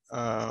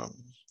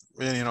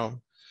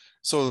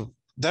 so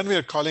then we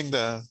are calling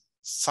the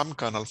sum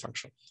kernel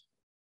function.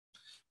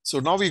 So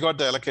now we got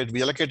the allocate,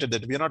 we allocated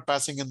it. We are not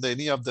passing in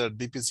any of the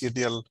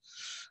DPCTL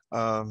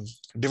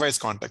device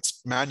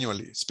context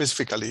manually,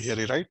 specifically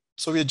here, right?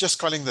 So we're just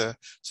calling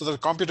so the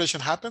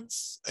computation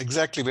happens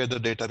exactly where the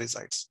data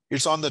resides.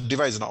 It's on the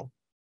device now,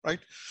 right?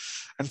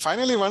 And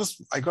finally,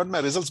 once I got my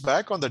results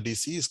back on the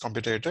DC is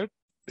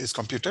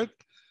computed,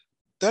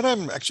 then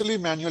I'm actually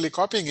manually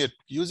copying it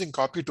using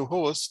copy to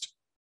host,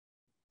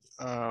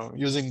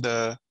 using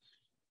the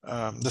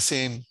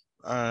same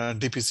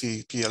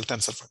DPCTL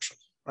tensor function,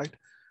 right?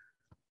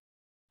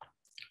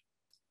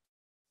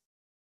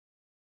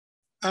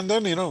 And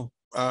then,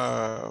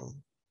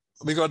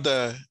 we got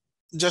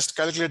just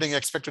calculating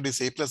expected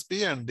is A plus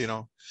B, and,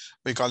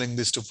 we're calling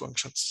these two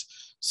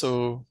functions.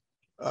 So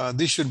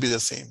these should be the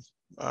same.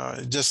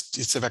 Just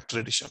it's a vector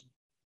addition,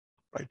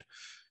 right?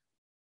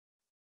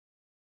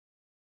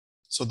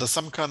 So the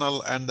sum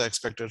kernel and the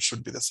expected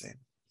should be the same.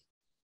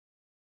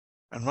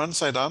 And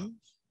once I done,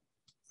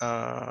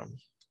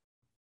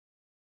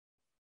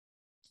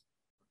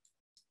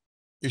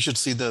 you should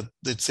see that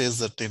it says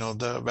that,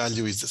 the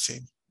value is the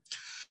same.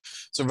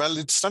 So, well,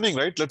 it's stunning,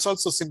 right? Let's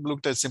also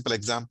look at a simple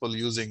example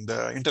using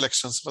the Intel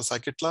extension for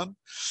scikit-learn.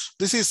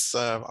 This is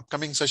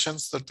upcoming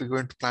sessions that we're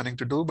going to planning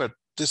to do, but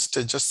this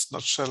just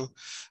nutshell,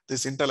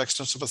 this Intel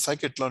extension for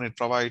scikit-learn, it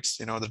provides,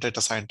 the data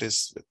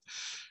scientists with,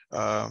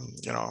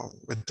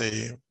 with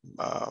the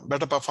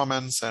better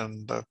performance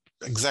and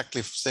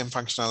exactly same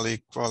functionality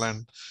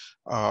equivalent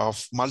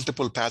of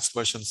multiple patched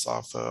versions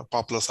of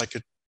popular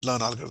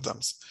scikit-learn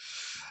algorithms.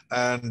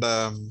 And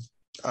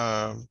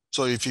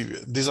so if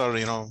these are,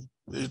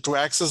 to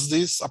access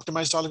these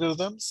optimized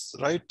algorithms,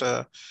 right?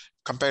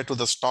 Compared to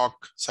the stock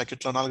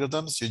scikit-learn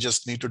algorithms, you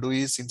just need to do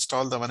is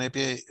install the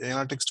oneAPI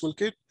Analytics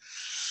Toolkit,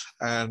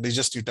 and you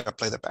just need to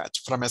apply the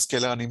patch from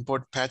sklearn,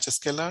 import patch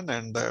sklearn,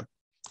 and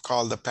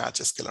call the patch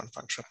sklearn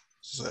function.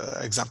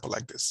 Example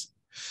like this.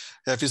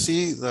 If you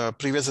see the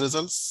previous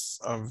results,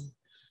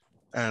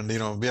 and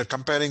we are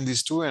comparing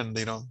these two, and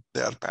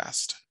they are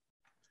passed,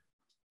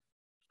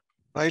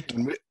 right?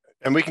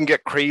 And we can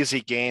get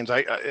crazy gains.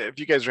 If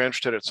you guys are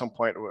interested at some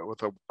point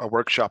with a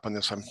workshop on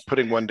this, I'm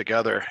putting one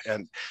together,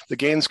 and the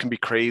gains can be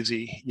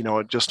crazy,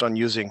 just on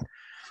using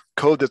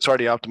code that's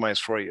already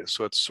optimized for you.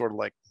 So it's sort of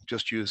like,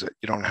 just use it.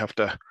 You don't have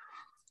to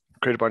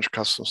create a bunch of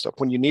custom stuff.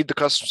 When you need the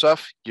custom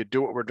stuff, you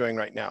do what we're doing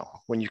right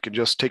now. When you can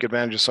just take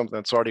advantage of something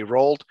that's already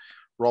rolled,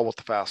 roll with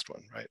the fast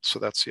one, right? So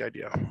that's the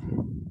idea.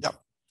 Yep.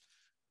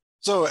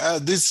 So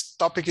this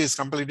topic is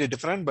completely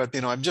different, but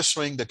I'm just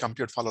showing the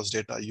compute follows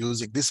data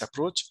using this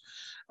approach.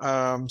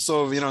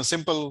 So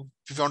simple.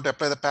 If you want to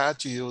apply the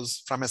patch, you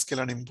use from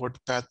sklearn import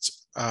patch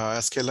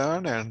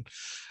sklearn, and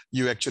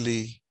you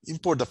actually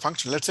import the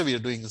function. Let's say we are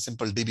doing a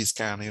simple DB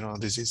scan.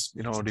 This is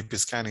DB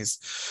scan is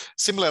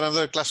similar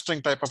another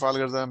clustering type of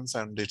algorithms,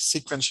 and it's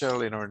sequential.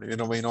 We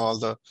know all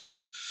the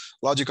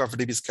logic of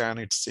DB scan.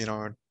 It's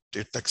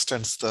it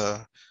extends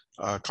the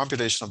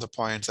computation of the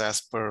points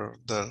as per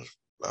the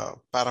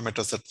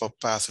parameters that were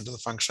passed into the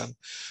function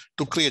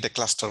to create a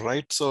cluster,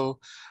 right? So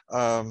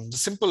the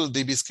simple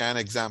DB scan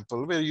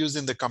example, we're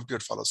using the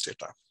compute follows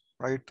data,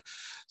 right?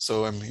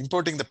 So I'm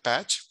importing the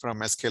patch from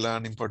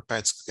sklearn import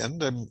patch,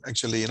 and I'm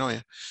actually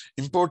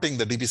importing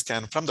the DB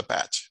scan from the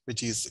patch,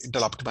 which is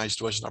Intel optimized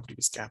version of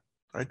DB scan,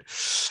 right?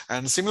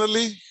 And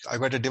similarly, I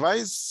got a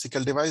device,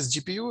 SYCL device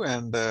GPU,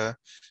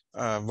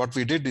 and what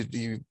we did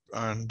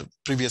and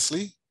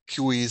previously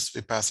Q is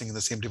we're passing in the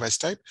same device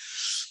type.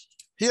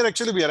 Here,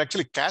 actually, we are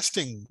actually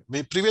casting.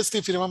 Previously,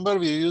 if you remember,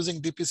 we were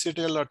using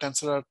Dpctl or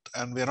TensorRT,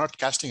 and we are not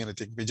casting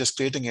anything. We're just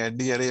creating an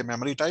ND array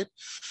memory type,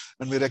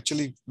 and we're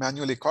actually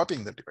manually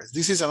copying the device.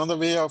 This is another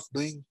way of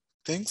doing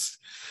things.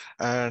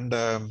 And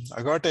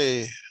I got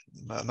a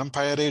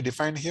NumPy array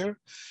defined here.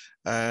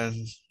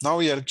 And now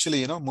we are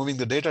actually, moving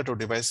the data to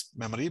device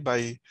memory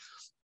by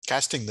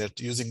casting that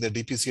using the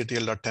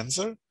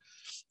dpctl.tensor.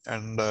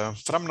 And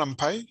from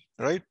NumPy,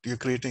 right, you're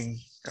creating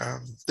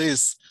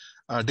this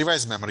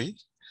device memory,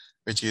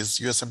 which is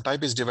USM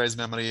type is device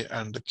memory,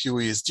 and the Q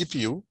is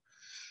GPU.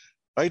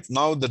 Right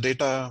now, the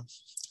data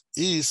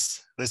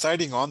is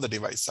residing on the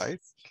device side.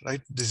 Right,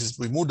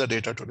 we move the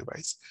data to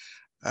device,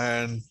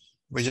 and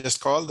we just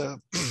call the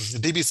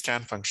DB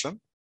scan function,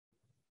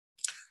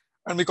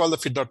 and we call the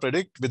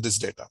fit.predict with this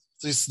data.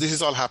 This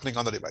is all happening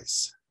on the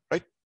device,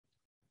 right?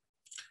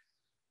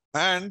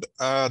 And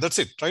that's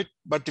it, right?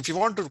 But if you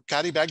want to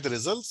carry back the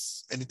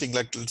results, anything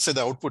like, let's say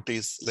the output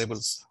is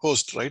labels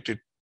host, right? It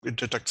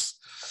detects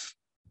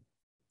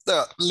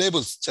the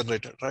labels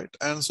generated, right?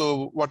 And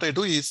so what I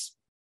do is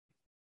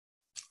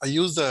I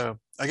use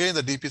again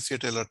the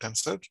Dpctl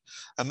tensor,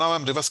 and now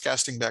I'm reverse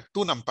casting back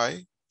to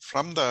NumPy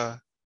from the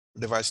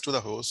device to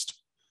the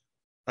host,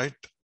 right?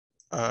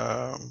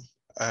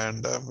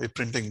 And we're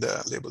printing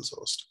the labels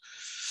host.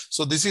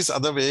 So this is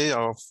other way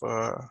of,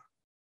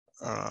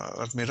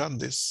 let me run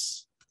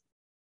this.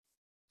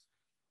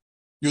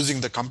 Using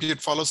the compute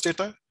follows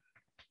data,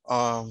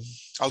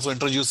 also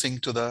introducing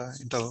to the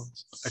Intel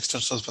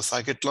extensions for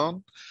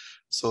scikit-learn.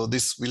 So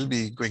this will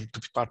be going to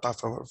be part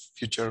of our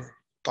future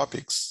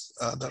topics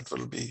that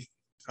will be,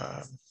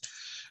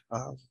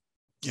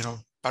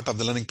 part of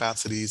the learning path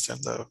series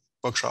and the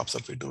workshops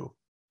that we do.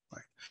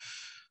 Right.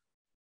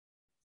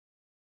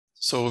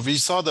 So we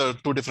saw the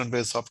two different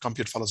ways of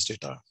compute follows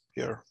data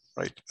here,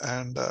 right?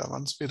 And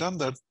once we run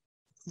that,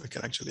 we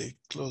can actually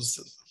close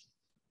this.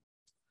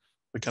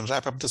 We can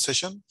wrap up the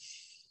session.